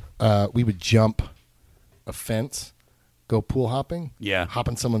jump a fence, go pool hopping, hop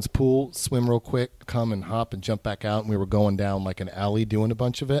in someone's pool, swim real quick, come and hop and jump back out. And we were going down like an alley doing a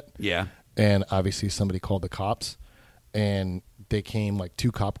bunch of it. Yeah. And obviously somebody called the cops, and they came, like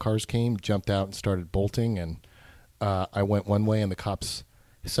 2 cop cars came, jumped out and started bolting. And I went one way and the cops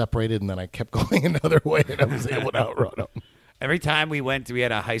separated, and then I kept going another way, and I was able to outrun them. Every time we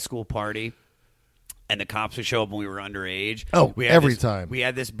had a high school party, and the cops would show up when we were underage. Oh, every time. We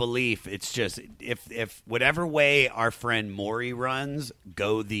had this belief. It's just, if whatever way our friend Maury runs,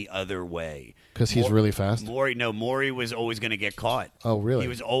 go the other way. Because he's really fast? Maury was always going to get caught. Oh, really? He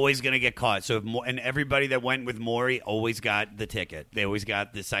was always going to get caught. So, and everybody that went with Maury always got the ticket. They always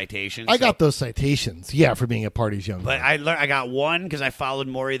got the citation. I got those citations, for being at parties young. But I got one because I followed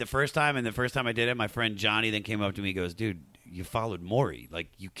Maury the first time, and the first time I did it, my friend Johnny then came up to me and goes, dude, you followed Maury. Like,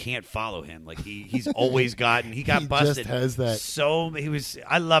 you can't follow him. Like, he's always gotten. He got busted. Just has that. So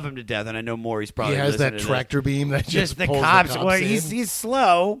I love him to death, and I know Maury's probably. He has that tractor beam that just the pulls cops. The cops Well, in. he's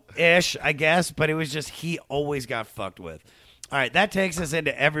slow-ish, I guess, but it was just he always got fucked with. All right, that takes us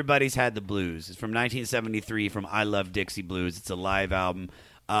into Everybody's Had the Blues. It's from 1973 from I Love Dixie Blues. It's a live album.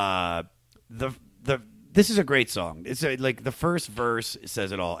 This is a great song. It's like the first verse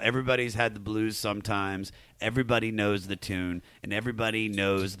says it all. Everybody's had the blues sometimes. Everybody knows the tune, and everybody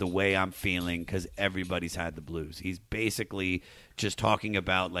knows the way I'm feeling because everybody's had the blues. He's basically just talking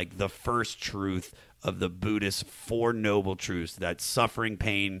about like the first truth of the Buddhist Four Noble Truths, that suffering,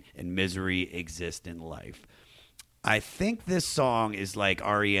 pain, and misery exist in life. I think this song is like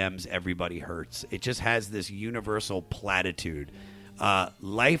REM's Everybody Hurts. It just has this universal platitude.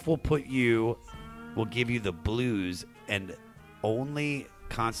 Life will give you the blues, and only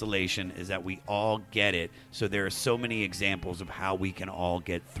consolation is that we all get it. So there are so many examples of how we can all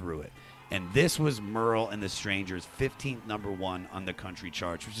get through it. And this was Merle and the Strangers' 15th number one on the country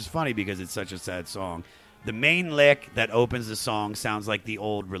charts, which is funny because it's such a sad song. The main lick that opens the song sounds like the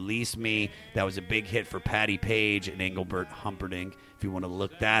old Release Me. That was a big hit for Patti Page and Engelbert Humperdinck, if you want to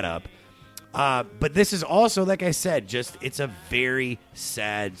look that up. But this is also, like I said, it's a very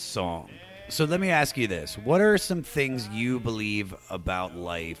sad song. So let me ask you this. What are some things you believe about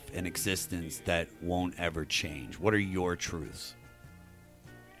life and existence that won't ever change? What are your truths?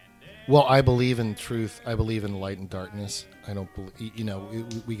 Well, I believe in truth. I believe in light and darkness. I don't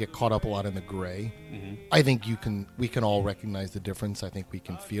believe, we get caught up a lot in the gray. Mm-hmm. I think we can all recognize the difference. I think we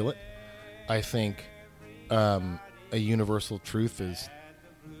can feel it. I think a universal truth is,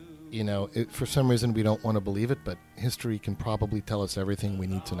 for some reason we don't want to believe it, but history can probably tell us everything we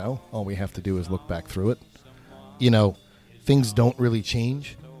need to know. All we have to do is look back through it. Things don't really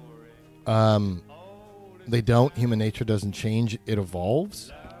change. They don't. Human nature doesn't change. It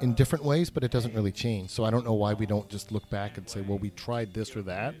evolves in different ways, but it doesn't really change. So I don't know why we don't just look back and say, well, we tried this or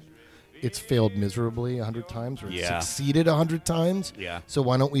that. It's failed miserably 100 times, or it's succeeded 100 times. Yeah. So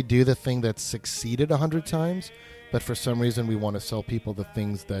why don't we do the thing that's succeeded 100 times? But for some reason, we want to sell people the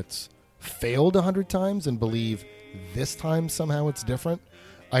things that's failed 100 times and believe this time somehow it's different.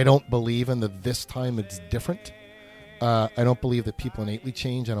 I don't believe in the this time it's different. I don't believe that people innately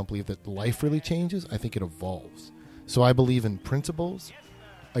change. I don't believe that life really changes. I think it evolves. So I believe in principles.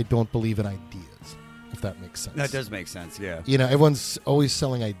 I don't believe in ideas, if that makes sense. That does make sense, yeah. Everyone's always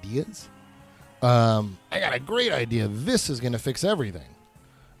selling ideas. I got a great idea. This is going to fix everything.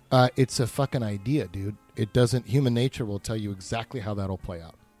 It's a fucking idea, dude. It doesn't. Human nature will tell you exactly how that'll play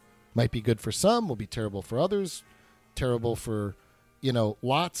out. Might be good for some, will be terrible for others, terrible for,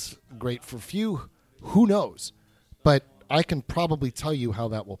 lots, great for few. Who knows? But I can probably tell you how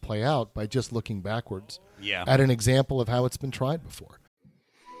that will play out by just looking backwards at an example of how it's been tried before.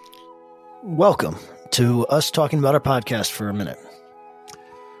 Welcome to us talking about our podcast for a minute.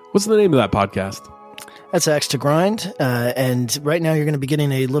 What's the name of that podcast? That's Axe to Grind, and right now you're going to be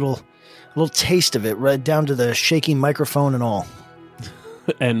getting a little taste of it, right down to the shaky microphone and all.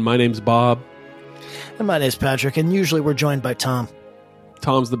 And my name's Bob. And my name's Patrick, and usually we're joined by Tom.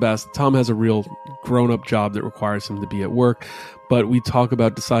 Tom's the best. Tom has a real grown-up job that requires him to be at work, but we talk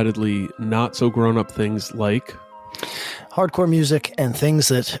about decidedly not so grown-up things like hardcore music and things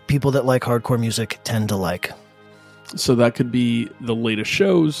that people that like hardcore music tend to like. So that could be the latest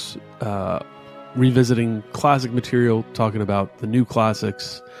shows, revisiting classic material, talking about the new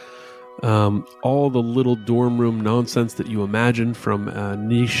classics, all the little dorm room nonsense that you imagine from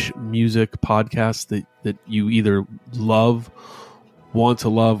niche music podcasts that you either love, want to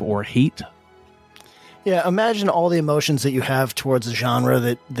love, or hate. Yeah, imagine all the emotions that you have towards a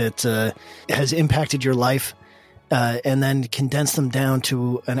genre that has impacted your life, and then condense them down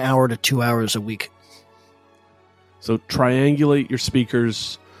to an hour to 2 hours a week. So triangulate your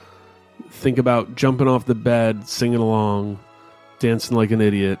speakers, think about jumping off the bed, singing along, dancing like an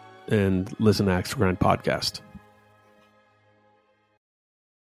idiot, and listen to Axe to Grind podcast.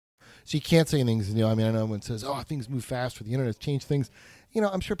 So you can't say things, I know everyone says, things move fast for the internet's changed things.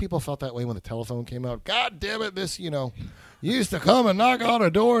 I'm sure people felt that way when the telephone came out. God damn it, this, used to come and knock on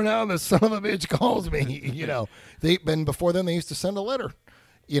a door, now this son of a bitch calls me, before then they used to send a letter,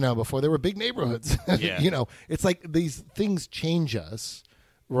 before there were big neighborhoods. Yeah. It's like these things change us,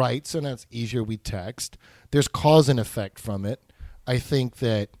 right? So now it's easier, we text. There's cause and effect from it. I think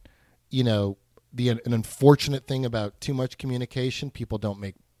that, an unfortunate thing about too much communication, people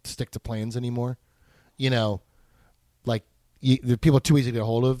don't stick to plans anymore. The people are too easy to get a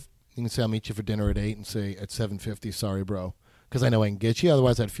hold of. You can say, I'll meet you for dinner at 8 and say at 7:50, sorry, bro. Because I know I can get you.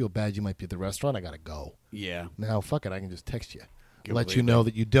 Otherwise, I'd feel bad you might be at the restaurant. I got to go. Yeah. Now, fuck it. I can just text you. Let you know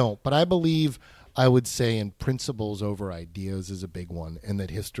that you don't. But I would say in principles over ideas is a big one. And that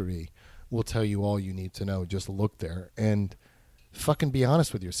history will tell you all you need to know. Just look there. And fucking be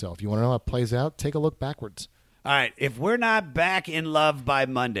honest with yourself. You want to know how it plays out? Take a look backwards. All right, If We're Not Back in Love by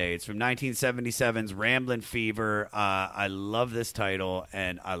Monday. It's from 1977's Ramblin' Fever. I love this title,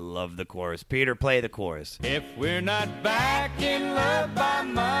 and I love the chorus. Peter, play the chorus. If we're not back in love by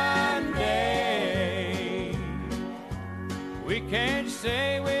Monday, we can't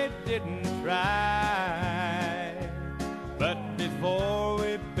say we didn't try. But before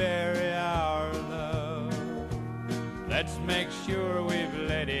we bury our love, let's make sure we've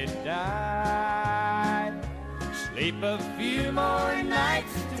let it die. live a few more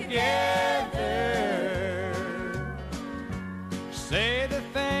nights together. Say the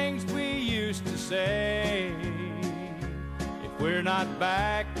things we used to say. If we're not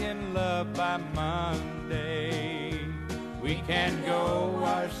back in love by Monday, we can go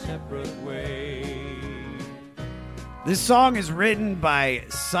our separate ways. This song is written by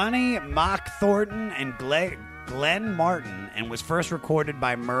Sonny Mock Thornton and Glenn Martin and was first recorded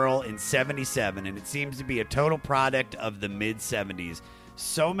by Merle in 1977, and it seems to be a total product of the mid-'70s.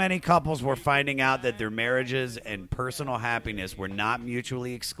 So many couples were finding out that their marriages and personal happiness were not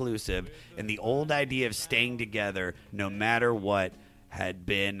mutually exclusive, and the old idea of staying together no matter what had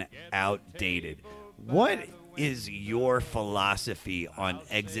been outdated. What is your philosophy on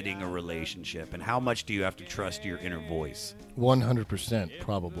exiting a relationship, and how much do you have to trust your inner voice? 100%,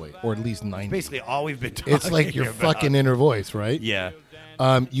 probably, or at least 90%. Basically, all we've been talking It's like your about. fucking inner voice, right? Yeah.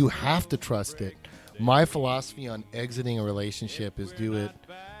 You have to trust it. My philosophy on exiting a relationship is do it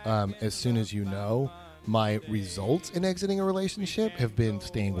as soon as you know. My results in exiting a relationship have been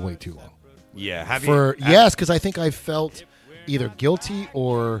staying way too long. Yeah. Yes, because I think I felt either guilty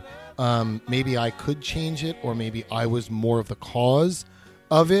or maybe I could change it, or maybe I was more of the cause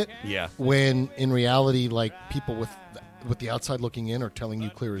of it. Yeah. When in reality, like, people with the outside looking in are telling you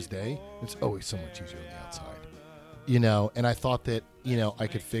clear as day, it's always so much easier on the outside. And I thought that, I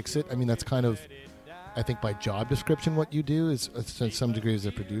could fix it. I mean, that's kind of, I think, by job description, what you do is, to some degree, as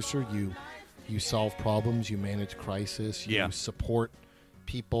a producer, you solve problems, you manage crisis, you support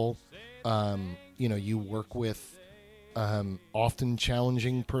people, you work with often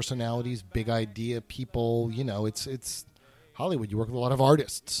challenging personalities, big idea people. It's Hollywood. You work with a lot of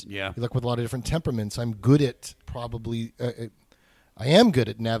artists. Yeah. You work with a lot of different temperaments. I'm good at I am good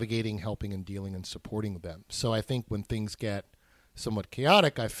at navigating, helping, and dealing and supporting them. So I think when things get somewhat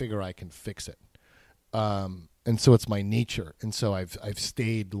chaotic, I figure I can fix it. And so it's my nature. And so I've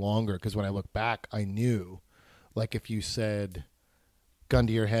stayed longer, because when I look back, I knew, like, if you said, gun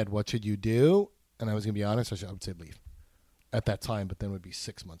to your head, what should you do? And I was going to be honest, I would say leave at that time, but then it would be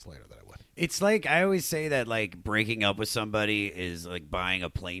 6 months later that I would. It's like, I always say that, like, breaking up with somebody is like buying a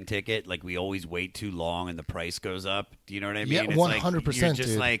plane ticket. Like, we always wait too long and the price goes up. Do you know what I mean? Yeah, It's 100%, like, you're just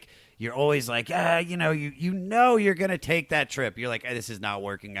dude. like, you're always like, you know you're going to take that trip. You're like, this is not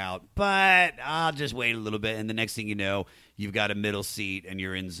working out, but I'll just wait a little bit. And the next thing you know, you've got a middle seat and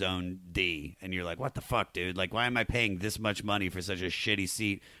you're in zone D. And you're like, what the fuck, dude? Like, why am I paying this much money for such a shitty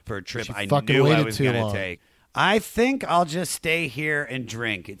seat for a trip I knew I was going to take? I think I'll just stay here and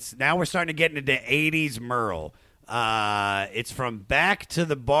drink. Now we're starting to get into 80s Merle. It's from Back to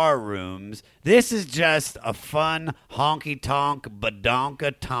the Bar Rooms. This is just a fun honky-tonk,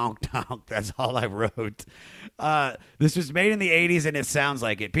 badonka-tonk-tonk. That's all I wrote. This was made in the 80s, and it sounds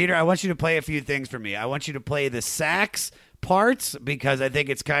like it. Peter, I want you to play a few things for me. I want you to play the sax parts, because I think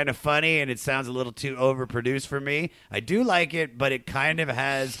it's kind of funny and it sounds a little too overproduced for me. I do like it, but it kind of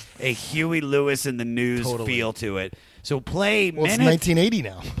has a Huey Lewis in the News feel to it. So play it's 1980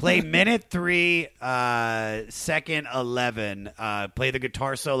 now. Play minute 3, second 11. Play the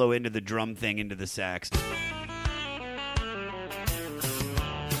guitar solo into the drum thing into the sax.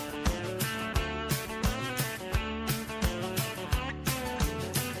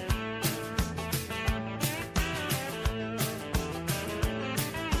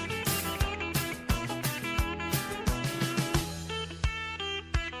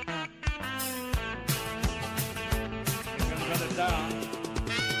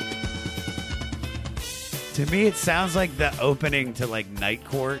 To me, it sounds like the opening to, like, Night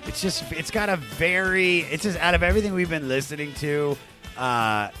Court. It's just out of everything we've been listening to.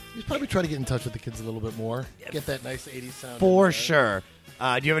 You probably try to get in touch with the kids a little bit more. Get that nice 80s sound. For sure. Do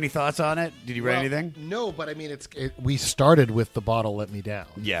you have any thoughts on it? Did you write anything? No, but I mean, we started with The Bottle Let Me Down.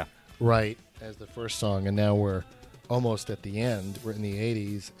 Yeah. Right, as the first song, and now we're almost at the end. We're in the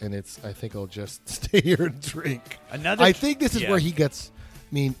 80s, and I think I'll just stay here and drink. I think this is where he gets,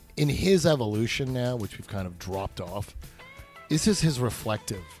 I mean, in his evolution now, which we've kind of dropped off, this is his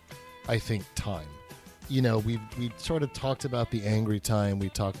reflective, I think, time. We sort of talked about the angry time. We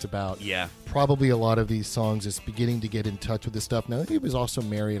talked about probably a lot of these songs is beginning to get in touch with this stuff. Now, he was also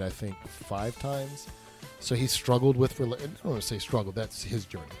married, I think, 5 times. So he struggled with, I don't want to say struggled, that's his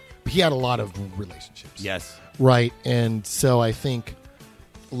journey. But he had a lot of relationships. Yes. Right. And so I think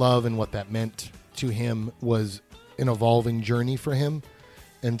love and what that meant to him was an evolving journey for him.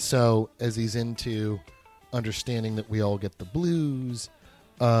 And so as he's into understanding that we all get the blues,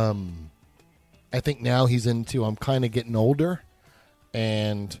 I think now he's into, I'm kind of getting older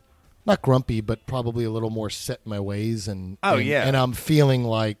and not grumpy, but probably a little more set in my ways. And I'm feeling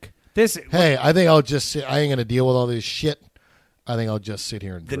like Hey, I think I'll just sit. I ain't gonna deal with all this shit. I think I'll just sit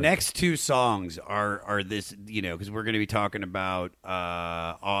here and the drink. next two songs are this, because we're going to be talking about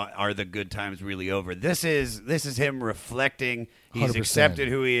are the good times really over? This is him reflecting. He's 100%. accepted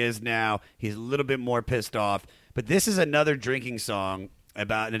who he is now. He's a little bit more pissed off. But this is another drinking song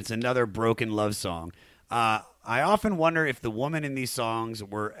and it's another broken love song. I often wonder if the woman in these songs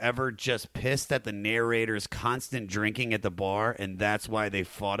were ever just pissed at the narrator's constant drinking at the bar, and that's why they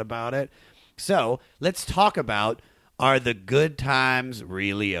fought about it. So let's talk about, are the good times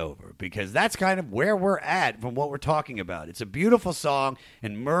really over? Because that's kind of where we're at from what we're talking about. It's a beautiful song,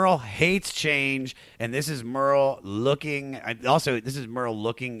 and Merle hates change, and this is Merle looking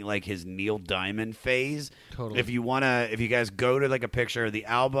like his Neil Diamond phase. Totally. If you guys go to like a picture of the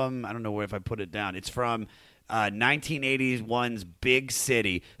album, I don't know if I put it down. It's from 1981's Big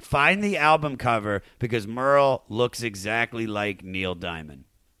City. Find the album cover because Merle looks exactly like Neil Diamond.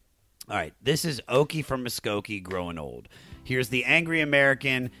 All right, this is Okie from Muskogee growing old. Here's the angry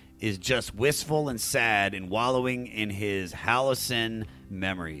American is just wistful and sad and wallowing in his halcyon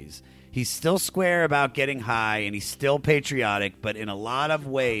memories. He's still square about getting high, and he's still patriotic, but in a lot of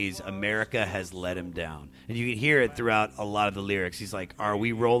ways, America has let him down. And you can hear it throughout a lot of the lyrics. He's like, are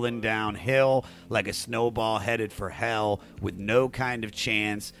we rolling downhill like a snowball headed for hell with no kind of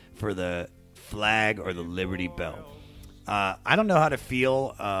chance for the flag or the Liberty Bell? I don't know how to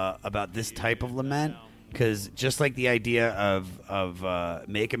feel about this type of lament, because just like the idea of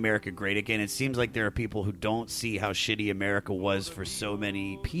Make America Great Again, it seems like there are people who don't see how shitty America was for so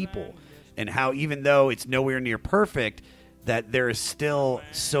many people, and how even though it's nowhere near perfect, that there is still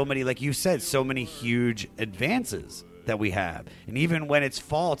so many, like you said, so many huge advances that we have. And even when it's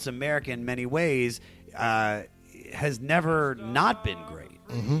faults, America in many ways has never not been great.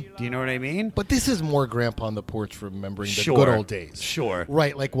 Mm-hmm. Do you know what I mean? But this is more Grandpa on the porch remembering the Sure. good old days. Sure.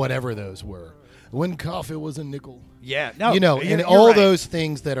 Right, like whatever those were. When coffee was a nickel. Yeah. No, and you're all right. those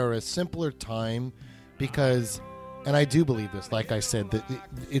things that are a simpler time, because, and I do believe this, like I said, that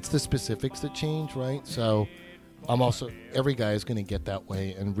it's the specifics that change, right? So every guy is going to get that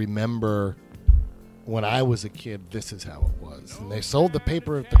way and remember when I was a kid, this is how it was. And they sold the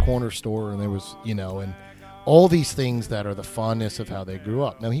paper at the corner store, and there was, and all these things that are the fondness of how they grew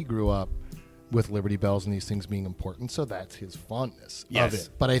up. Now, he grew up with Liberty Bells and these things being important, so that's his fondness of it.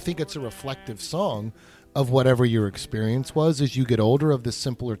 But I think it's a reflective song of whatever your experience was as you get older, of the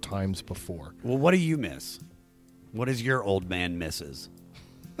simpler times before. Well, what do you miss? What is your old man misses?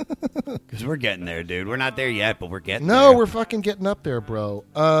 Because we're getting there, dude. We're not there yet, but we're getting there. No, we're fucking getting up there, bro.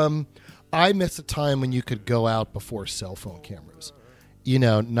 I miss a time when you could go out before cell phone cameras.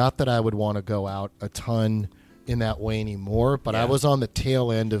 Not that I would want to go out a ton in that way anymore, but I was on the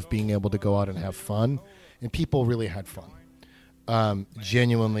tail end of being able to go out and have fun, and people really had fun.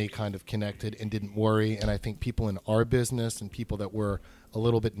 Genuinely kind of connected and didn't worry. And I think people in our business and people that were a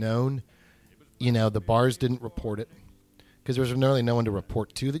little bit known, the bars didn't report it because there was really no one to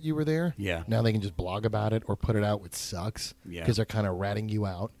report to that you were there. Yeah. Now they can just blog about it or put it out, which sucks because they're kind of ratting you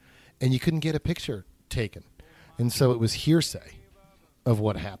out, and you couldn't get a picture taken. And so it was hearsay of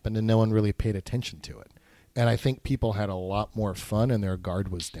what happened, and no one really paid attention to it. And I think people had a lot more fun, and their guard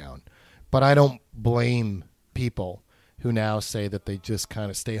was down. But I don't blame people who now say that they just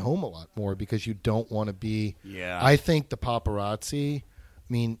kind of stay home a lot more because you don't want to be. Yeah. I think the paparazzi,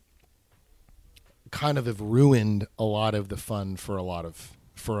 kind of have ruined a lot of the fun for a lot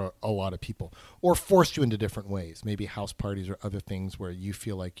of people, or forced you into different ways. Maybe house parties or other things where you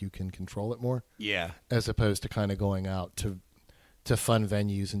feel like you can control it more. Yeah. As opposed to kind of going out to fun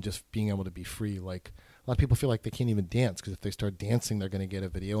venues and just being able to be free. Like, a lot of people feel like they can't even dance because if they start dancing, they're going to get a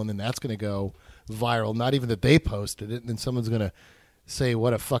video, and then that's going to go viral. Not even that they posted it, and then someone's going to say,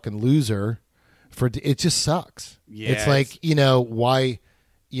 what a fucking loser. It just sucks. Yeah, it's like, why,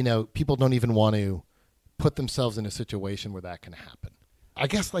 people don't even want to put themselves in a situation where that can happen. I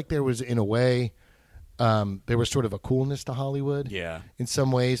guess like there was, in a way, there was sort of a coolness to Hollywood in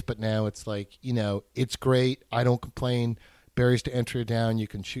some ways, but now it's like, it's great. I don't complain. Barriers to entry down. You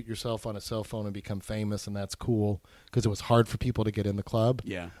can shoot yourself on a cell phone and become famous, and that's cool because it was hard for people to get in the club.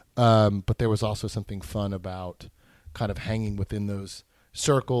 Yeah. But there was also something fun about kind of hanging within those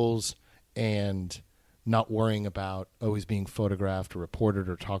circles and not worrying about always being photographed or reported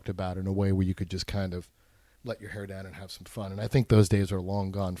or talked about in a way where you could just kind of let your hair down and have some fun. And I think those days are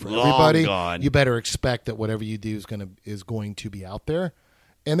long gone for everybody. Gone. You better expect that whatever you do is going to be out there.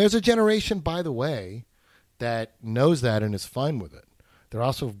 And there's a generation, by the way, that knows that and is fine with it. They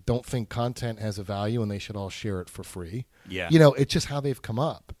also don't think content has a value and they should all share it for free. Yeah. It's just how they've come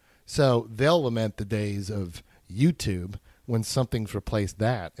up. So they'll lament the days of YouTube, when something's replaced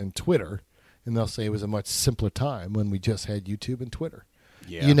that and Twitter, and they'll say it was a much simpler time when we just had YouTube and Twitter.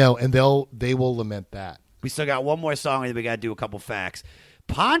 Yeah. You know, and they will lament that. We still got one more song, and then we got to do a couple facts.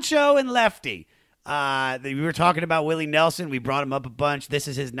 Poncho and Lefty. We were talking about Willie Nelson. We brought him up a bunch. This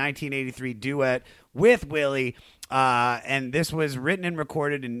is his 1983 duet with Willie. And this was written and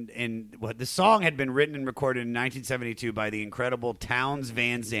recorded the song had been written and recorded in 1972 by the incredible Townes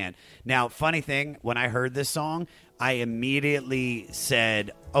Van Zandt. Now, funny thing, when I heard this song, I immediately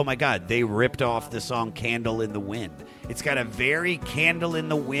said, oh my God, they ripped off the song Candle in the Wind. It's got a very Candle in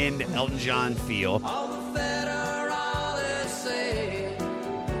the Wind Elton John feel.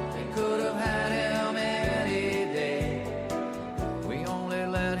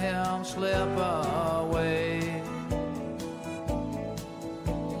 Slip away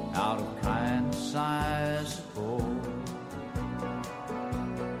out of kindness, I suppose.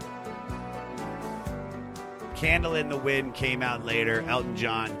 Candle in the Wind came out later. Elton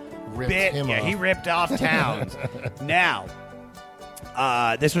John ripped him off. He ripped off Townes. Now,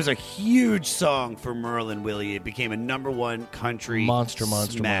 this was a huge song for Merle and Willie. It became a #1 country monster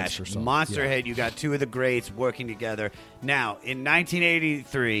song. Monster hit. You got two of the greats working together. Now, in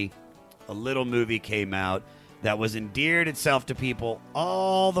 1983, a little movie came out that was endeared itself to people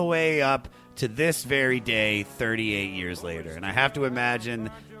all the way up to this very day, 38 years later. And I have to imagine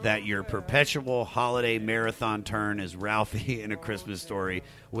that your perpetual holiday marathon turn as Ralphie in A Christmas Story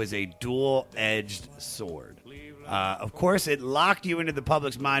was a dual-edged sword. Of course, it locked you into the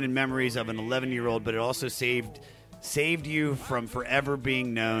public's mind and memories of an 11-year-old, but it also saved you from forever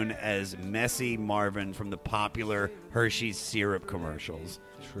being known as Messy Marvin from the popular Hershey's syrup commercials.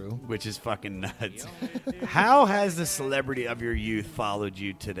 True. Which is fucking nuts. How has the celebrity of your youth followed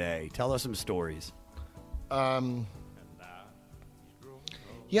you today? Tell us some stories. Yeah,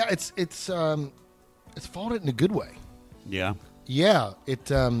 it's followed it in a good way. Yeah. Yeah,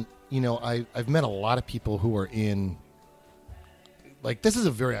 I've met a lot of people who are in, like, this is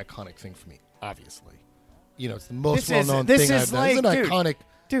a very iconic thing for me, obviously. You know, it's the most well-known thing I've done. It's an iconic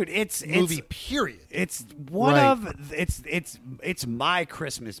movie, period. It's one of it's my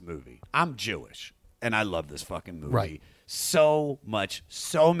Christmas movie. I'm Jewish, and I love this fucking movie. Right. So much.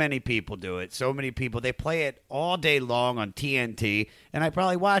 So many people do it. So many people. They play it all day long on TNT, and I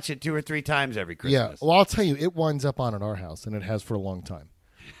probably watch it 2 or 3 times every Christmas. Yeah. Well, I'll tell you, it winds up on at our house, and it has for a long time.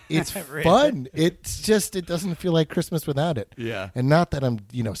 It's fun. It's just, it doesn't feel like Christmas without it. Yeah. And not that I'm,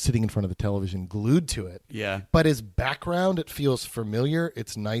 sitting in front of the television glued to it. Yeah. But as background, it feels familiar.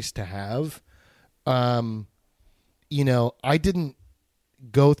 It's nice to have. I didn't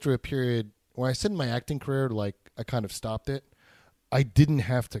go through a period when I said in my acting career, like, I kind of stopped it. I didn't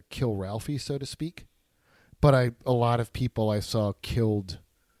have to kill Ralphie, so to speak. But a lot of people I saw killed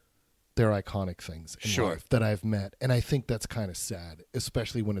their iconic things in life that I've met. And I think that's kind of sad,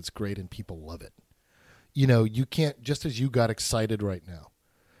 especially when it's great and people love it. You can't, just as you got excited right now,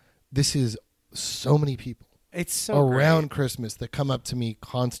 this is so many people. It's so around great. Christmas that come up to me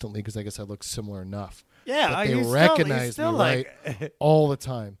constantly because I guess I look similar enough. Yeah, that they recognize me right all the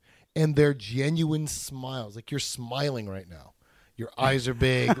time. And they're genuine smiles. Like, you're smiling right now. Your eyes are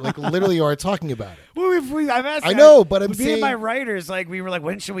big. Like, literally, you are talking about it. Well, I've asked. I know, but I'm me saying, and my writers, like, we were like,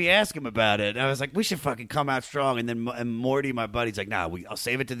 when should we ask him about it? And I was like, we should fucking come out strong. And then Morty, my buddy's like, nah, I'll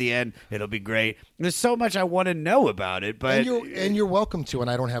save it to the end. It'll be great. There's so much I want to know about it, but and you're welcome to, and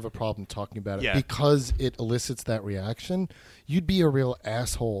I don't have a problem talking about it because it elicits that reaction. You'd be a real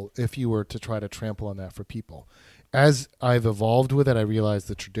asshole if you were to try to trample on that for people. As I've evolved with it, I realize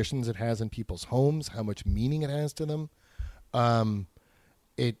the traditions it has in people's homes, how much meaning it has to them,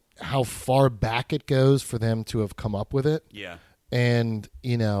 how far back it goes for them to have come up with it. Yeah. And,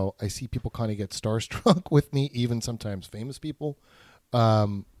 I see people kind of get starstruck with me, even sometimes famous people,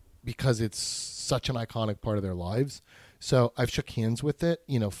 because it's such an iconic part of their lives. So I've shook hands with it.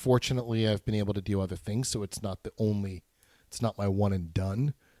 Fortunately, I've been able to do other things, so it's not my one and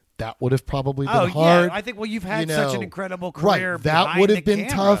done. That would have probably been hard. Yeah. I think, you've had such an incredible career. Right. That would have been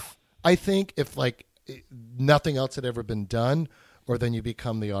camera. tough, I think, if nothing else had ever been done, or then you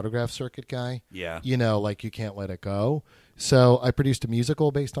become the autograph circuit guy. Yeah. You can't let it go. So I produced a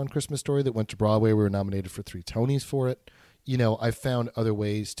musical based on Christmas Story that went to Broadway. We were nominated for 3 Tonys for it. I've found other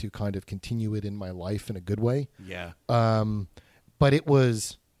ways to kind of continue it in my life in a good way. Yeah. But it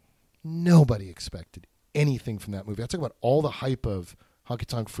was, nobody expected anything from that movie. I talk about all the hype of Honky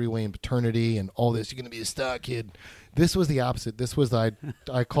Tonk Freeway and paternity and all this. You're going to be a star kid. This was the opposite. This was I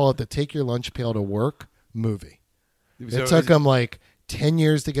call it the take your lunch pail to work movie. It took them like 10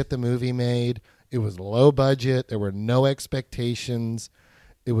 years to get the movie made. It was low budget. There were no expectations.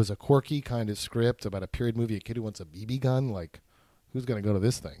 It was a quirky kind of script about a period movie, a kid who wants a BB gun. Like, who's going to go to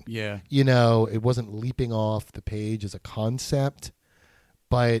this thing? Yeah. You know, it wasn't leaping off the page as a concept,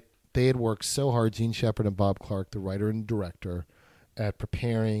 but they had worked so hard, Gene Shepard and Bob Clark, the writer and director, at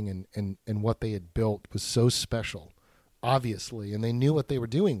preparing, and what they had built was so special, obviously, and they knew what they were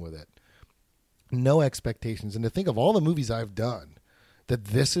doing with it. No expectations. And to think of all the movies I've done, that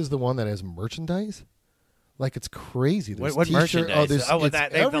this is the one that has merchandise, like, it's crazy. There's What t-shirt, merchandise? it's the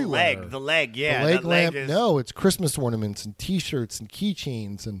leg, yeah. The leg lamp, is... no, it's Christmas ornaments and T-shirts and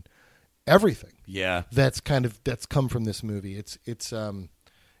keychains and everything. Yeah. That's come from this movie. It's a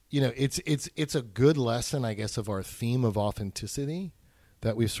good lesson, I guess, of our theme of authenticity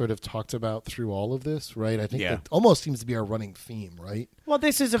that we've sort of talked about through all of this, right? I think that almost seems to be our running theme, right? Well,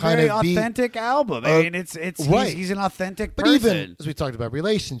 this is a very authentic album. I mean, it's right. He's an authentic but person. Even as we talked about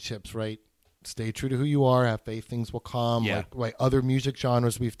relationships, right? Stay true to who you are. Have faith, things will come. Yeah. Like other music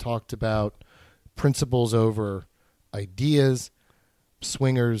genres we've talked about, principles over ideas,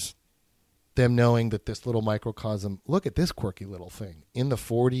 swingers, them knowing that this little microcosm, look at this quirky little thing in the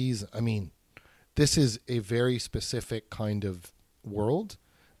 40s. I mean, this is a very specific kind of world,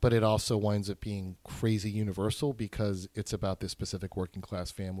 but it also winds up being crazy universal because it's about this specific working class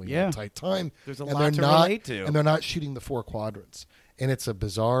family in a tight time. There's a lot to relate to. And they're not shooting the four quadrants. And it's a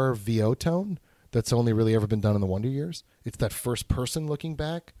bizarre VO tone that's only really ever been done in the Wonder Years. It's that first person looking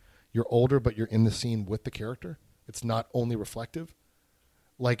back. You're older, but you're in the scene with the character. It's not only reflective.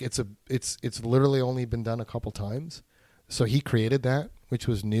 Like it's literally only been done a couple times. So he created that, which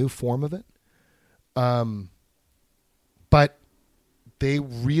was new form of it. But they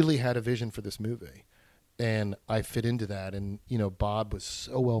really had a vision for this movie. And I fit into that. And, Bob was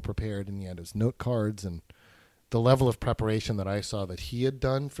so well prepared, and he had his note cards, and the level of preparation that I saw that he had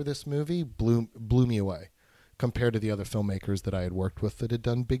done for this movie blew me away compared to the other filmmakers that I had worked with that had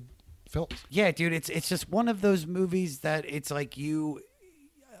done big films. Yeah, dude, it's just one of those movies that it's like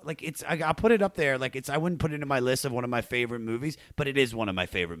I'll put it up there. Like I wouldn't put it in my list of one of my favorite movies, but it is one of my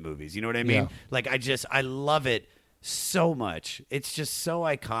favorite movies. You know what I mean? Yeah. Like I love it so much. It's just so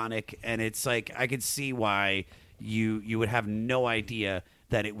iconic, and it's like I could see why you would have no idea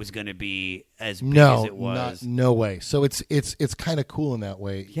that it was going to be as big as it was. No way. So it's kind of cool in that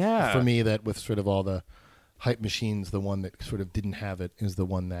way. Yeah. For me, that with sort of all the hype machines, the one that sort of didn't have it is the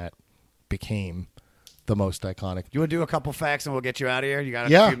one that became the most iconic. You want to do a couple facts and we'll get you out of here? You got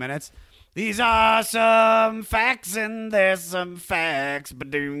a few minutes? These are some facts and there's some facts.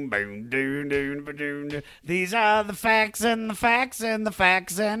 Ba-doom, boom, doom, doom, ba-doom. These are the facts and the facts and the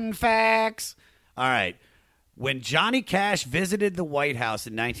facts and facts. All right. When Johnny Cash visited the White House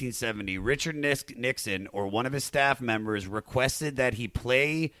in 1970, Richard Nixon or one of his staff members requested that he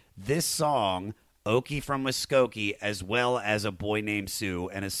play this song, Okie from Muskogee, as well as A Boy Named Sue,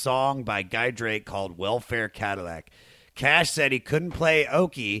 and a song by Guy Drake called Welfare Cadillac. Cash said he couldn't play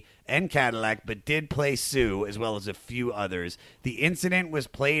Okie and Cadillac, but did play Sue, as well as a few others. The incident was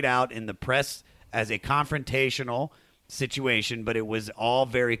played out in the press as a confrontational situation, but it was all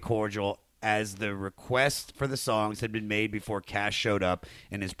very cordial, as the request for the songs had been made before Cash showed up,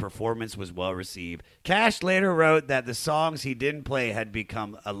 and his performance was well received. Cash later wrote that the songs he didn't play had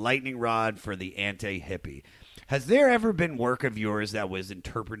become a lightning rod for the anti-hippie. Has there ever been work of yours that was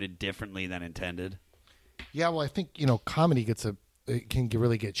interpreted differently than intended? Yeah, well, I think, comedy can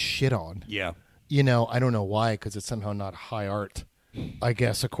really get shit on. Yeah. I don't know why, because it's somehow not high art, I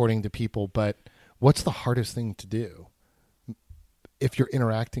guess, according to people. But what's the hardest thing to do? If you're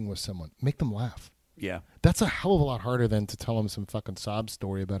interacting with someone, make them laugh. Yeah. That's a hell of a lot harder than to tell them some fucking sob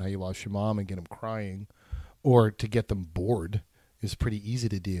story about how you lost your mom and get them crying, or to get them bored is pretty easy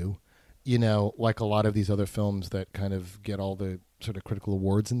to do. Like a lot of these other films that kind of get all the sort of critical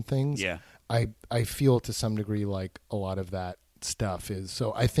awards and things. Yeah. I feel to some degree like a lot of that stuff is.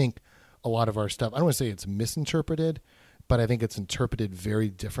 So I think a lot of our stuff, I don't want to say it's misinterpreted, but I think it's interpreted very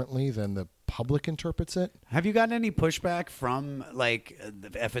differently than the public interprets it. Have you gotten any pushback from like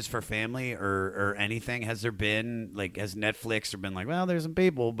the F is for Family or anything? Has there been has Netflix been like, well, there's some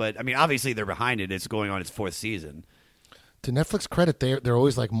people, but I mean, obviously they're behind it. It's going on its fourth season. To Netflix credit, they're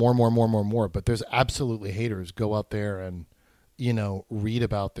always like more, but there's absolutely haters. Go out there and read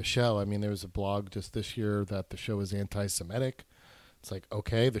about the show. I mean, there was a blog just this year that the show is anti-Semitic. It's like,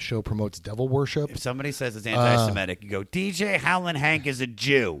 okay, the show promotes devil worship. If somebody says it's anti-Semitic, you go, DJ Howlin' Hank is a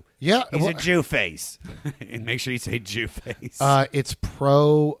Jew. Yeah. He's a Jew face. And make sure you say Jew face. It's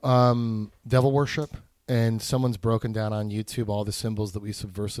pro devil worship, and someone's broken down on YouTube all the symbols that we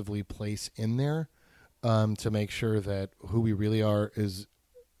subversively place in there to make sure that who we really are is,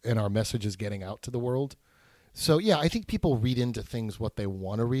 and our message is getting out to the world. So, yeah, I think people read into things what they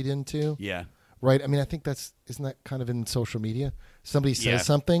want to read into. Yeah. Right? I mean, I think isn't that kind of in social media? Somebody says Yeah.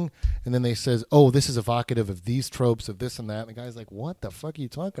 something, and then they says, oh, this is evocative of these tropes, of this and that. And the guy's like, what the fuck are you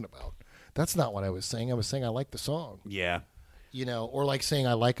talking about? That's not what I was saying. I was saying I like the song. Yeah. You know, or like saying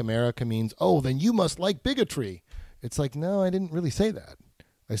I like America means, oh, then you must like bigotry. It's like, no, I didn't really say that.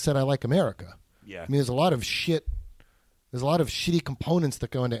 I said I like America. Yeah. I mean, there's a lot of shit. There's a lot of shitty components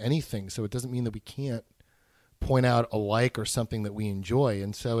that go into anything, so it doesn't mean that we can't point out a like or something that we enjoy.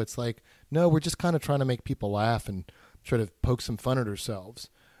 And so it's like, no, we're just kind of trying to make people laugh and try to poke some fun at ourselves.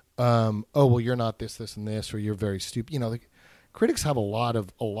 Oh, well, you're not this, and this, or you're very stupid. You know, critics have a lot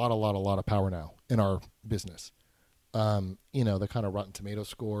of power now in our business. You know, the kind of Rotten Tomato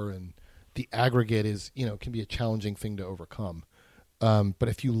score and the aggregate is, you know, can be a challenging thing to overcome. But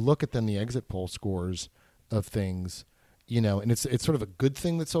if you look at then the exit poll scores of things, you know, and it's sort of a good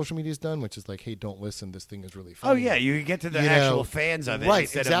thing that social media's done, which is like, hey, don't listen. This thing is really funny. Oh, yeah. You get to the actual fans of it right,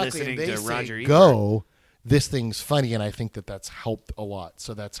 instead exactly. of listening to Roger Ebert. Go, this thing's funny, and I think that's helped a lot.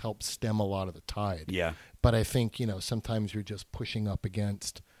 So that's helped stem a lot of the tide. Yeah. But I think, you know, sometimes you're just pushing up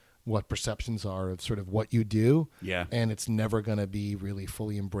against what perceptions are of sort of what you do. Yeah. And it's never going to be really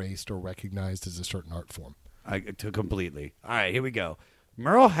fully embraced or recognized as a certain art form. Completely. All right, here we go.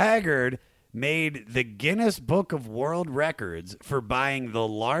 Merle Haggard made the Guinness Book of World Records for buying the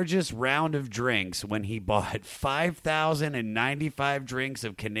largest round of drinks when he bought 5,095 drinks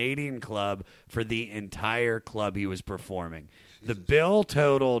of Canadian Club for the entire club he was performing. The bill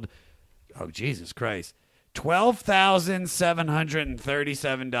totaled, oh, Jesus Christ,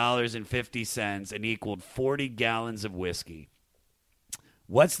 $12,737.50 and equaled 40 gallons of whiskey.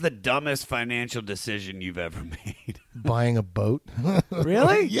 What's the dumbest financial decision you've ever made? Buying a boat.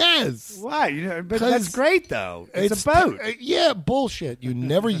 Really? Yes. Why? You know, but that's great, though. It's a boat. Yeah, bullshit. You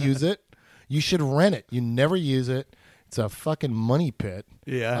never use it. You should rent it. You never use it. It's a fucking money pit.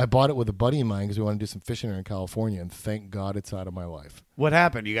 Yeah. I bought it with a buddy of mine because we want to do some fishing here in California, and thank God it's out of my life. What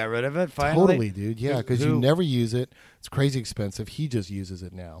happened? You got rid of it finally? Totally, dude. Yeah, because you never use it. It's crazy expensive. He just uses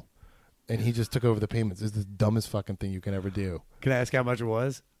it now. And he just took over the payments. It's the dumbest fucking thing you can ever do. Can I ask how much it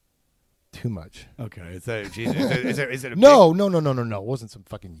was? Too much. Okay. Is it a No. It wasn't some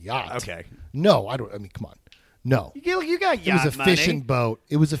fucking yacht. Okay. No, I don't. I mean, come on. No. You got yacht It was a fishing boat.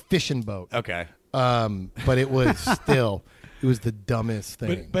 It was a fishing boat. Okay. But it was still, it was the dumbest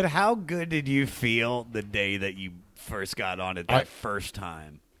thing. But how good did you feel the day that you first got on it first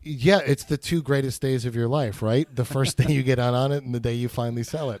time? Yeah, it's the two greatest days of your life, right? The first day you get on it and the day you finally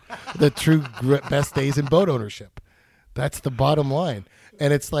sell it. The true best days in boat ownership. That's the bottom line.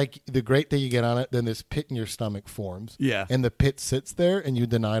 And it's like the great day you get on it, then this pit in your stomach forms. Yeah. And the pit sits there, and you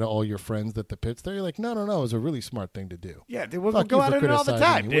deny to all your friends that the pit's there. You're like, no, it was a really smart thing to do. Yeah, we'll go out on it all the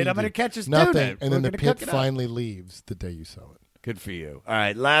time, dude. I'm going to catch us nothing. doing it. And then the pit finally leaves the day you sell it. Good for you. All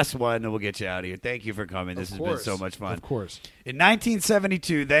right, last one, and we'll get you out of here. Thank you for coming. This has been so much fun. Of course. In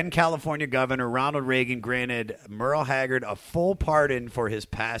 1972, then California Governor Ronald Reagan granted Merle Haggard a full pardon for his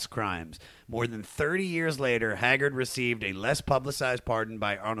past crimes. More than 30 years later, Haggard received a less publicized pardon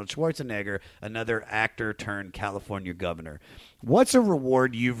by Arnold Schwarzenegger, another actor turned California governor. What's a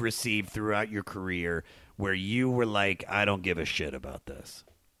reward you've received throughout your career where you were like, I don't give a shit about this?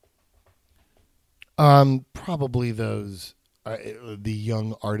 Probably those... the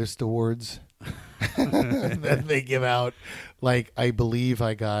Young Artist Awards that they give out. Like, I believe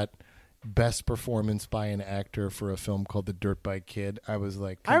I got best performance by an actor for a film called The Dirt Bike Kid. I was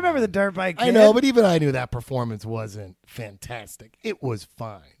like, I remember The Dirt Bike Kid. I know, but even I knew that performance wasn't fantastic. It was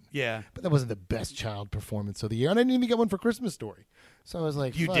fine. Yeah. But that wasn't the best child performance of the year. And I didn't even get one for Christmas Story. So I was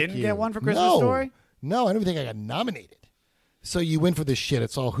like, You fuck didn't you. get one for Christmas Story? No, I don't even think I got nominated. So you win for this shit.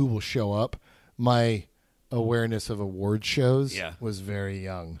 It's all who will show up. My awareness of award shows was very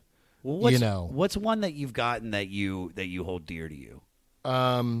young. Well, what's one that you've gotten that you hold dear to you?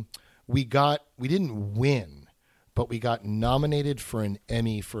 We didn't win, but we got nominated for an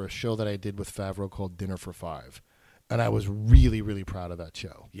Emmy for a show that I did with Favreau called Dinner for Five. And I was really, really proud of that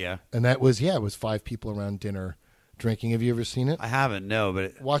show. Yeah. And that was, it was 5 people around dinner drinking. Have you ever seen it? I haven't, no,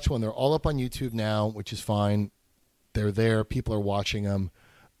 but... Watch one. They're all up on YouTube now, which is fine. They're there. People are watching them.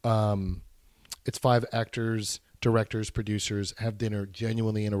 It's 5 actors, directors, producers have dinner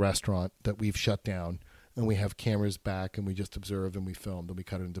genuinely in a restaurant that we've shut down, and we have cameras back, and we just observe, and we filmed, and we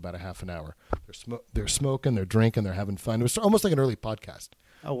cut it into about a half an hour. They're smoking, they're drinking, they're having fun. It was almost like an early podcast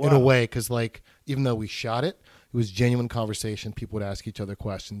in a way, because like even though we shot it, it was genuine conversation. People would ask each other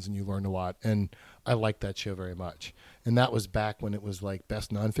questions, and you learned a lot, and I liked that show very much. And that was back when it was like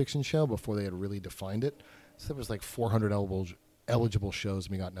best nonfiction show before they had really defined it. So there was like 400 eligible shows,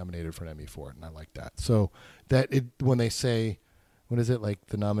 and we got nominated for an Emmy for it, and I like that. So when they say, what is it, like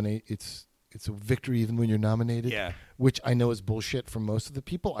it's a victory even when you're nominated, which I know is bullshit for most of the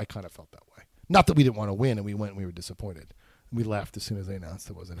people. I kind of felt that way. Not that we didn't want to win, and we went and we were disappointed. We laughed as soon as they announced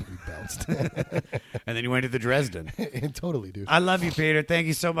it wasn't. We bounced. And then you went to the Dresden. Totally, dude. I love you, Peter. Thank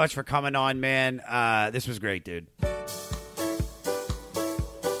you so much for coming on, man. This was great, dude.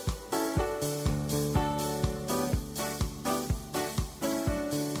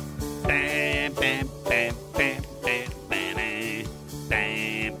 Bam, bam, bam, bam, bam, bam, bam,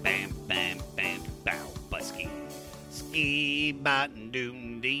 bam, bam, bam, bow, busky. Ski, bot,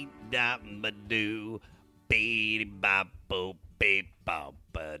 doom, dee, da, ba, doo.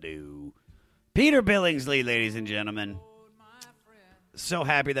 Peter Billingsley, ladies and gentlemen. So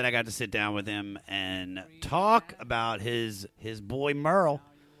happy that I got to sit down with him and talk about his boy Merle,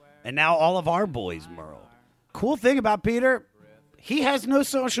 and now all of our boys Merle. Cool thing about Peter, he has no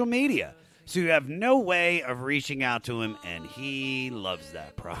social media, so you have no way of reaching out to him, and he loves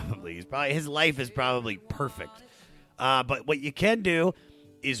that. Probably his life is probably perfect. But what you can do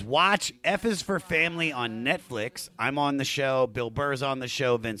is watch F is for Family on Netflix. I'm on the show. Bill Burr's on the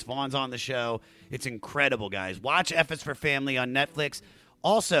show. Vince Vaughn's on the show. It's incredible, guys. Watch F is for Family on Netflix.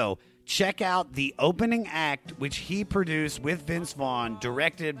 Also, check out the opening act, which he produced with Vince Vaughn,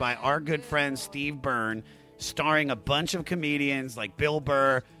 directed by our good friend Steve Byrne, starring a bunch of comedians like Bill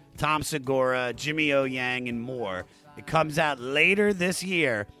Burr, Tom Segura, Jimmy O. Yang, and more. It comes out later this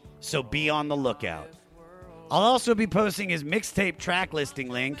year, so be on the lookout. I'll also be posting his mixtape track listing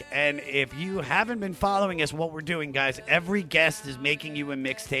link, and if you haven't been following us, what we're doing, guys, every guest is making you a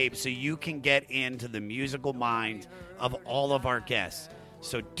mixtape so you can get into the musical mind of all of our guests.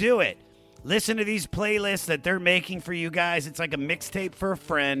 So do it. Listen to these playlists that they're making for you guys. It's like a mixtape for a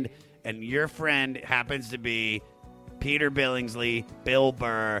friend, and your friend happens to be Peter Billingsley, Bill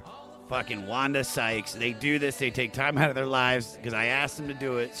Burr, fucking Wanda Sykes. They do this. They take time out of their lives because I asked them to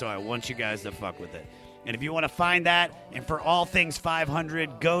do it, so I want you guys to fuck with it. And if you want to find that, and for all things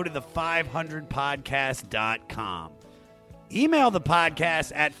 500, go to the500podcast.com. Email the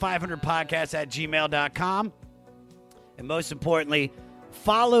podcast at 500podcast@gmail.com. And most importantly,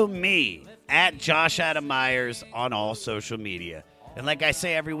 follow me at Josh Adam Myers on all social media. And like I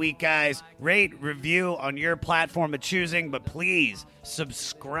say every week, guys, rate, review on your platform of choosing, but please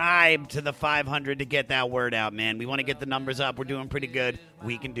subscribe to the 500 to get that word out, man. We want to get the numbers up. We're doing pretty good.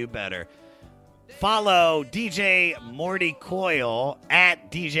 We can do better. Follow DJ Morty Coyle at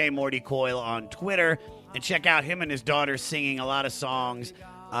DJ Morty Coyle on Twitter, and check out him and his daughter singing a lot of songs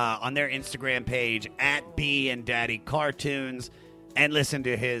on their Instagram page at B and Daddy Cartoons, and listen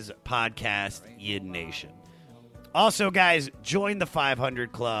to his podcast, Yid Nation. Also, guys, join the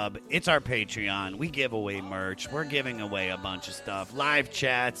 500 Club. It's our Patreon. We give away merch. We're giving away a bunch of stuff. Live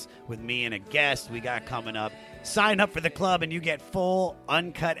chats with me and a guest we got coming up. Sign up for the club, and you get full,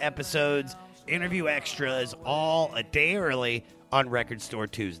 uncut episodes, interview extras, all a day early on Record Store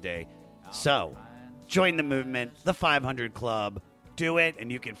Tuesday. So, join the movement, the 500 Club. Do it,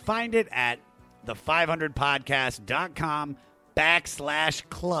 and you can find it at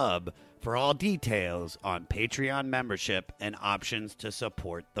the500podcast.com/club for all details on Patreon membership and options to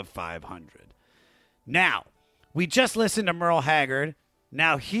support the 500. Now, we just listened to Merle Haggard.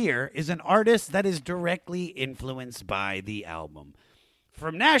 Now here is an artist that is directly influenced by the album.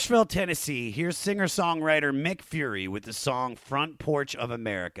 From Nashville, Tennessee, here's singer-songwriter Mick Fury with the song Front Porch of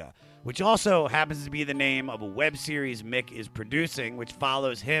America, which also happens to be the name of a web series Mick is producing, which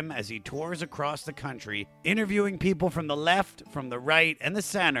follows him as he tours across the country, interviewing people from the left, from the right, and the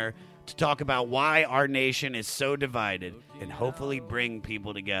center to talk about why our nation is so divided and hopefully bring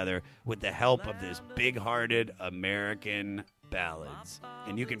people together with the help of this big-hearted American ballads.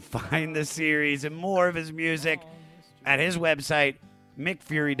 And you can find the series and more of his music at his website,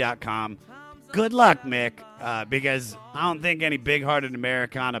 MickFury.com. Good luck, Mick, because I don't think any big-hearted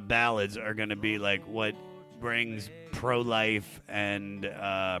Americana ballads are going to be like what brings pro-life and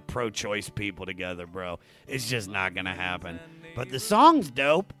pro-choice people together, bro. It's just not going to happen. But the song's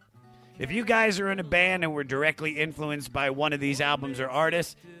dope. If you guys are in a band and were directly influenced by one of these albums or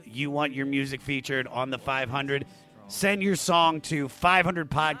artists, you want your music featured on the 500, send your song to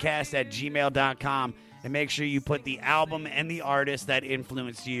 500podcast@gmail.com. And make sure you put the album and the artist that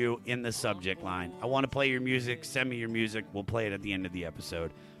influenced you in the subject line. I want to play your music. Send me your music. We'll play it at the end of the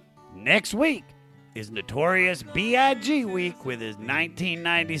episode. Next week is Notorious B.I.G. week with his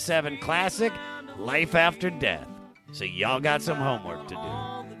 1997 classic, Life After Death. So y'all got some homework to do.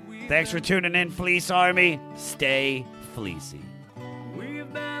 Thanks for tuning in, Fleece Army. Stay fleecy.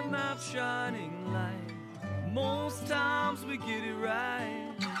 We've been that shining light, Most times we get it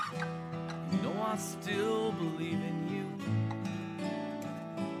right. You know I still believe in you.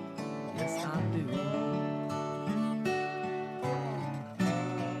 Yes, I do.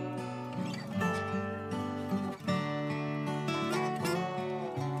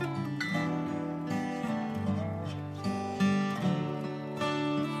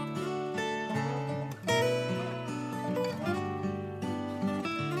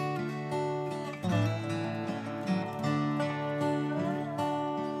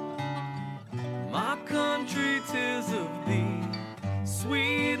 My country, 'tis of thee,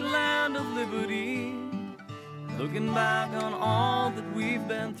 sweet land of liberty. Looking back on all that we've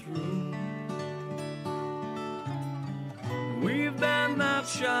been through, we've been that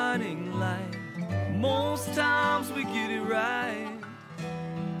shining light. Most times we get it right.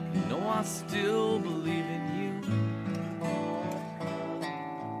 You know I still believe in you.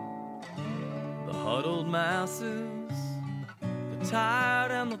 The huddled masses, the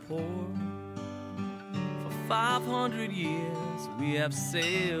tired and the poor, 500 years we have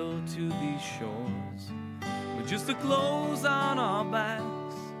sailed to these shores with just the clothes on our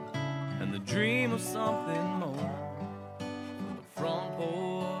backs and the dream of something more. From the front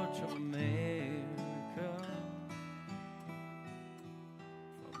porch of America,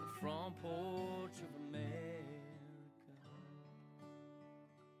 from the front porch of America.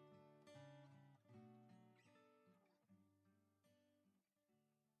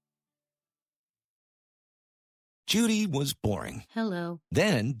 Judy was boring. Hello.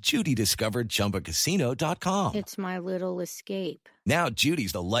 Then Judy discovered ChumbaCasino.com. It's my little escape. Now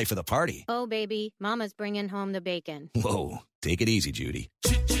Judy's the life of the party. Oh, baby, mama's bringing home the bacon. Whoa, take it easy, Judy.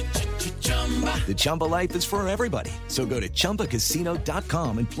 The Chumba life is for everybody. So go to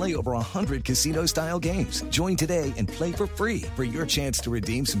ChumbaCasino.com and play over 100 casino-style games. Join today and play for free for your chance to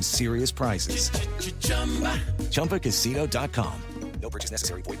redeem some serious prizes. ChumbaCasino.com. No purchase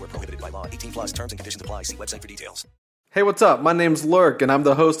necessary. Void where prohibited by law. 18 plus terms and conditions apply. See website for details. Hey, what's up? My name's Lurk, and I'm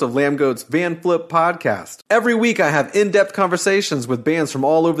the host of Lamb Goat's Van Flip podcast. Every week, I have in-depth conversations with bands from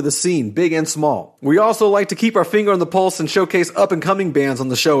all over the scene, big and small. We also like to keep our finger on the pulse and showcase up-and-coming bands on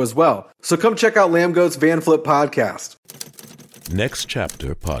the show as well. So come check out Lamb Goat's Van Flip podcast. Next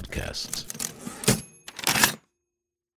Chapter Podcasts.